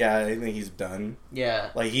 Chadwick. Yeah, anything he's done. Yeah.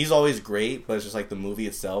 Like he's always great, but it's just like the movie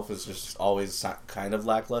itself is just always kind of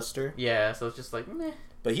lackluster. Yeah, so it's just like meh.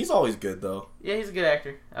 But he's always good though, Yeah, he's a good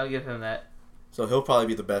actor. I'll give him that. so he'll probably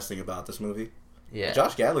be the best thing about this movie. Yeah.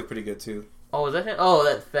 Josh Gad looked pretty good too. Oh, is that him? Oh,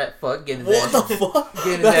 that fat fuck getting What that. the fuck?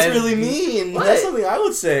 Getting That's that- really mean. What? That's something I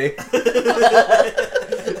would say.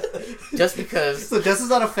 Just because. So Justin's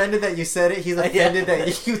not offended that you said it. He's offended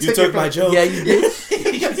that you You took my joke. Yeah, you did.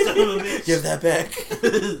 You son of a bitch. Give that back.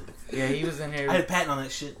 Yeah, he was in here I had a patent on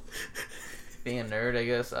that shit. being a nerd, I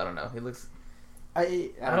guess. I don't know. He looks. I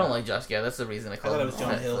I don't like Josh Gad. That's the reason I call thought him it was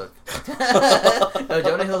Jonah fat Hill. fuck. No,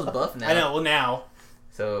 Jonah Hill's buff now. I know. Well, now.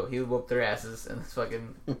 So he would whoop their asses in this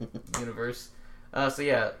fucking universe. So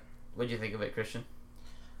yeah, what'd you think of it, Christian?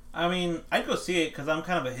 I mean, I'd go see it because I'm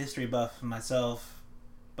kind of a history buff myself.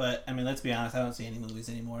 But, I mean, let's be honest, I don't see any movies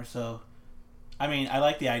anymore. So, I mean, I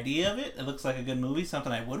like the idea of it. It looks like a good movie,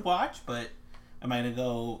 something I would watch. But am I going to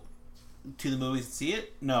go to the movies and see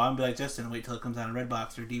it? No, I'm going to be like Justin and wait till it comes out on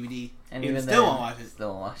Redbox or DVD. And even even still then, won't watch it. Still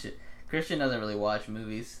won't watch it. Christian doesn't really watch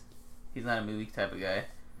movies. He's not a movie type of guy.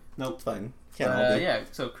 Nope, fine. Can't all be. Yeah,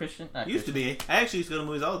 so Christian. Not Used to Christian. be. I actually used to go to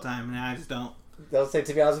movies all the time, and now I just don't. I'll say,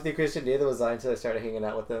 to be honest with you, Christian, neither was I until I started hanging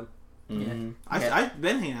out with them. Mhm. Yeah. I've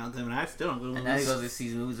been hanging out with them, and I still don't go to And movies. now he goes to see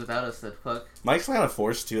movies without us. That fuck. Mike's kind of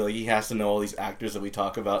forced to. Like he has to know all these actors that we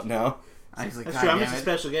talk about now. I was like, That's God true. I'm damn just a it.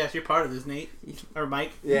 special guest. You're part of this, Nate. Or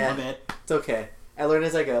Mike. Yeah. My bad. It's okay. I learn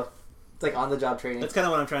as I go. It's like on the job training. That's kind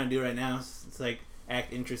of what I'm trying to do right now. It's like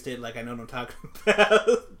act interested, like I know what I'm talking about,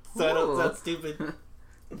 so I don't Whoa. sound stupid.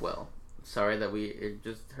 Well, sorry that we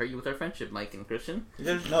just hurt you with our friendship, Mike and Christian.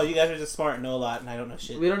 No, you guys are just smart and know a lot, and I don't know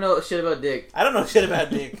shit. We don't know shit about Dick. I don't know shit about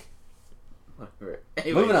Dick. Whatever.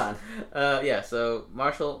 Anyways, Moving on. Yeah, so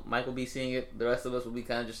Marshall, Mike will be seeing it. The rest of us will be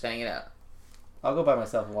kind of just hanging out. I'll go by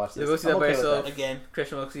myself and watch this. You'll go see I'm that by okay with yourself. that. Again,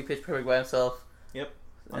 Christian will see Pitch Perfect by himself.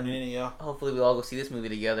 I mean, y'all. Hopefully we'll all go see this movie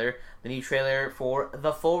together. The new trailer for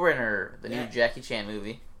The Forerunner, the new Yeah. Jackie Chan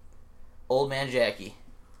movie. Old Man Jackie.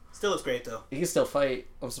 Still looks great though. He can still fight.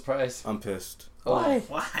 I'm surprised. I'm pissed Why?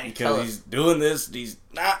 Why? Tell because us. he's doing this. He's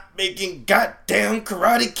not making goddamn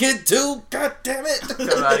Karate Kid 2. God damn it!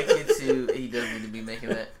 Karate Kid 2, he does need to be making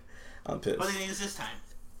that. I'm pissed. What do they use this time?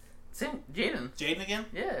 Same, Jaden. Jaden again?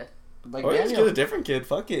 Yeah. Like Or just get Daniel. a different kid.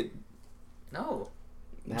 Fuck it. No.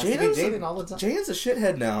 It has to be Jaden all the time. Jaden's a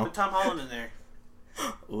shithead now. Put Tom Holland in there.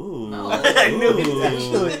 Ooh. No. I knew it, Ooh.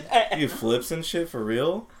 actually. You flips and shit for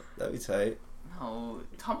real? That'd be tight. No.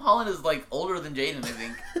 Tom Holland is like older than Jaden, I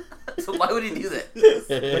think. So why would he do that?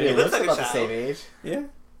 But he looks like a about the child. same age. Yeah.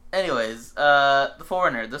 Anyways, The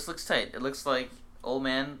Foreigner. This looks tight. It looks like old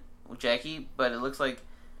man Jackie, but it looks like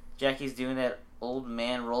Jackie's doing that old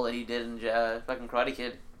man role that he did in fucking Karate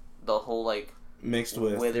Kid. The whole like Mixed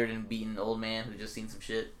with withered and beaten old man who just seen some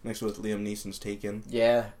shit. Liam Neeson's Taken.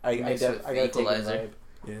 Yeah, I Mixed with gotta take Equalizer.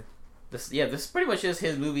 it. This pretty much is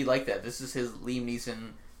his movie like that. This is his Liam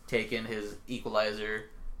Neeson Taken, his Equalizer,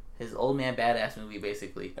 his old man badass movie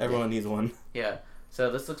basically. Everyone needs one. Yeah.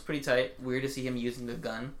 So this looks pretty tight. Weird to see him using the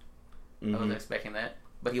gun. I wasn't expecting that,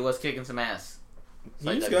 but he was kicking some ass.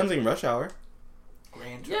 He used guns in Rush Hour.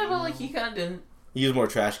 Grand Yeah, but Torino. like he kind of didn't. He used more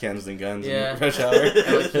trash cans than guns Yeah. in Rush Hour.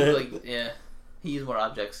 He used more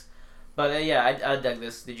objects. But I dug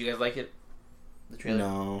this. Did you guys like it? The trailer.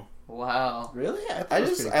 No. Wow. Really?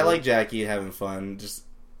 I like Jackie having fun.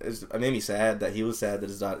 It made me sad that he was sad that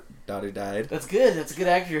his daughter died. That's good. That's a good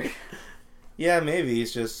actor. Yeah, maybe.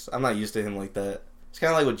 It's just, I'm not used to him like that. It's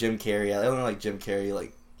kind of like with Jim Carrey. I don't like Jim Carrey,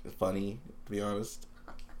 like, funny, to be honest.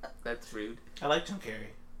 That's rude. I like Jim Carrey.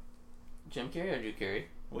 Jim Carrey or Drew Carey?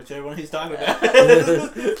 Whichever one he's talking about.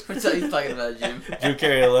 What's that he's talking about, Jim? Jim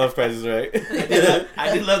Carrey, I love Price is Right.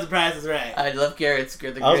 I did love The Price is Right. I love carrots.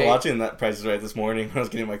 They're great. I was watching that Price is Right this morning when I was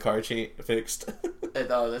getting my car fixed.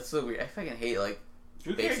 Oh, that's so weird. I fucking hate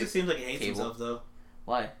Drew Carey basic just seems like he hates cable. himself, though.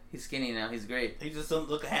 why he's skinny now. He's great. He just doesn't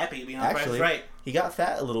look happy being on Price Actually, is Right. he got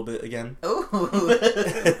fat a little bit again. Oh,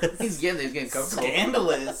 he's getting comfortable.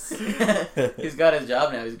 Scandalous. He's got his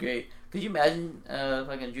job now. He's great. Could you imagine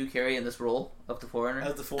fucking Drew Carey in this role of the Foreigner?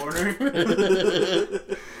 As the Foreigner.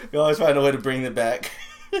 You always find a way to bring it back.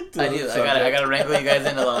 I do. I gotta wrangle you guys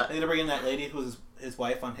in a lot. They gonna bring in that lady who was his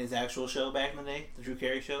wife on his actual show back in the day, the Drew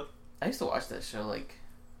Carey show. I used to watch that show like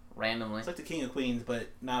randomly. It's like the King of Queens, but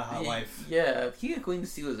not a hot wife. Yeah, King of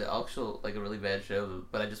Queens 2 was actual like a really bad show,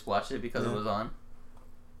 but I just watched it because it was on.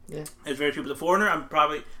 Yeah. It's very true. But the Foreigner,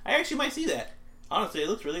 I actually might see that. Honestly, it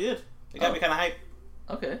looks really good. It got me kind of hyped.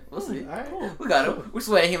 Okay, we'll see. All right. We got him. We're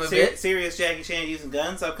swaying him a bit. Serious Jackie Chan using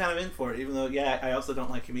guns, I'm kind of in for it. Even though, I also don't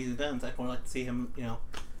like him using guns. I'd more like to see him,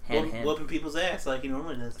 Hand. whooping people's ass like he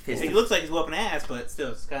normally does. Fist. He looks like he's whooping ass, but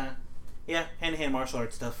still, it's kind of, hand-to-hand martial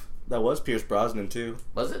arts stuff. That was Pierce Brosnan, too.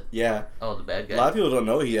 Was it? Yeah. Oh, the bad guy. A lot of people don't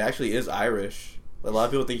know he actually is Irish. A lot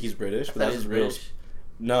of people think he's British, but that's his real... British.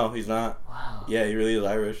 No, he's not. Wow. Yeah, he really is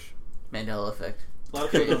Irish. Mandela effect. A lot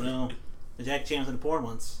of people don't know. The Jackie Chan was in porn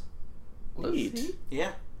once. Was Neat. he?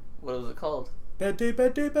 Yeah. What was it called? Bad day,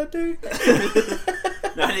 bad day, bad day.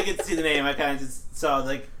 No, I didn't get to see the name. I kind of just saw,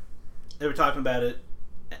 like, they were talking about it,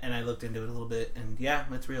 and I looked into it a little bit, and yeah,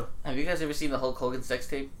 it's real. Have you guys ever seen the Hulk Hogan sex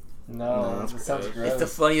tape? No, that's it sounds gross. gross. It's the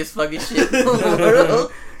funniest fucking shit in the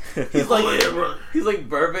world. He's like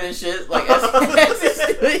burping and shit. Like as he's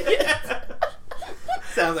doing it.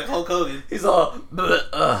 Sounds like Hulk Hogan. He's all,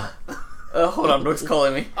 hold on, Brooke's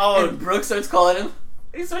calling me. Oh. And Brooke starts calling him.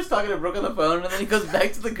 He starts talking to Brooke on the phone, and then he goes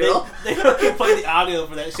back to the girl. They fucking play the audio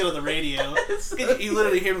for that shit on the radio. You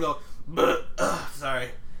literally hear him go, sorry.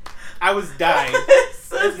 I was dying.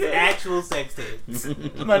 So This is good. actual sex tapes.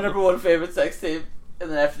 My number one favorite sex tape,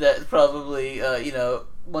 and then after that, it's probably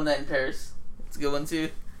One Night in Paris. It's a good one too.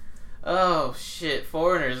 Oh shit,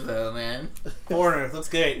 Foreigners though, man. Foreigner, looks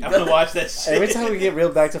great. I'm gonna watch that shit. Every time we get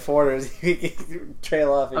reeled back to Foreigners, we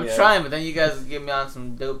trail off again. I'm trying, but then you guys get me on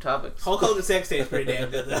some dope topics. Hulk Hogan sex tape's pretty damn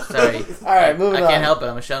good though. Sorry. All right, moving I on. can't help it.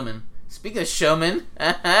 I'm a showman. Speaking of showman,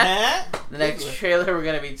 the Huh? next trailer we're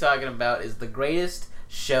going to be talking about is The Greatest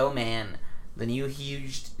Showman, the new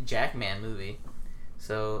huge Jackman movie.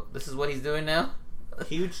 So this is what he's doing now.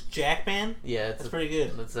 Huge Jackman? Yeah, it's That's pretty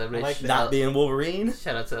good. It's I rich. like that. Not being Wolverine?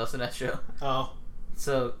 Shout out to El Sinestro. Oh.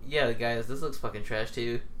 So yeah, guys, this looks fucking trash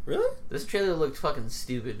too. Really? This trailer looked fucking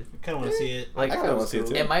stupid. I kinda wanna see it. Like I kinda want to see it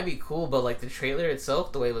too. it might be cool, but like the trailer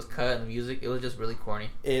itself, the way it was cut and the music, it was just really corny.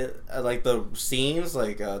 It like the scenes,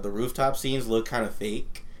 like the rooftop scenes, look kind of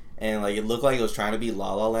fake, and like it looked like it was trying to be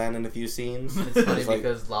La La Land in a few scenes. It's funny like,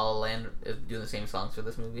 because La La Land is doing the same songs for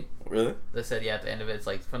this movie. really? They said at the end of it, it's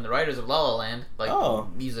like from the writers of La La Land, like Oh.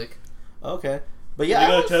 music. Okay, but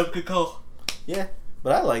yeah, good call. yeah.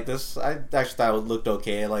 But I like this. I actually thought it looked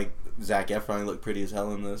okay. Like Zac Efron looked pretty as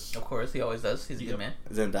hell in this. Of course, he always does. He's a good man.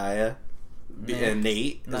 Zendaya and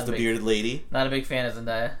Nate Not is the big. bearded lady. Not a big fan of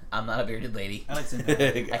Zendaya. I'm not a bearded lady. I like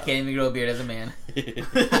Zendaya. I can't even grow a beard as a man.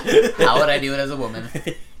 How would I do it as a woman?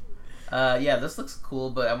 Yeah, this looks cool,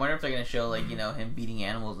 but I wonder if they're gonna show like him beating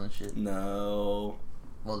animals and shit. No,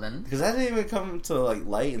 Well then, because that didn't even come to like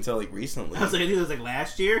light until like recently. I was like, I knew it was like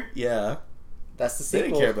last year. Yeah, That's the they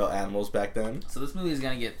sequel. didn't care about animals back then. so this movie is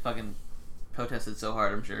gonna get fucking protested so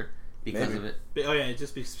hard, I'm sure, because Maybe. of it. But, oh yeah,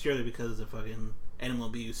 just purely because of fucking animal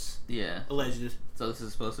abuse. Yeah. Alleged. So this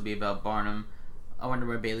is supposed to be about Barnum. I wonder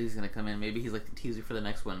where Bailey's gonna come in. Maybe he's like the teaser for the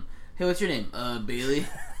next one. Hey, what's your name? Bailey.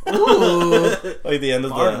 Ooh. Like the end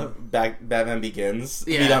of Barnum. the Batman Begins.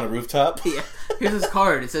 Yeah. Meet on a rooftop. Yeah. Here's his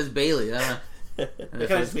card. It says Bailey. They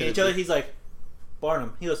kind of meet each other. He's like,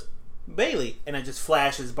 Barnum. He goes, Bailey. And it just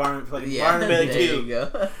flashes Barnum, Barnum and Bailey there too. you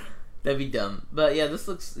go. That'd be dumb. But yeah, this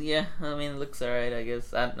looks, it looks alright, I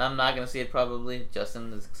guess. I'm not going to see it probably.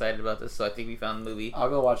 Justin is excited about this, so I think we found the movie. I'll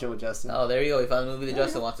go watch it with Justin. Oh, there you go. We found the movie that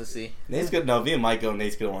Justin wants to see. Nate's good. No, me and Mike go.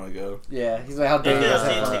 Nate's gonna want to go. Yeah, he's like, how He's dare you gonna guys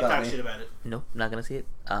see have it, fun without TikTok me. shit about it. Nope, not going to see it.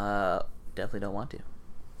 Definitely don't want to.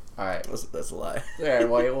 Alright. That's a lie. Alright,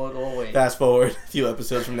 we'll wait. Fast forward a few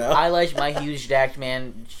episodes from now. I like my huge jacked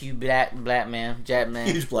man, black man, Jap man.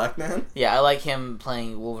 Huge black man. Yeah, I like him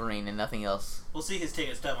playing Wolverine and nothing else. We'll see his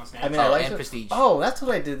ticket stub on Snapchat. I mean, I Oh, like and it. Prestige. Oh, that's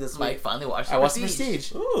what I did this Mike week. finally watched I watched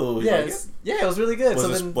Prestige. Ooh. you Yeah, like it's- yeah, it was really good. it? So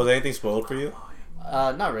Was, then, was anything spoiled for you?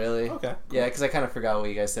 not really. Okay. Yeah, because I kind of forgot what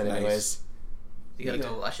you guys said, Nice. anyways. You gotta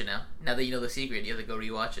go watch it now. Now that you know the secret, you have to go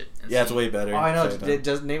rewatch it. And Yeah, it's see. way better. Oh, I know. Same time.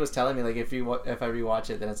 Just Nate was telling me like if I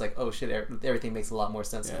rewatch it, then it's like, oh shit, everything makes a lot more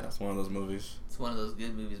sense Yeah, now. it's one of those movies. It's one of those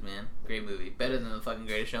good movies, man. Great movie. Better than the fucking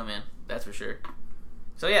Greatest Showman. That's for sure.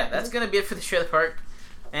 So yeah, that's gonna be it for the trailer park.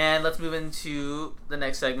 And let's move into the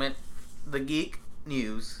next segment, the Geek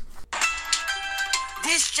News.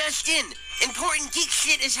 This just in. Important geek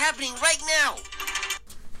shit is happening right now.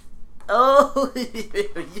 Oh,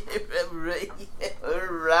 right.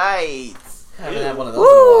 Alright. I haven't had one of those in a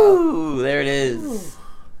while. Woo! There it is.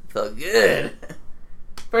 Felt good.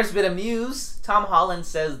 First bit of news. Tom Holland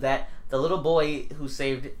says that the little boy who was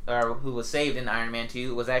saved in Iron Man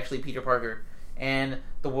 2 was actually Peter Parker, and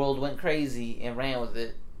the world went crazy and ran with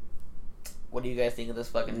it. What do you guys think of this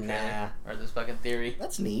fucking trailer? Or this fucking theory?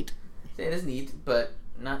 That's neat. It is neat, but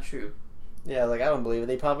not true. Yeah, like I don't believe it.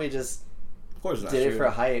 They probably just Of course not. did true. it for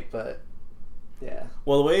hype, but yeah.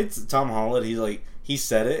 Well, the way it's Tom Holland, he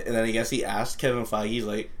said it, and then I guess he asked Kevin Feige, he's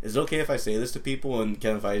like, is it okay if I say this to people? And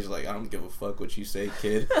Kevin Feige's like, I don't give a fuck what you say,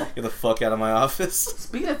 kid. Get the fuck out of my office.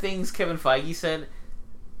 Speaking of things Kevin Feige said,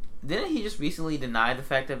 didn't he just recently deny the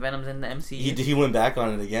fact that Venom's in the MCU? He went back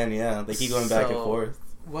on it again, yeah. They keep going back and So, forth.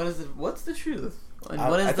 What is it? What's the truth? And I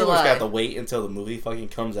what is think the we just lie? got to wait until the movie fucking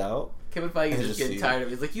comes out. Kevin Feige's and just just getting see. tired of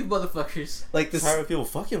it. He's like, you motherfuckers. Like this, Tired of people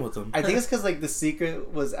fucking with them. I think it's because like the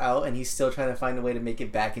secret was out, and he's still trying to find a way to make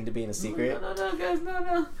it back into being a secret. No, guys,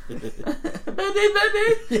 no. Bad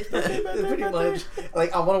day. Pretty much.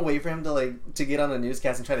 Like I want to wait for him to get on a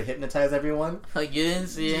newscast and try to hypnotize everyone. Like, you didn't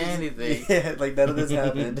see anything. Yeah, like none of this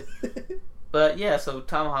happened. But yeah, so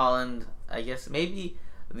Tom Holland, I guess maybe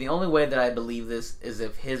the only way that I believe this is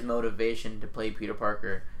if his motivation to play Peter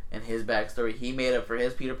Parker and his backstory he made up for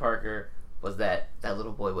his Peter Parker was that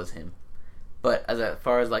little boy was him. But as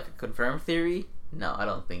far as like a confirmed theory, no, I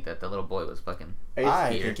don't think that the little boy was fucking I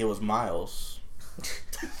Peter. think it was Miles.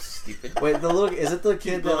 Stupid. Wait, is it the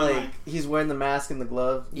kid that blowing like my- he's wearing the mask and the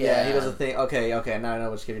glove? Yeah. he does a thing. Okay, now I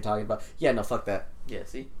know which kid you're talking about. Yeah, no, fuck that. Yeah,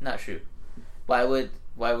 see? Not true. Why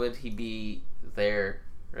would he be there,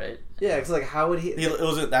 right? Yeah, because like how would he? It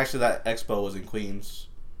was actually that expo was in Queens.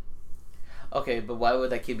 Okay, but why would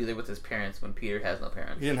that kid be there with his parents when Peter has no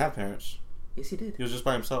parents? He didn't have parents. Yes, he did. He was just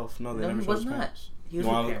by himself. No, they No, never he showed was his not. parents. He was You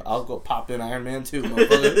with want? parents. I'll go pop in Iron Man too,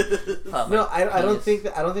 motherfucker. Oh, No, my I don't penis.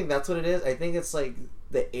 think that's what it is. I think it's like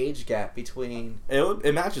the age gap between.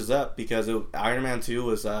 It matches up because Iron Man 2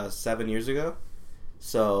 was 7 years ago.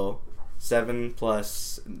 So 7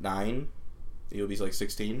 plus 9, it would be like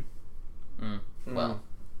 16. Well,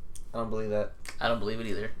 I don't believe that. I don't believe it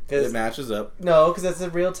either. It Cause, matches up. no, because it's the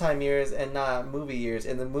real time years and not movie years.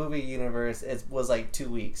 In the movie universe, it was like 2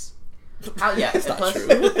 weeks. How? Yeah, It's and not plus,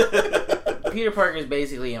 true. Peter Parker is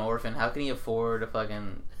basically an orphan. How can he afford a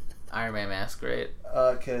fucking Iron Man mask, right?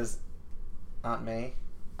 Because Aunt May.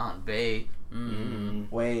 Aunt Bay.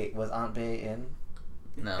 Wait, was Aunt May in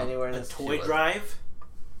No. anywhere in A this? toy was. drive?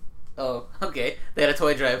 Oh, okay. They had a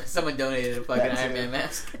toy drive. Someone donated a fucking That Iron too. Man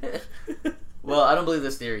mask. Well, I don't believe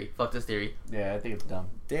this theory. Fuck this theory. Yeah, I think it's dumb.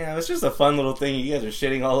 Damn, it's just a fun little thing. You guys are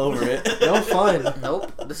shitting all over it. No fun.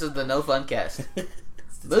 Nope. This is the No Fun Cast.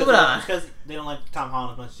 Moving on. Because they don't like Tom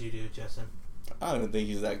Holland as much as you do, Justin. I don't think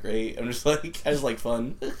he's that great. I just like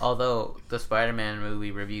fun. Although the Spider-Man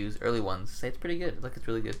movie reviews, early ones, say it's pretty good. Like, it's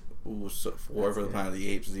really good. Ooh, so War for the Planet of the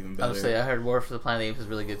Apes is even I better. would say I heard War for the Planet of the Apes is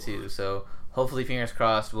really good too. So hopefully, fingers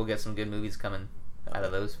crossed, we'll get some good movies coming out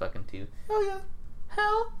of those fucking two. Oh yeah.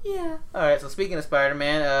 Hell yeah! All right. So speaking of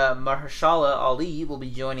Spider-Man, Mahershala Ali will be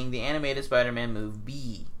joining the animated Spider-Man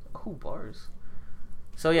movie. Oh, bars.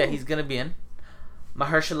 So yeah, he's gonna be in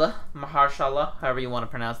Mahershala, however you want to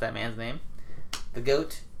pronounce that man's name. The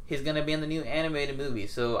goat. he's gonna be in the new animated movie.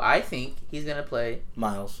 So I think he's gonna play.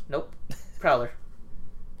 Miles. Nope, Prowler,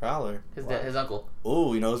 Prowler. his uncle.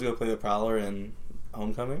 Ooh, you know who's gonna play the Prowler in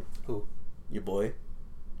Homecoming? Who? Your boy.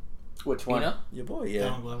 Which You one? know? Your boy, yeah.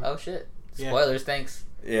 Donald Glover. Oh shit! Yeah. Spoilers, thanks.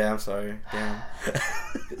 Yeah, I'm sorry. Damn.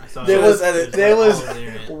 I saw There it. was Edit. there was Oh, there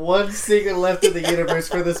it is. one secret left in the universe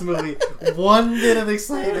for this movie. One bit of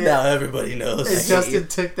excitement. Now everybody knows. And Justin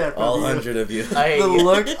took that from All you. 100 of you. I hate The you.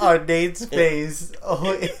 look on Nate's face.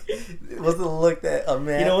 Oh, it was the look that a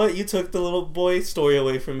man. You know what? You took the little boy story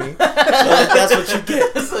away from me. So that's what you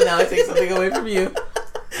get. So now I take something away from you.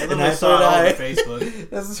 I And I literally saw it all thought over Facebook.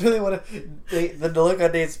 This is really what the look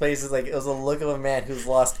on Nate's face is like. It was a look of a man who's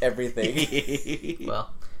lost everything. Well,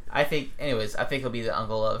 I think he'll be the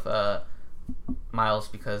uncle of Miles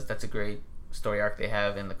because that's a great story arc they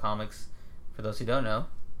have in the comics. For those who don't know,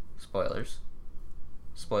 spoilers.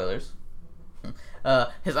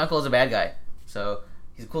 His uncle is a bad guy, so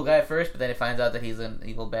he's a cool guy at first, but then he finds out that he's an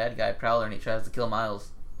evil bad guy Prowler, and he tries to kill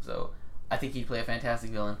Miles. So I think he'd play a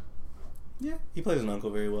fantastic villain. Yeah, he plays an uncle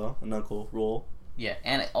very well. An uncle role. Yeah,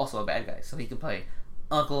 and also a bad guy, so he can play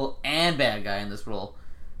uncle and bad guy in this role.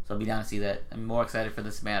 So I'll be down to see that. I'm more excited for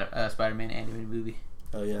this Spider-Man animated movie.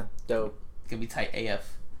 Oh yeah. Dope. It's gonna be tight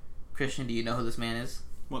AF. Christian, do you know who this man is?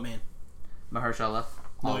 What man? Mahershala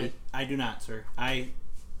No, Ali. I do not, sir. I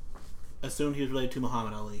assumed he was related to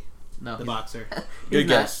Muhammad Ali, No, the he's- boxer. he's Good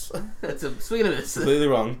not. guess. That's a sweet of this. Completely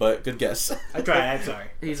wrong, but good guess. I tried. I'm sorry.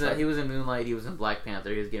 He was in Moonlight. He was in Black Panther.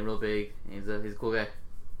 He was getting real big. He's a cool guy.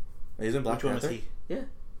 He's in Black Which one was Panther. he?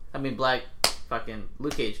 I mean, fucking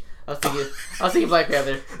Luke Cage. I was thinking Black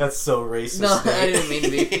Panther. That's so racist. No, I didn't mean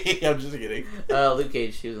to be. I'm just kidding. Luke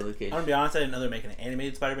Cage. He was in Luke Cage. I'm gonna be honest. I didn't know they're making an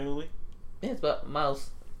animated Spider-Man movie. Yeah, it's about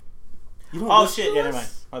Miles. You don't Oh listen shit! to Yeah, never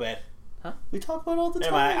us? mind. My bad. We talk about it all the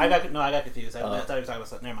Never time. mind. I got confused. I thought you were talking about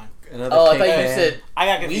something. Never mind. Another Oh, I pink thought you fan. said I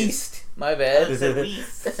got confused. Weast. My I bad. said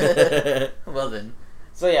Weast. Well then.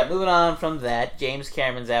 So yeah, moving on from that, James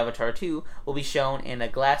Cameron's Avatar 2 will be shown in a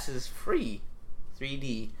glasses-free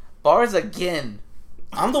 3D. Bars again.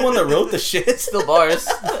 I'm the one that wrote the shit. Still bars.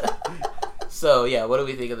 So yeah, what do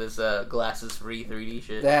we think of this glasses-free 3D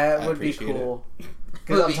shit? That I would be appreciate cool.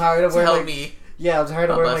 Because Would I'm be- tired of to wearing help like, me. yeah, I'm tired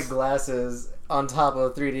of help wearing us. like glasses on top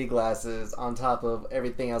of 3D glasses on top of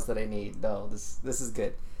everything else that I need. No, this is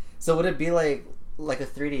good. So would it be like a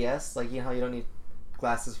 3DS? Like, you know how you don't need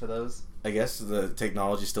glasses for those? I guess the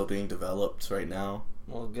technology's still being developed right now.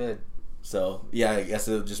 Well, good. So, yeah, I guess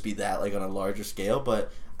it'll just be that, like, on a larger scale.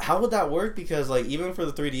 But how would that work? Because, like, even for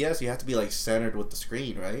the 3DS, you have to be, like, centered with the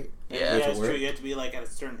screen, right? Yeah. Yeah, to it's work. true. You have to be like at a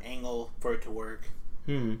certain angle for it to work.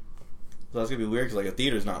 So that's going to be weird because, like, a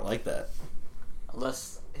theater's not like that.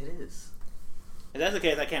 Unless it is. If that's the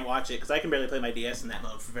case, I can't watch it because I can barely play my DS in that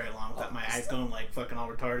mode for very long without my eyes going like fucking all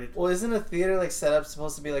retarded. Well, isn't a theater like setup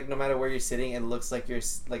supposed to be like no matter where you're sitting, it looks like you're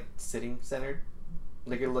like sitting centered,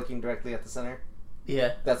 like you're looking directly at the center.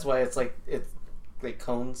 Yeah. That's why it's like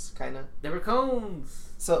cones kind of. There were cones.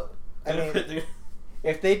 So I mean,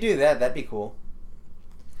 if they do that, that'd be cool.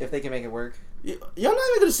 If they can make it work, Y'all not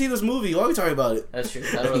even going to see this movie. Why are we talking about it? That's true.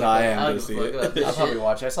 I don't No, I am don't gonna give a see fuck it. about this I'll probably shit.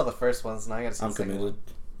 watch it. I saw the first one, so now I gotta see I'm the second committed. one.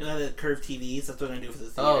 You know the curved TVs? That's what I'm gonna do for the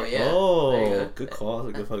theater. Oh, yeah. There you Oh, go. good call. That's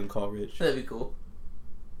a good fucking call, Rich. That'd be cool.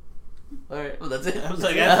 Alright, well that's it. I was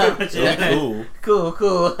like, that's pretty much it. That'd be cool.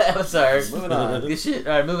 Cool. I'm sorry. Moving on. Good shit.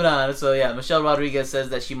 Alright, moving on. So yeah, Michelle Rodriguez says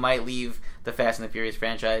that she might leave the Fast and the Furious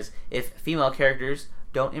franchise if female characters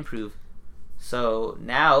don't improve. So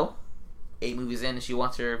now, 8 movies in, she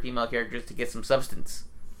wants her female characters to get some substance.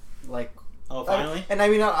 Like, Oh, finally? and I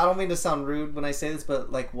mean, I don't mean to sound rude when I say this,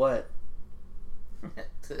 but like what? I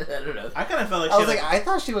don't know. I kind of felt like I she was had like, I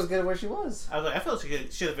thought she was good where she was. I felt she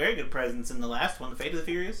had a very good presence in the last one, The Fate of the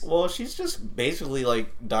Furious. Well, she's just basically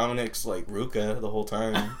like Dominic's like Ruka the whole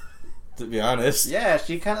time. To be honest. Yeah,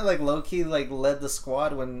 she kind of like low key like led the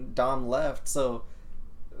squad when Dom left. So,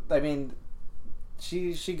 I mean,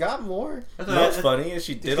 she got more. You know what's funny is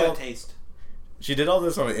she It's did got all a taste. she did all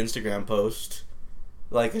this on an Instagram post.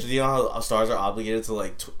 Like, 'cause you know how stars are obligated to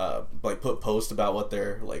like put posts about what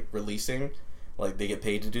they're like releasing, like they get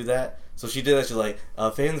paid to do that. So she did that. She's like,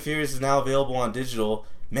 "Fate and the Furious is now available on digital.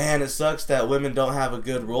 Man, it sucks that women don't have a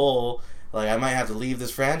good role. Like, I might have to leave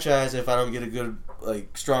this franchise if I don't get a good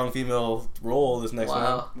like strong female role this next one."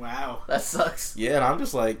 Wow. Wow. That sucks. Yeah, and I'm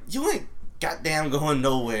just like, you ain't goddamn going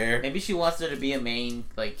nowhere. Maybe she wants her to be a main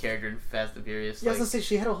like character in Fast and Furious. Yeah, I Like, was gonna say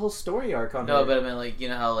she had a whole story arc on no, her. but I mean, like, you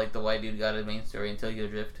know how like the white dude got a main story in Tokyo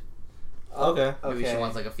Drift. Okay. Maybe she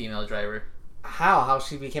wants like a female driver. How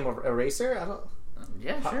she became a racer? I don't.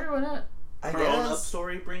 Yeah, sure, why not? I her own guess. up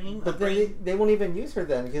story bringing. But they won't even use her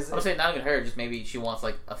then because I would say not even her, just maybe she wants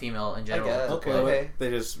like a female in general. guess. to Okay. play. Okay. They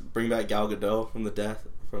just bring back Gal Gadot from death.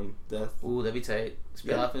 Ooh, that'd be tight.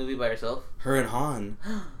 Spin-off movie by herself. Her and Han.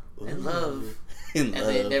 In Ooh. love. In And love.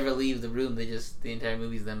 they never leave the room. They just, the entire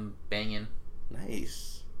movie's them banging.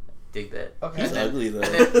 Nice. Dig that. Okay. He's ugly though.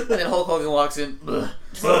 And then Hulk Hogan walks in. Oh,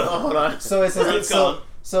 hold on. So it's It's so gone.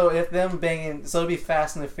 so if them banging, so it'll be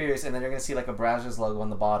Fast and the Furious, and then you're gonna see like a Brazzers logo on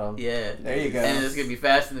the bottom. Yeah. There you go. And it's gonna be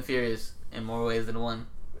Fast and the Furious in more ways than one.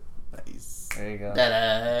 Nice. There you go.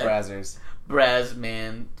 Ta-da. Brazzers. Braz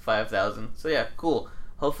Man 5000. So yeah, cool.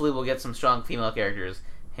 Hopefully we'll get some strong female characters.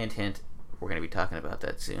 Hint, hint. We're gonna be talking about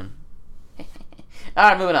that soon. All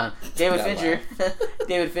right, moving on. David That Fincher.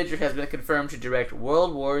 David Fincher has been confirmed to direct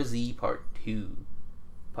World War Z Part 2.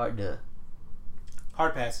 Part 2.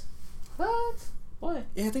 Hard pass. What? What?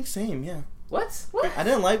 Yeah, I think same. Yeah. What? What? I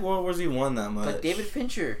didn't like World War Z 1 that much. But David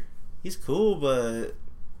Fincher. He's cool, but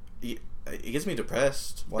it gets me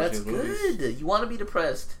depressed watching That's his movies. good. You want to be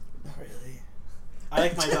depressed. Not really. I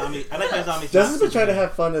like my zombie. I like my zombies. Justin's been trying to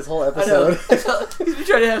have fun this whole I know. episode. He's been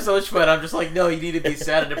trying to have so much fun. I'm just like, no, you need to be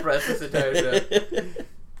sad and depressed this entire show.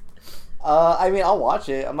 I mean, I'll watch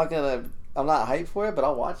it. I'm not hyped for it, but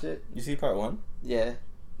I'll watch it. You see part 1? Yeah,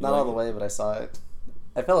 not like all the it? way, but I saw it.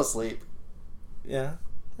 I fell asleep. Yeah,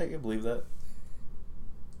 I can believe that.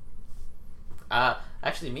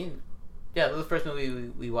 Actually, that was the first movie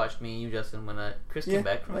we watched, me and you, Justin, when Chris came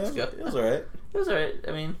back from Mexico. It was alright. It was alright.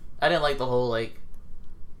 I mean, I didn't like the whole, like,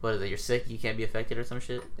 what is it, you're sick, you can't be affected or some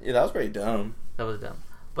shit. Yeah, that was pretty dumb. That was dumb.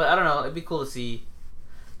 But I don't know, it'd be cool to see.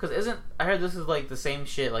 Because I heard this is like the same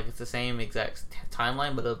shit, like it's the same exact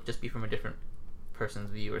timeline, but it'll just be from a different person's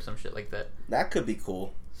view or some shit like that. That could be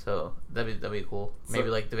cool. So that'd be cool. Maybe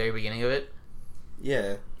like the very beginning of it.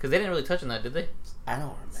 Yeah. Because they didn't really touch on that, did they? I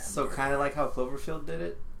don't remember. So kind of like how Cloverfield did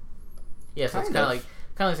it. Yeah, so it's Kind kind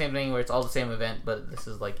of. of the same thing where it's all the same event, but this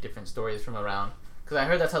is like different stories from around. Because I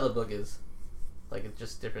heard that's how the book is. Like it's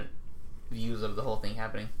just different views of the whole thing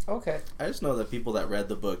happening. Okay. I just know that people that read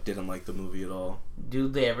the book didn't like the movie at all. Do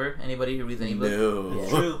they ever? Anybody who reads any book? No. Yeah,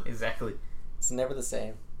 True. exactly. It's never the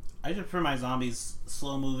same. I just prefer my zombies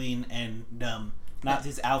slow moving and dumb, not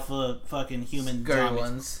these alpha fucking human Scurry zombies.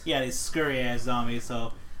 ones. Yeah, these scurry ass zombies.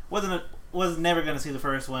 So was never gonna see the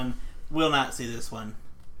first one. Will not see this one.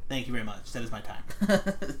 Thank you very much. That is my time.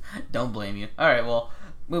 Don't blame you. Alright, well,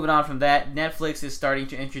 moving on from that, Netflix is starting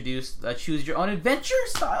to introduce a Choose Your Own Adventure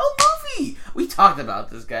style movie. We talked about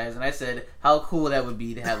this, guys, and I said how cool that would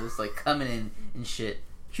be to have this like coming in and shit.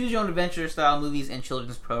 Choose Your Own Adventure style movies and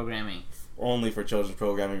children's programming. Only for children's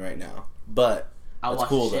programming right now. But I'll that's watch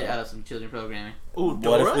cool the shit though. out of some children's programming. Ooh, What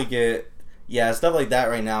Dora? if we get stuff like that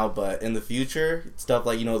right now, but in the future, stuff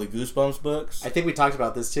like, the Goosebumps books, I think we talked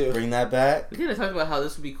about this too. bring that back. We could have talked about how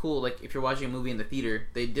this would be cool, like, if you're watching a movie in the theater,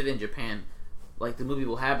 they did it in Japan. Like, the movie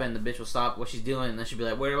will happen, the bitch will stop what she's doing, and then she'll be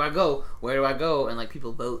like, where do I go? Where do I go? And, like,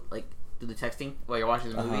 people vote, like, do the texting while you're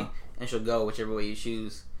watching the movie, and she'll go whichever way you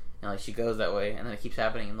choose. And, like, she goes that way, and then it keeps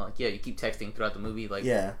happening, and, like, yeah, you keep texting throughout the movie, like,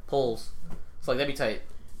 polls. So, like, that'd be tight.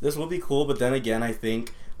 This would be cool, but then again, I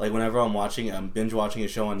think, like, whenever I'm binge watching a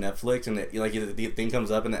show on Netflix, and the thing comes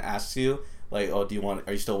up and it asks you, like, oh,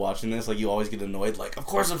 are you still watching this? Like, you always get annoyed, like, of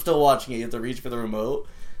course I'm still watching it. You have to reach for the remote.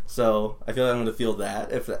 So, I feel like I'm going to feel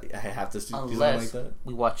that if I have to do something like Unless that.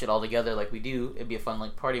 we watch it all together like we do, it'd be a fun,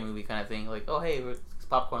 like, party movie kind of thing. Like, oh, hey, it's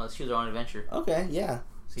popcorn, let's choose our own adventure. Okay, yeah.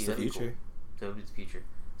 See, It's the that'd be future. Cool. So it's the future.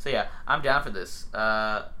 So yeah, I'm down for this.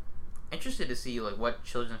 Interested to see like what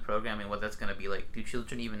children's programming, what that's gonna be like. Do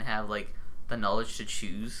children even have like the knowledge to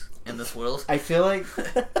choose in this world? I feel like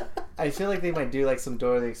they might do like some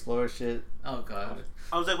Dora the Explorer shit. Oh god.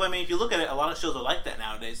 I was like, well, I mean, if you look at it, a lot of shows are like that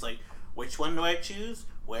nowadays. Like, which one do I choose?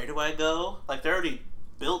 Where do I go? Like, they're already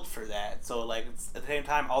built for that. So, like, at the same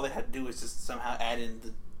time, all they had to do was just somehow add in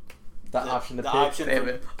The option to the pick. option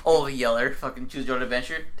for, Old Yeller, fucking choose your own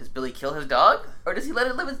adventure. Does Billy kill his dog, or does he let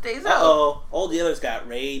it live its days out? uh-oh, Old Yeller's got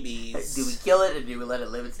rabies. Do we kill it, or do we let it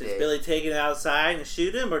live its Does days? Billy take it outside and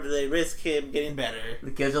shoot him, or do they risk him getting better?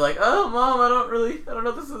 The kids are like, oh mom, I don't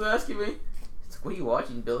know what this is asking me. It's like, what are you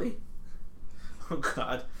watching, Billy? Oh,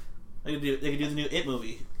 God. They could do the new It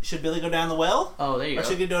movie. Should Billy go down the well? Oh, there you Or go.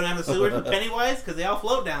 should he go down the sewers with Pennywise? Because they all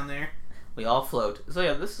float down there. We all float. So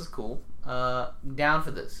yeah, this is cool. Down for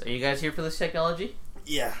this. Are you guys here for this technology?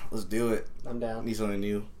 Yeah, let's do it. I'm down. Need something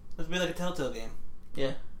new. Let's be like a Telltale game. Yeah.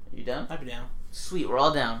 Are you down? I'd be down. Sweet, we're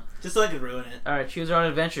all down. Just so I could ruin it. Alright, choose our own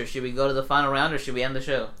adventure. Should we go to the final round or should we end the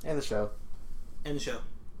show? And the show. End the show.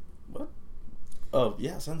 What? Oh,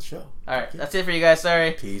 yeah, it's on the show. Alright, that's it for you guys.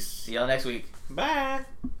 Sorry. Peace. See y'all next week. Bye.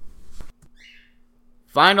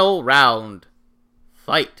 Final round.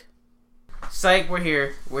 Fight. Psych, we're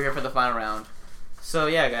here. We're here for the final round. So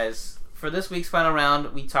yeah, guys, for this week's final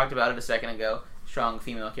round, we talked about it a second ago. Strong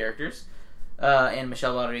female characters. And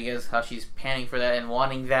Michelle Rodriguez, how she's panning for that and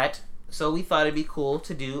wanting that. So we thought it'd be cool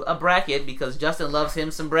to do a bracket because Justin loves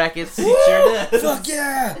him some brackets. Sure does. Fuck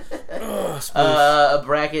yeah! A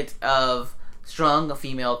bracket of strong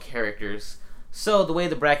female characters. So the way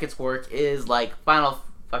the brackets work is like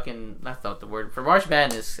that's not the word. For March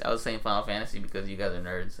Madness, I was saying Final Fantasy because you guys are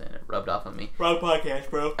nerds and it rubbed off on me. Wrong podcast,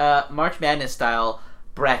 bro. March Madness style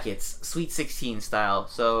brackets, Sweet 16 style.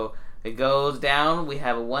 So it goes down. We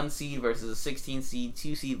have a 1 seed versus a 16 seed,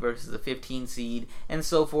 2 seed versus a 15 seed, and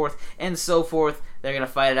so forth and so forth. They're gonna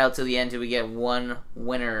fight it out to the end till we get one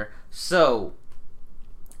winner. So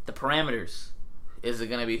the parameters: is it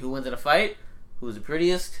gonna be who wins in a fight, who's the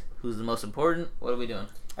prettiest, who's the most important? What are we doing?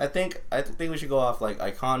 I think we should go off like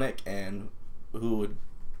iconic and who would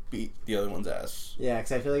beat the other one's ass. Yeah,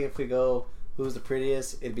 because I feel like if we go who's the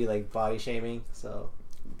prettiest, it'd be like body shaming. So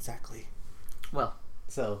Exactly. Well,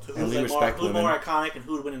 so And we who's respect who's women. more iconic and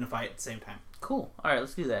who would win in a fight at the same time? cool. All right,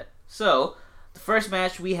 let's do that. So the first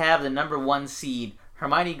match we have the number 1 seed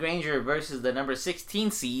Hermione Granger versus the number 16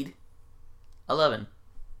 seed 11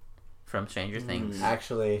 from Stranger Things.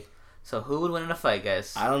 actually, So who would win in a fight,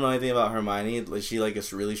 guys? I don't know anything about Hermione. Is she like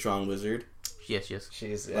a really strong wizard? Yes.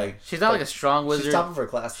 she's Like, She's not like a strong wizard. she's top of her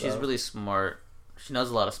class. She's though. really smart. She knows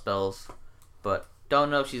a lot of spells, but don't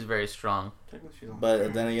know if she's very strong.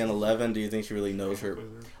 But then again, 11. Do you think she really knows her?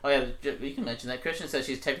 Oh yeah, you can mention that. Christian says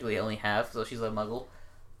she's technically only half, so she's a muggle.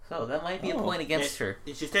 So that might be a point against her.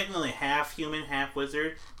 She's technically half human, half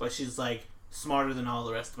wizard, but she's like smarter than all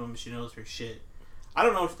the rest of them. She knows her shit. I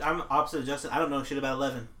don't know. I'm opposite of Justin. I don't know shit about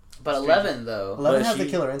 11. But 11 though, 11 But has she- the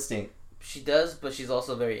killer instinct. she does, but she's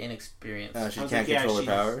also very inexperienced. She I was can't like, control her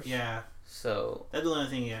she's- powers. Yeah, So that's the only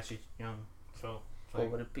thing. Yeah, she's young. So what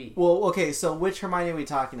would it be? Well, okay, so which Hermione are we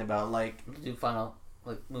talking about? Like, Do final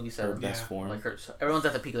movie Her 7. best Yeah. form. Like everyone's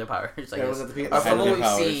at the peak of their powers. I everyone's guess. at the peak. From Height of what their we've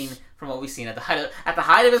powers. seen, at the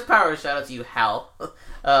height of his powers. Shout out to you, Hal.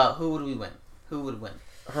 Who would we win? Who would win?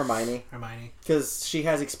 Hermione, Hermione. because she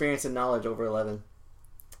has experience and knowledge over 11.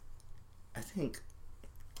 I think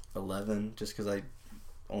 11, just because I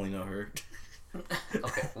only know her.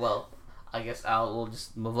 Okay, well, I guess we'll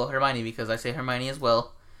just vote Hermione because I say Hermione as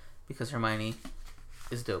well, because Hermione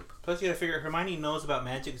is dope. Plus, you gotta figure Hermione knows about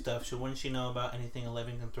magic stuff. So wouldn't she know about anything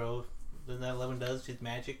 11 can throw? Than that 11 does? She's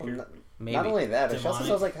magic. Well, Or... Maybe. Not only that, but she also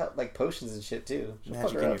Demonic. knows like potions and shit too. She'll fuck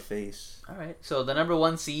Magic her in up. your face. All right, so the number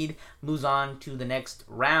 1 seed moves on to the next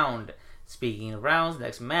round. Speaking of rounds,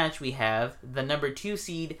 next match we have the number 2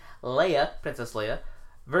 seed Leia, Princess Leia,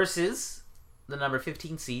 versus the number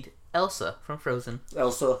 15 seed Elsa from Frozen.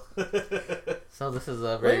 Elsa. So this is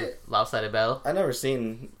a very Wait. lopsided battle. I've never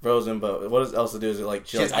seen Frozen, but what does Elsa do? Is it like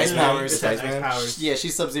she has like ice Ice powers. Ice She has Man? ice powers. Yeah,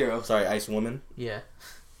 she's Sub-Zero. Sorry, Ice Woman. Yeah.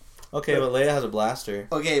 Okay, but Leia has a blaster.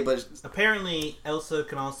 Okay, but Apparently, Elsa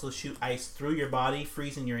can also shoot ice through your body,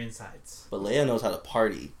 freezing your insides. But Leia knows how to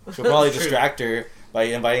party. She'll probably True. distract her by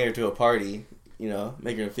inviting her to a party,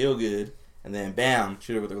 make her feel good, and then bam,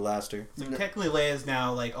 shoot her with her blaster. So technically, Leia's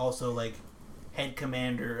now like also like head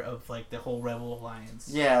commander of like the whole Rebel Alliance.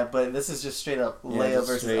 yeah, but this is just straight up Yeah, Leia just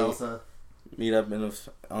versus straight. Elsa. Meet up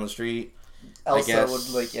on the street. Elsa guess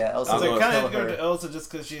would Elsa I'll would go- kill her. Elsa just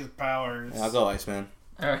because she has powers. Yeah, I'll go Iceman.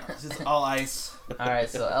 All right. This is all ice. All right,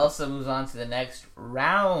 so Elsa moves on to the next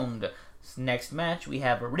round. Next match, we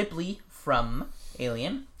have Ripley from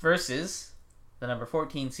Alien versus the number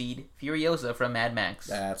 14 seed Furiosa from Mad Max.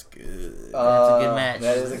 That's good. That's a good match.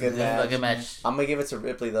 That is a good This match. a good match. I'm gonna give it to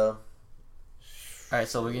Ripley though. All right,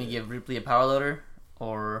 so we're gonna give Ripley a power loader,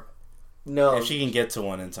 or No. If she can get to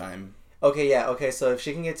one in time. Okay, yeah. Okay, so if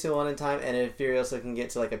she can get to one in time, and if Furiosa can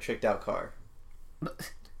get to like a tricked out car.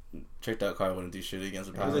 Tricked out car wouldn't do shit against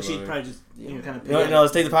a power So she'd loader. probably just kind of. No,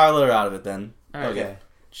 let's take the power loader out of it then. all right, Okay.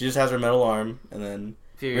 She just has her metal arm, and then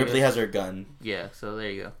Furiosa. Ripley has her gun. Yeah, so there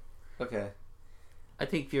you go. Okay. I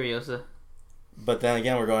think Furiosa. But then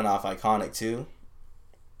again, we're going off iconic too.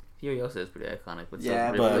 Furiosa is pretty iconic, but Yeah,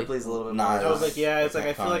 so is but Ripley. Ripley's a little bit Nah, more. I was like, yeah, it's like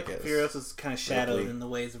I feel like Iconic is Furiosa's kind of shadowed Ripley. in the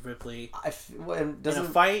ways of Ripley. well, and In a doesn't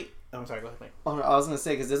fight, I'm sorry, go ahead. Mike. Oh, no, I was gonna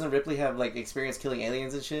say because doesn't Ripley have like experience killing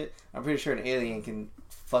aliens and shit? I'm pretty sure an alien can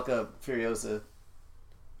fuck up Furiosa.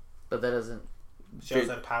 But that doesn't. Shows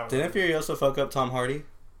that power. Didn't Furiosa fuck up Tom Hardy?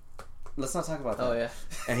 Let's not talk about that. Oh yeah.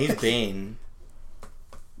 And he's Bane.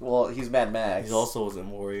 Well, he's Mad Max. He also was a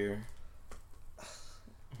warrior.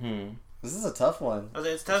 This is a tough one. I was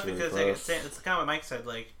like, it's tough That's really because like, close. it's kind of what Mike said.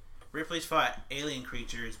 Like Ripley's fought alien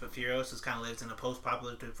creatures, but Furiosa's kind of lives in a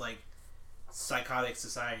post-apocalyptic, like psychotic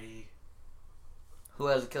society. Who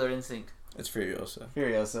has a killer instinct? It's Furiosa.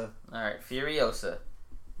 Furiosa. All right, Furiosa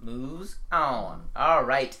moves on. All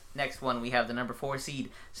right, next one we have the number 4 seed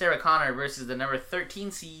Sarah Connor versus the number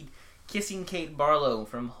 13 seed Kissing Kate Barlow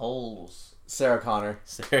from Holes. Sarah Connor.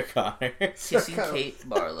 Sarah Connor. Kissing Kate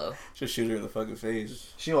Barlow. Just shoot her in the fucking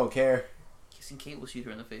face. She won't care. Kissing Kate will shoot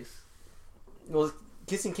her in the face. Well,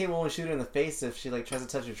 Kissing Kate won't shoot her in the face if she like tries to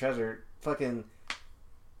touch her treasure. Fucking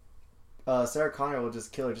Sarah Connor will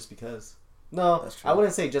just kill her just because. No, That's true. I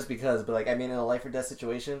wouldn't say just because, but like I mean, in a life or death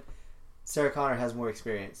situation, Sarah Connor has more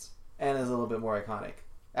experience and is a little bit more iconic.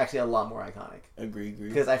 Actually, a lot more iconic. Agree.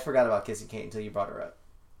 Because I forgot about Kissing Kate until you brought her up.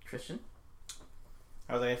 Christian?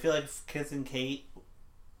 I was like, I feel like Kissing Kate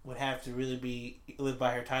would have to really live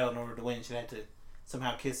by her title in order to win. She'd have to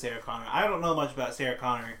somehow kiss Sarah Connor. I don't know much about Sarah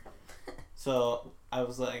Connor, so I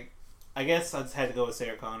was like, I guess I just had to go with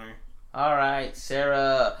Sarah Connor. All right,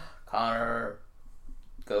 Sarah Connor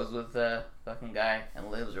goes with the fucking guy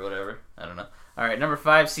and lives or whatever. I don't know. All right, number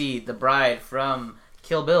 5 seed, The Bride from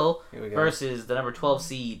Kill Bill Here we go. versus the number 12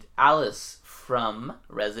 seed, Alice from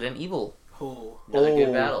Resident Evil. Oh, Another good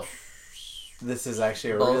Oh. battle. This is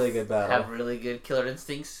actually a Both really good battle. have really good killer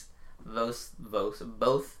instincts.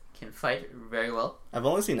 Both can fight very well. I've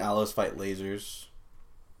only seen Alice fight lasers.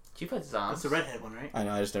 She fights zombies. that's the redhead one, right? I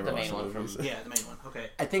know, I just never The watched main the one movies. from- Yeah, the main one. Okay.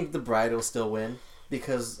 I think the bride will still win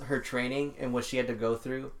because her training and what she had to go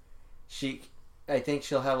through, I think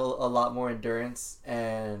she'll have a lot more endurance,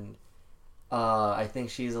 and I think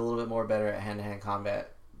she's a little bit more better at hand-to-hand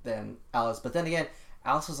combat than Alice. But then again,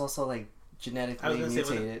 Alice was also like genetically I was gonna say, was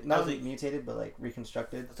it- mutated, I not was like- mutated, but like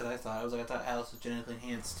reconstructed. That's what I thought. I thought Alice was genetically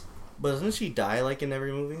enhanced. But doesn't she die like in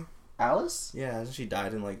every movie? Alice? Yeah, hasn't she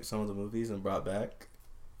died in like some of the movies and brought back?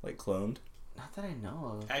 Like cloned? Not that I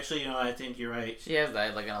know of. Actually, I think you're right. She has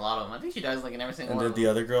died like in a lot of them. I think she dies like in every single And one. did Of the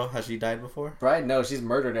them. other girl, has she died before? Bride? No, she's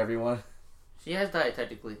murdered everyone. She has died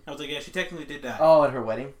technically. I was like, yeah, she technically did die. Oh, at her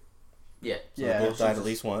wedding? Yeah. So Yeah, they both died she's- at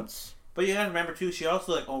least once. But you gotta remember too, she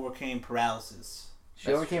also like overcame paralysis. She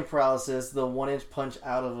That's overcame paralysis, the 1-inch punch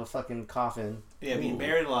out of a fucking coffin. Yeah, being Ooh.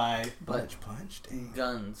 buried alive. But punch, dang.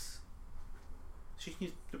 guns. She can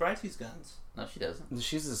use, the bride uses guns. No, she doesn't.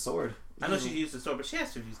 She's a sword. I know she used the sword, but she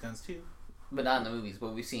has to use guns too. But not in the movies.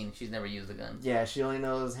 But we've seen she's never used a gun. Yeah, she only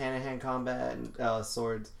knows hand-to-hand combat and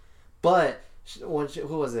swords. But who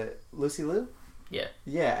was it? Lucy Liu? Yeah.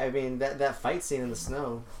 Yeah, I mean that fight scene in the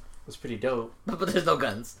snow was pretty dope. But there's no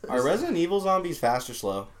guns. Are Resident Evil zombies fast or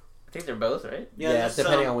slow? I think they're both, right? Yeah, there's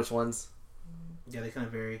depending some- on which ones. Yeah, they kind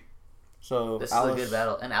of vary. So This Alice, is a good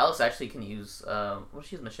battle. And Alice actually can use,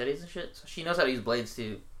 she use machetes and shit? So she knows how to use blades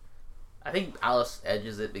too. I think Alice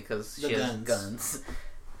edges it because The she has guns. guns.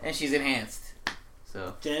 And she's enhanced.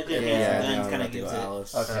 So, Genetically Yeah, enhanced now guns I'm kind gonna of do gives it.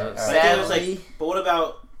 Alice. Okay. so alright. Like, it was sadly, like, but what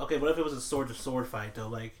about what if it was a sword to sword fight though?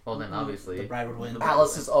 Like, well then the obviously. bride would win.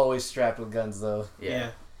 Alice is always strapped with guns, though.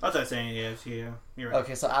 Yeah. That's what I'm saying. Yeah, you're right.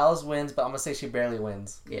 Okay, so Alice wins, but I'm gonna say she barely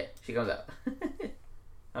wins. Yeah, she comes out.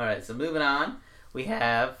 Alright, so moving on. We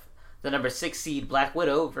have the number 6 seed Black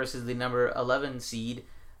Widow versus the number 11 seed,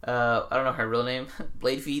 I don't know her real name,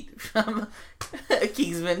 Blade Feet from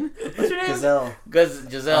Kingsman. What's her name? Giselle.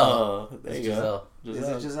 Giselle. Oh, there It's you go. Giselle. Is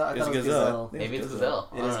it Giselle? I It's thought it was Gazelle. Gazelle. Maybe it's Giselle.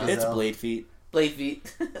 It is I don't know. Gazelle. It's Blade Feet. Blade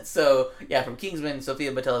Feet. So, yeah, from Kingsman,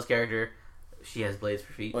 Sophia Batella's character, she has blades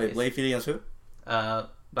for feet. Wait, Blade Feet against who? Black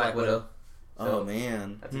Black Widow. Oh So,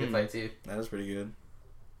 man, That's a good fight too. That is pretty good.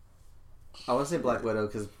 I want to say Black Widow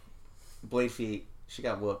because Blade Feet, she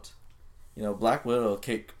got whooped. You know, Black Widow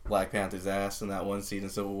kicked Black Panther's ass in that one scene in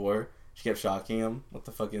Civil War. She kept shocking him with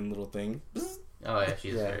the fucking little thing. Oh yeah,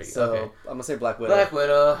 she's Yeah, very so okay. I'm gonna say Black Widow. Black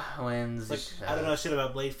Widow wins. Like, I don't know shit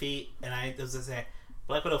about Blade Feet, and I was gonna say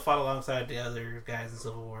Black Widow fought alongside the other guys in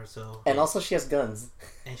Civil War, so And also, she has guns.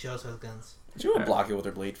 and she also has guns. She would block it with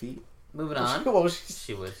her blade feet. Moving on. Well, she-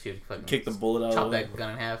 She would fucking Kick the bullet out chop of the way. that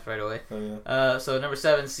gun in half right away. Oh, yeah. So number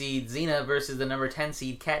 7 seed Xena versus the number 10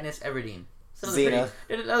 seed Katniss Everdeen. So Xena.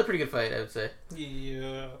 Another pretty good fight, I would say.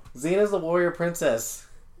 Yeah. Xena's the warrior princess.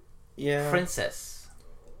 Yeah. Princess.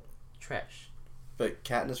 Trash. But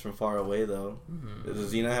Katniss from far away, though. Mm-hmm.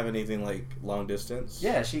 Does Xena have anything like long distance?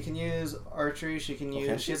 Yeah, she can use archery. She can use.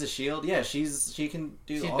 Okay. She has a shield. Yeah, she can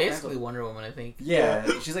do. She's all kinds basically of- Wonder Woman, I think. Yeah,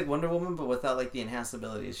 she's like Wonder Woman, but without like the enhanced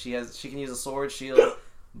abilities. She can use a sword, shield,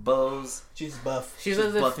 bows. She's buff. She's She's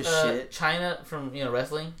as buff if as shit. China from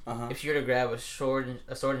wrestling. Uh-huh. If she were to grab a sword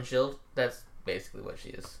and shield, that's basically what she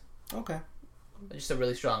is. Okay. Just a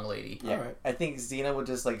really strong lady. Yeah, Alright. I think Xena would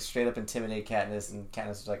just like straight up intimidate Katniss, and Katniss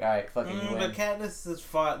was like, "All right, fucking you win." But Katniss has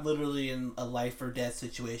fought literally in a life or death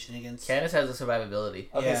situation against. Katniss has a survivability.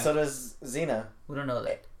 Okay, Yeah. so does Xena. We don't know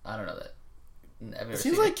that. I don't know that. Never It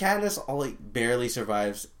seems seen like Katniss barely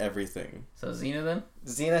survives everything. So Xena then?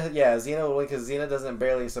 Xena will win because Xena doesn't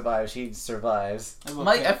barely survive. She survives.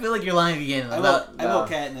 Mike, I feel like you're lying again. I About vote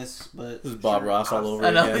Katniss, but This is Bob Ross all over I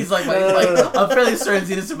know again. he's like, No. I'm fairly certain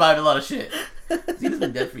Xena survived a lot of shit. Xena's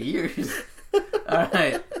been dead for years. All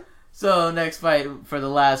right. So next fight for the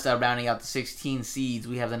last rounding out the 16 seeds,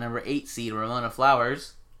 we have the number 8 seed Ramona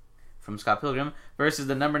Flowers from Scott Pilgrim versus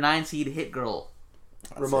the number 9 seed Hit Girl.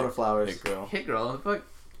 Ramona Flowers. Big girl. Hit Girl, what the fuck?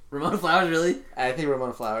 Ramona Flowers, really? I think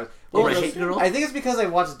Ramona Flowers. Well, Well, Hit Girl? I think it's because I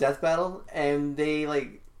watched Death Battle and they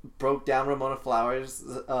broke down Ramona Flowers,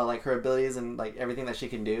 her abilities and everything that she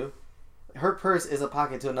can do. Her purse is a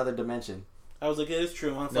pocket to another dimension. I was like, it is true.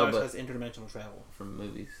 Ramona No, Flowers but- has interdimensional travel. From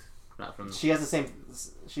movies, not from. She has the same.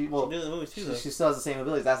 She She did the movies too, though. she still has the same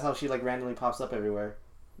abilities. That's how she randomly pops up everywhere.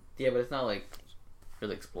 Yeah, but it's not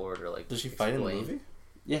really explored or Does she fight in the explained. movie?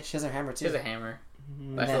 Yeah, she has her hammer She too. has a hammer.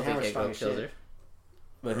 And But I still that think hammer's Hit Girl strong as kills shit. her.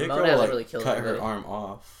 But Hit Ramona Girl will hasn't really killed cut her anybody. arm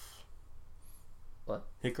off. What?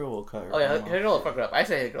 Hit Girl will cut her Oh yeah, arm Hit off. Girl will fuck her up. I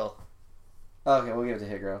say Hit Girl. Okay, we'll give it to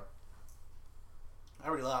Hit Girl. I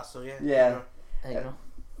already lost, so yeah. Yeah. Hit Girl.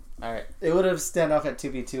 All right. It would have stand off at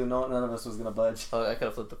 2v2. None of us was gonna budge. Oh, I could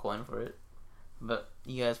have flipped a coin for it, but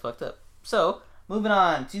you guys fucked up. So moving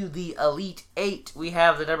on to the Elite 8, we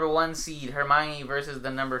have the number 1 seed Hermione versus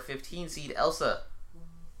the number 15 seed Elsa.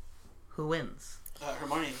 Who wins?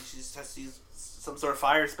 Hermione, she just has to use some sort of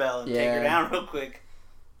fire spell and take Yeah. her down real quick.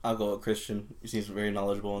 I'll go with Christian. He seems very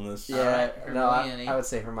knowledgeable in this. Yeah, Alright, no, Hermione. I would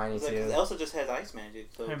say Hermione Because too. Elsa just has ice magic,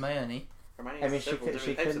 so Hermione. Hermione I mean, has she several could- different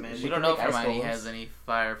she types could- of magic. she We don't know if make ice Hermione golems. has any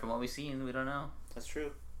fire from what we've seen. We don't know. That's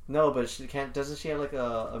true. No, but she can't. Doesn't she have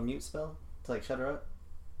a mute spell to shut her up?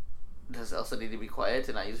 Does Elsa need to be quiet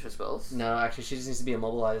to not use her spells? No, actually, she just needs to be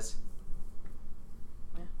immobilized.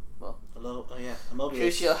 Hello? Oh yeah, Immobilus.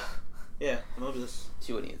 Crucia. Yeah, Immobilus.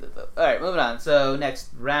 She wouldn't use it though. Alright, moving on. So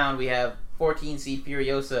next round we have 14 seed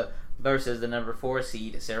Furiosa versus the number 4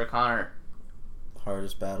 seed Sarah Connor.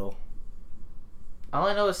 Hardest battle. All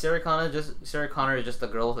I know is Sarah Connor is just a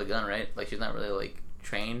girl with a gun, right? Like she's not really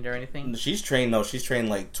trained or anything. She's trained, though. She's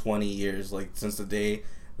trained 20 years. Since the day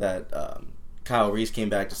that Kyle Reese came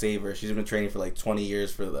back to save her. She's been training for 20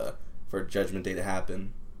 years for Judgment Day to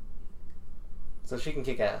happen. So she can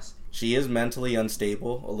kick ass. She is mentally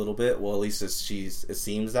unstable a little bit. Well, at least it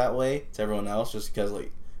seems that way to everyone else, just because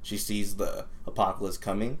she sees the apocalypse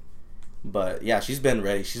coming. But yeah, she's been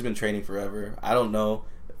ready. She's been training forever. I don't know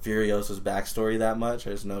Furiosa's backstory that much.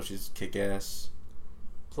 I just know she's kick ass.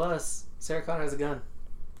 Plus, Sarah Connor has a gun.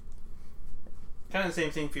 Kind of the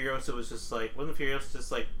same thing. Furiosa was just wasn't Furiosa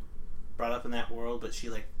just brought up in that world, but she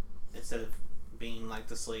instead of being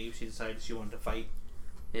the slave, she decided she wanted to fight,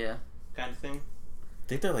 Yeah. kind of thing. I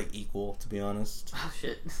think they're like equal, to be honest. Oh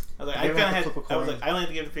shit. I was I never had to flip a I was coin. I only have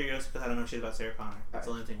to give it to Furiosa because I don't know shit about Sarah Connor. That's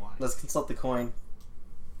the only thing why. Let's consult the coin.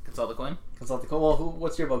 Consult the coin. Consult the coin. Well,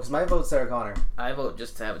 what's your vote? Because my vote's Sarah Connor. I vote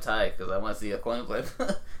just to have a tie because I want to see a coin flip.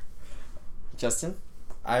 Justin?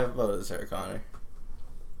 I voted Sarah Connor.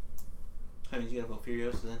 I mean, you gotta vote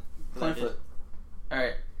Furiosa then. 'Cause I Coin did. flip.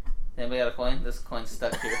 Alright. Anybody got a coin? This coin's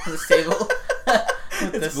stuck here on this table.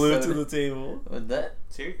 It's This glued to soda. the table. With that?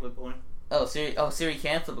 Siri, flip one. Oh, Siri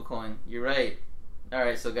can flip a coin. You're right.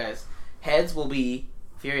 Alright, so guys. Heads will be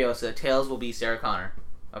Furiosa. Tails will be Sarah Connor.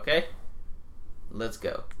 Okay? Let's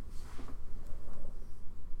go.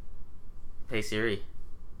 Hey Siri.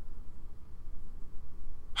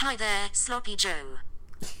 Hi there, Sloppy Joe.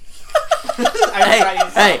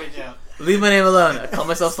 Hey, leave my name alone. I call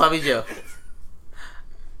myself Sloppy Joe.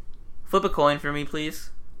 Flip a coin for me, please.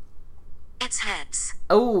 It's heads.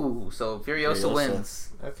 Oh, so Furiosa Furiosa. wins.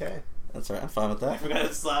 Okay. That's alright, I'm fine with I that. forgot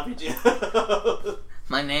it's Sloppy Joe.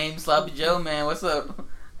 My name's Sloppy Joe, man. What's up?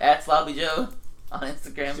 At Sloppy Joe on It's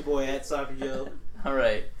Instagram. your boy at Sloppy Joe.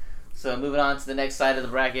 Alright. So moving on to the next side of the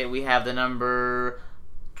bracket, we have the number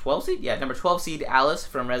 12 seed? Yeah, number 12 seed Alice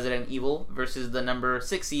from Resident Evil versus the number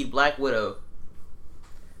 6 seed Black Widow.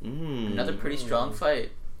 Another pretty strong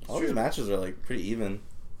fight. All these matches are pretty even.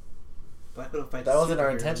 Black Widow fights That wasn't our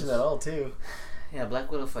superheroes. intention at all, too. Yeah,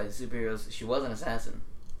 Black Widow fights superheroes. She was an assassin.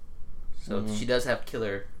 So she does have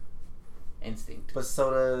killer instinct. But so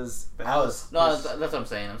does But Alice. No, that's what I'm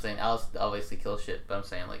saying. I'm saying Alice obviously kills shit, but I'm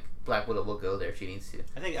saying Black Widow will go there if she needs to.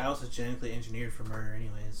 I think Alice is genetically engineered for murder,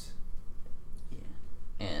 anyways.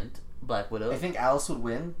 And Black Widow. I think Alice would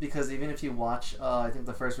win because even if you watch, I think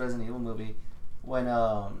the first Resident Evil movie, when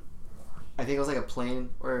I think it was a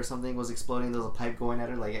plane or something was exploding, there was a pipe going at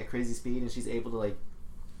her at crazy speed, and she's able to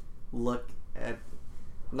look at,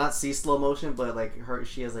 not see slow motion, but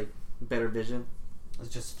she has better vision.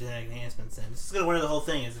 It's just genetic enhancements. Then this is gonna win the whole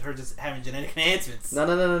thing. Is her just having genetic enhancements?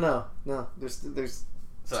 No. There's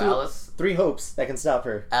So two- Alice 3 hopes that can stop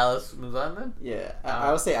her. moves on then? Yeah,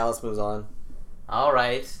 I would say Alice moves on.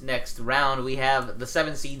 Alright, next round we have the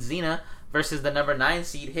 7 seed Xena versus the number 9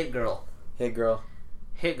 seed Hit Girl. Hit girl.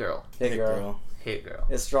 Hit Girl. Hit girl. Hit Girl.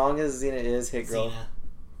 As strong as Xena is, hit girl.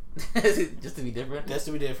 Xena. Just to be different? Just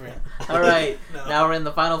to be different. Alright, No. now we're in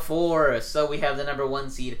the final 4. So we have the number 1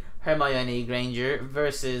 seed Hermione Granger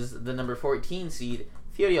versus the number 14 seed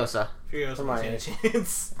Furiosa. Furiosa Hermione. has a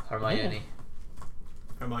chance. Hermione.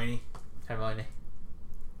 Hermione. Hermione.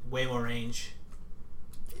 Way more range.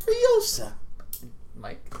 Furiosa.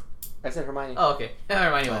 Mike? I said Hermione. Oh, okay.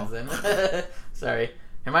 Hermione wins then. Sorry.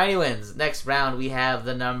 Hermione wins. Next round, we have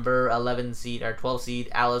the number 11 seed, or 12 seed,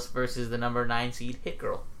 Alice versus the number 9 seed, Hit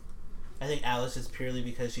Girl. I think Alice is purely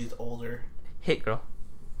because she's older. Hit Girl.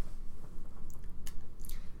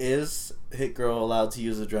 Is Hit Girl allowed to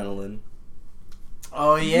use adrenaline?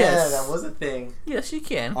 Oh yes. yeah, that was a thing. Yes, you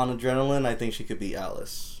can. On adrenaline, I think she could beat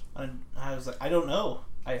Alice. I was like, I don't know.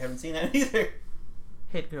 I haven't seen that either.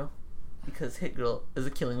 Hit Girl. Because Hit Girl is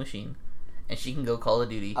a killing machine. And she can go Call of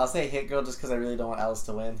Duty. I'll say hit girl just because I really don't want Alice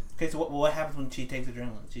to win. Okay, so what happens when she takes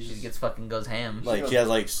adrenaline? She gets fucking goes ham. Like, she has,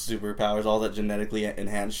 like, superpowers, all that genetically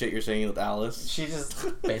enhanced shit you're saying with Alice. She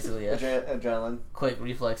just Basically, yeah. adrenaline. Quick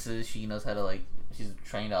reflexes. She knows how to, like, she's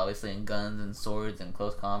trained obviously in guns and swords and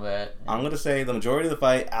close combat. I'm gonna say the majority of the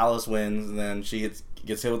fight, Alice wins, and then she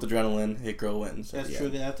gets hit with adrenaline, Hit Girl wins. That's true. I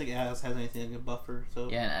don't think Alice has anything that can buff her. So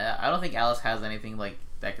Yeah, and I don't think Alice has anything, like,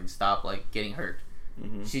 that can stop, like, getting hurt.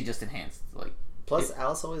 Mm-hmm. She just enhanced, like... Plus,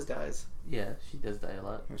 Alice always dies. Yeah, she does die a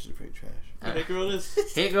lot. She's pretty trash. Hit Girl is.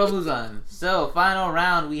 Hit Girl moves on. So, final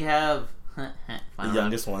round, we have... The final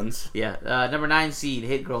youngest ones. round. Yeah, number 9 seed,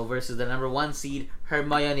 Hit Girl, versus the number 1 seed,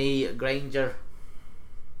 Hermione Granger.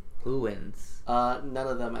 Who wins? None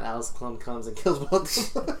of them, and Alice Plum comes and kills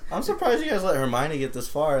both of them. I'm surprised you guys let Hermione get this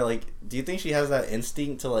far. Like, do you think she has that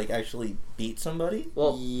instinct to, like, actually beat somebody?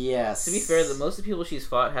 Well, yes. to be fair, most of the people she's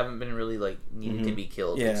fought haven't been really, like, needing to be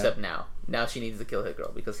killed, Yeah. except now. Now she needs to kill Hit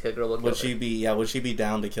Girl, because Hit Girl will kill Would her. she be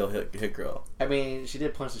down to kill Hit Girl? I mean, she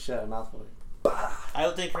did punch the shit out of Mouthful. I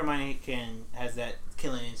don't think Hermione has that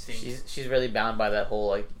killing instinct. She's really bound by that whole,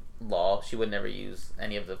 like, law. She would never use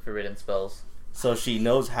any of the forbidden spells. So she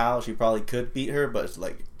knows how she probably could beat her, but it's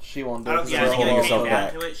like She won't do I it. don't. because Yeah, I she's think if hold it herself came down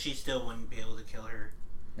back. to it, she still wouldn't be able to kill her,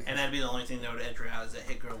 and that'd be the only thing that would edge her out. Is that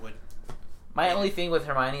Hit Girl would. My only thing with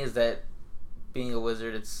Hermione is that, being a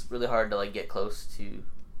wizard, it's really hard to, like, get close to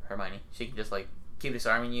Hermione. She can just, like, keep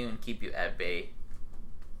disarming you and keep you at bay.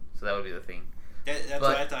 So that would be the thing. That's But,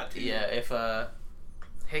 what I thought too. Yeah, if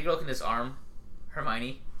Hit Girl can disarm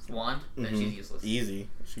Hermione's wand, then she's useless. easy.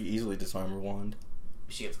 She easily disarm her wand.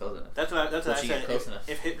 She gets close enough. That's what I she get said. close enough?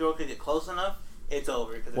 If Hit Girl could get close enough, it's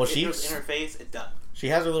over. Because Well, if Hit Girl's she's- in her face, it's done. She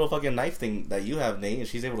has her little fucking knife thing that you have, Nate, and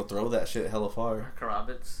she's able to throw that shit hella far.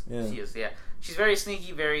 Karambits. Yeah. She is, yeah. She's very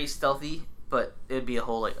sneaky, very stealthy, but it'd be a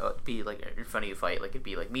whole, like, it'd be, like, in front of you fight. Like, it'd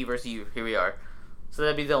be, like, me versus you, here we are. So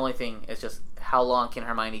that'd be the only thing. It's just, how long can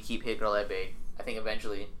Hermione keep Hit Girl at bay? I think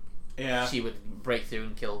eventually Yeah. she would break through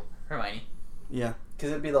and kill Hermione. Yeah. Because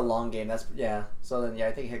it'd be the long game. So then,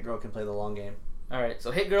 I think Hit Girl can play the long game. Alright,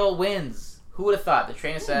 so Hit Girl wins. Who would have thought? The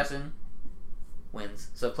trained assassin wins.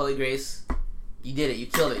 So, Chloe Grace, you did it. You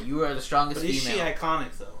killed it. You are the strongest But is female. she iconic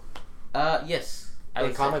though? Yes. I In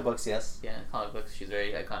would comic say. books, yes. Yeah, in comic books, she's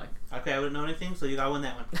very iconic. Okay, I wouldn't know anything, so you gotta win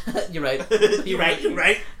that one. You're right. You're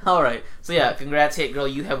right. All right. So yeah, congrats, Hit Girl.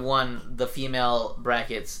 You have won the female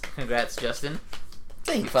brackets. Congrats, Justin.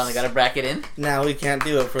 Thanks. You finally got a bracket in. Now we can't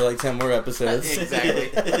do it for like 10 more episodes. Exactly.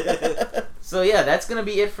 So yeah, that's gonna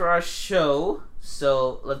be it for our show.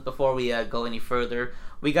 So before we go any further,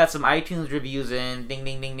 we got some iTunes reviews in. Ding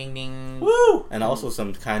ding ding ding ding. Woo! And also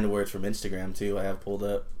some kind words from Instagram too. I have pulled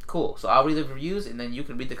up. Cool. So I'll read the reviews, and then you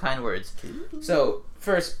can read the kind words. So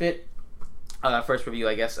first review,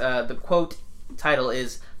 I guess. The quote title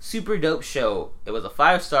is "Super Dope Show." It was a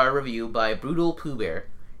 5-star review by Brutal Pooh Bear.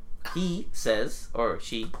 He says, or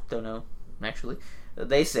she, don't know, actually.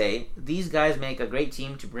 They say, these guys make a great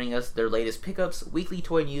team to bring us their latest pickups, weekly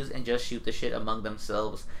toy news, and just shoot the shit among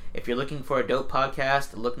themselves. If you're looking for a dope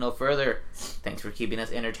podcast, look no further. Thanks for keeping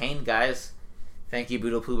us entertained, guys. Thank you,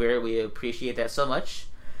 Brutal Pooh Bear. We appreciate that so much.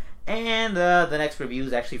 And the next review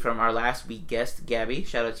is actually from our last week guest, Gabby.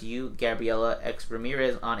 Shout out to you, Gabriella X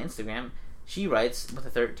Ramirez on Instagram. She writes, with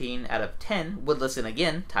a 13 out of 10, would listen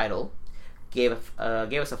again, title. Gave us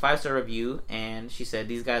a 5-star review, and she said,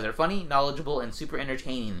 these guys are funny, knowledgeable, and super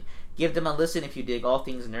entertaining. Give them a listen if you dig all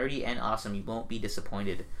things nerdy and awesome. You won't be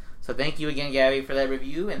disappointed. So thank you again, Gabby, for that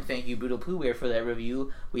review, and thank you, Boodle Pooh Bear, for that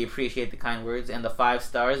review. We appreciate the kind words and the 5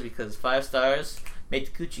 stars, because 5 stars make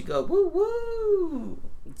the coochie go woo woo.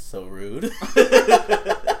 It's so rude.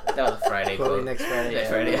 That was a Friday Quote me quote. next Friday. Next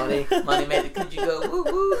Friday. Money. Money made the coochie go woo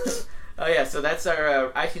woo. Oh yeah, so that's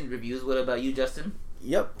our iTunes reviews. What about you, Justin?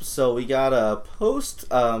 Yep, so we got a post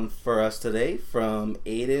for us today from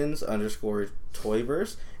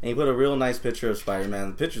Aidens_Toyverse, and he put a real nice picture of Spider-Man.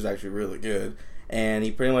 The picture's actually really good, and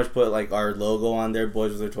he pretty much put like our logo on there,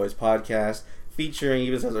 Boys with Their Toys podcast, featuring,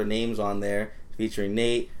 even says our names on there, featuring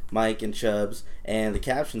Nate, Mike, and Chubbs, and the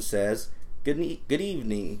caption says, Good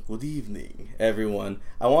evening, everyone.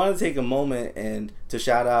 I want to take a moment and to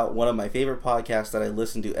shout out one of my favorite podcasts that I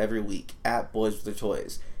listen to every week, at Boys with Their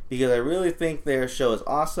Toys, because I really think their show is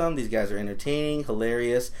awesome. These guys are entertaining,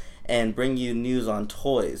 hilarious, and bring you news on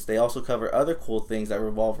toys. They also cover other cool things that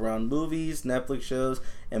revolve around movies, Netflix shows,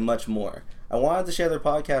 and much more. I wanted to share their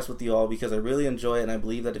podcast with you all because I really enjoy it, and I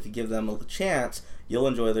believe that if you give them a chance, you'll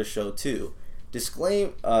enjoy their show too.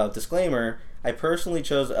 Disclaimer, I personally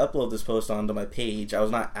chose to upload this post onto my page. I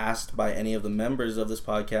was not asked by any of the members of this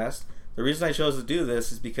podcast. The reason I chose to do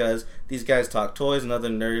this is because these guys talk toys and other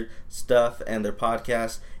nerd stuff, and their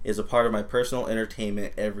podcast is a part of my personal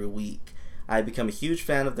entertainment every week. I become a huge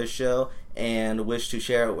fan of their show and wish to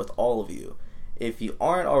share it with all of you. If you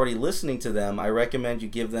aren't already listening to them, I recommend you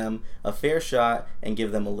give them a fair shot and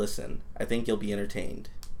give them a listen. I think you'll be entertained.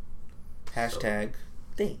 Hashtag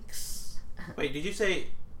thanks. Wait, did you say...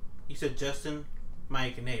 You said Justin,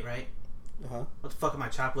 Mike, and Nate, right? Uh-huh. What the fuck am I,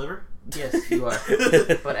 chopped liver? Yes, you are.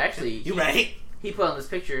 But actually, You right? he put on this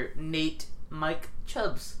picture Nate, Mike,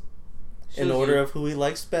 Chubbs. In Shows order you- of who he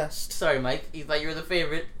likes best. Sorry, Mike. You thought you were the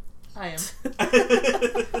favorite. I am.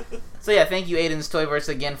 So yeah, thank you, Aiden's Toyverse,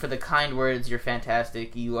 again for the kind words. You're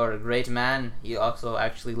fantastic. You are a great man. You also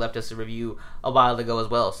actually left us a review a while ago as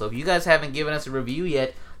well. So if you guys haven't given us a review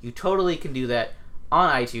yet, you totally can do that on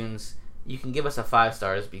iTunes. You can give us a 5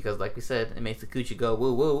 stars because, like we said, it makes the coochie go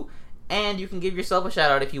woo woo. And you can give yourself a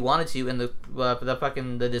shout out if you wanted to in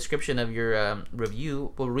the description of your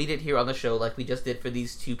review. We'll read it here on the show, like we just did for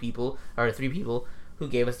these 3 people who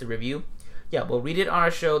gave us the review. Yeah, we'll read it on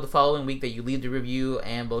our show the following week that you leave the review,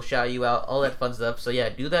 and we'll shout you out, all that fun stuff. So yeah,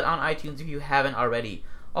 do that on iTunes if you haven't already.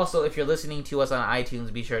 Also, if you're listening to us on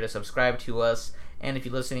iTunes, be sure to subscribe to us. And if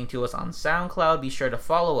you're listening to us on SoundCloud, be sure to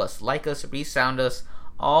follow us, like us, resound us,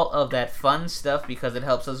 all of that fun stuff, because it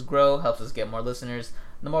helps us grow, helps us get more listeners.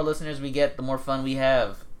 The more listeners we get, the more fun we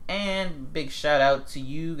have. And big shout out to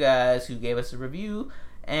you guys who gave us a review,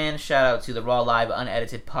 and shout out to the Raw Live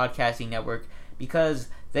Unedited Podcasting Network, because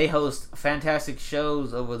they host fantastic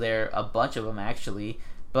shows over there, a bunch of them actually,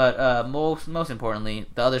 but most importantly,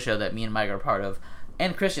 the other show that me and Mike are part of,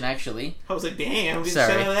 and Christian actually. I was like, damn, did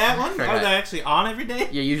Sorry. you shout out that one? Forgot. I was actually on every day?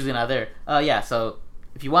 You're usually not there. Yeah, so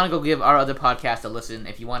if you want to go give our other podcast a listen,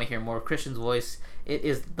 if you want to hear more of Christian's voice, it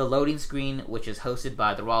is The Loading Screen, which is hosted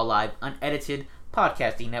by the Raw Live Unedited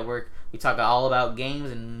Podcasting Network. We talk all about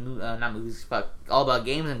games and, not movies, but all about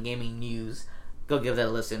games and gaming news. Go give that a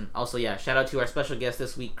listen. Also, yeah, shout out to our special guest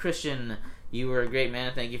this week, Christian. You were a great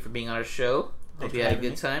man. Thank you for being on our show. Thanks Hope you for had a having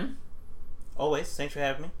good me. time. Always. Thanks for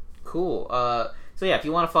having me. Cool. So yeah, if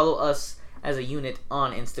you want to follow us as a unit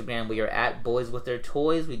on Instagram, we are at Boys with Their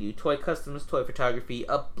Toys. We do toy customs, toy photography,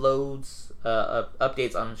 uploads,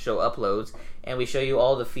 updates on show uploads, and we show you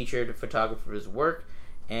all the featured photographers' work.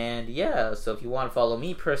 And yeah, so if you want to follow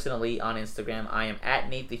me personally on Instagram, I am at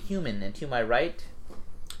Nate the Human, and to my right,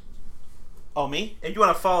 Oh, me? If you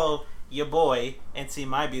want to follow your boy and see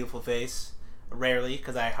my beautiful face, rarely,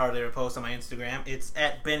 because I hardly ever post on my Instagram, it's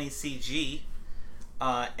at BennyCG.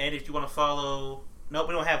 And if you want to follow... Nope,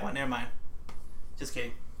 we don't have one. Never mind. Just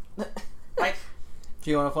kidding. Mike? If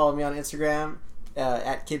you want to follow me on Instagram,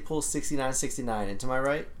 at KidPool6969. And to my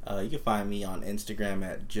right? You can find me on Instagram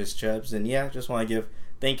at JustChubs. And yeah, just want to give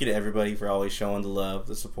thank you to everybody for always showing the love,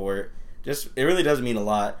 the support. Just, it really does mean a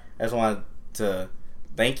lot. I just wanted to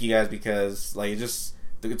thank you guys because, like, it's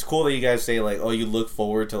cool that you guys say, like, oh, you look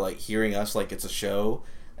forward to, like, hearing us like it's a show.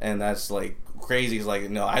 And that's, like, crazy. It's like,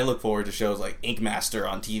 no, I look forward to shows like Ink Master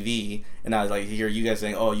on TV. And I, like, hear you guys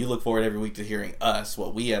saying, oh, you look forward every week to hearing us,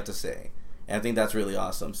 what we have to say. And I think that's really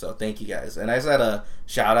awesome. So thank you guys. And I just had a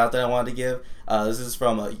shout out that I wanted to give. This is a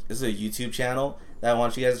YouTube channel that I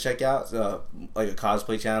want you guys to check out. Like a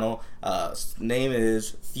cosplay channel. Name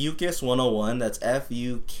is Fucus101. That's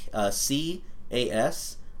FUCAS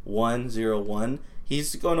 101.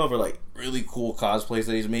 He's going over like really cool cosplays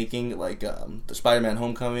that he's making, like the Spider-Man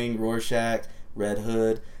Homecoming, Rorschach, Red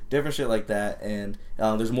Hood, different shit like that. And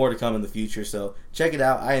there's more to come in the future. So check it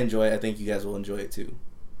out. I enjoy it. I think you guys will enjoy it too.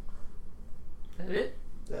 is that it?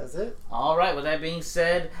 That's it. All right. With that being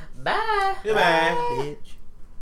said, bye. Goodbye. Bitch.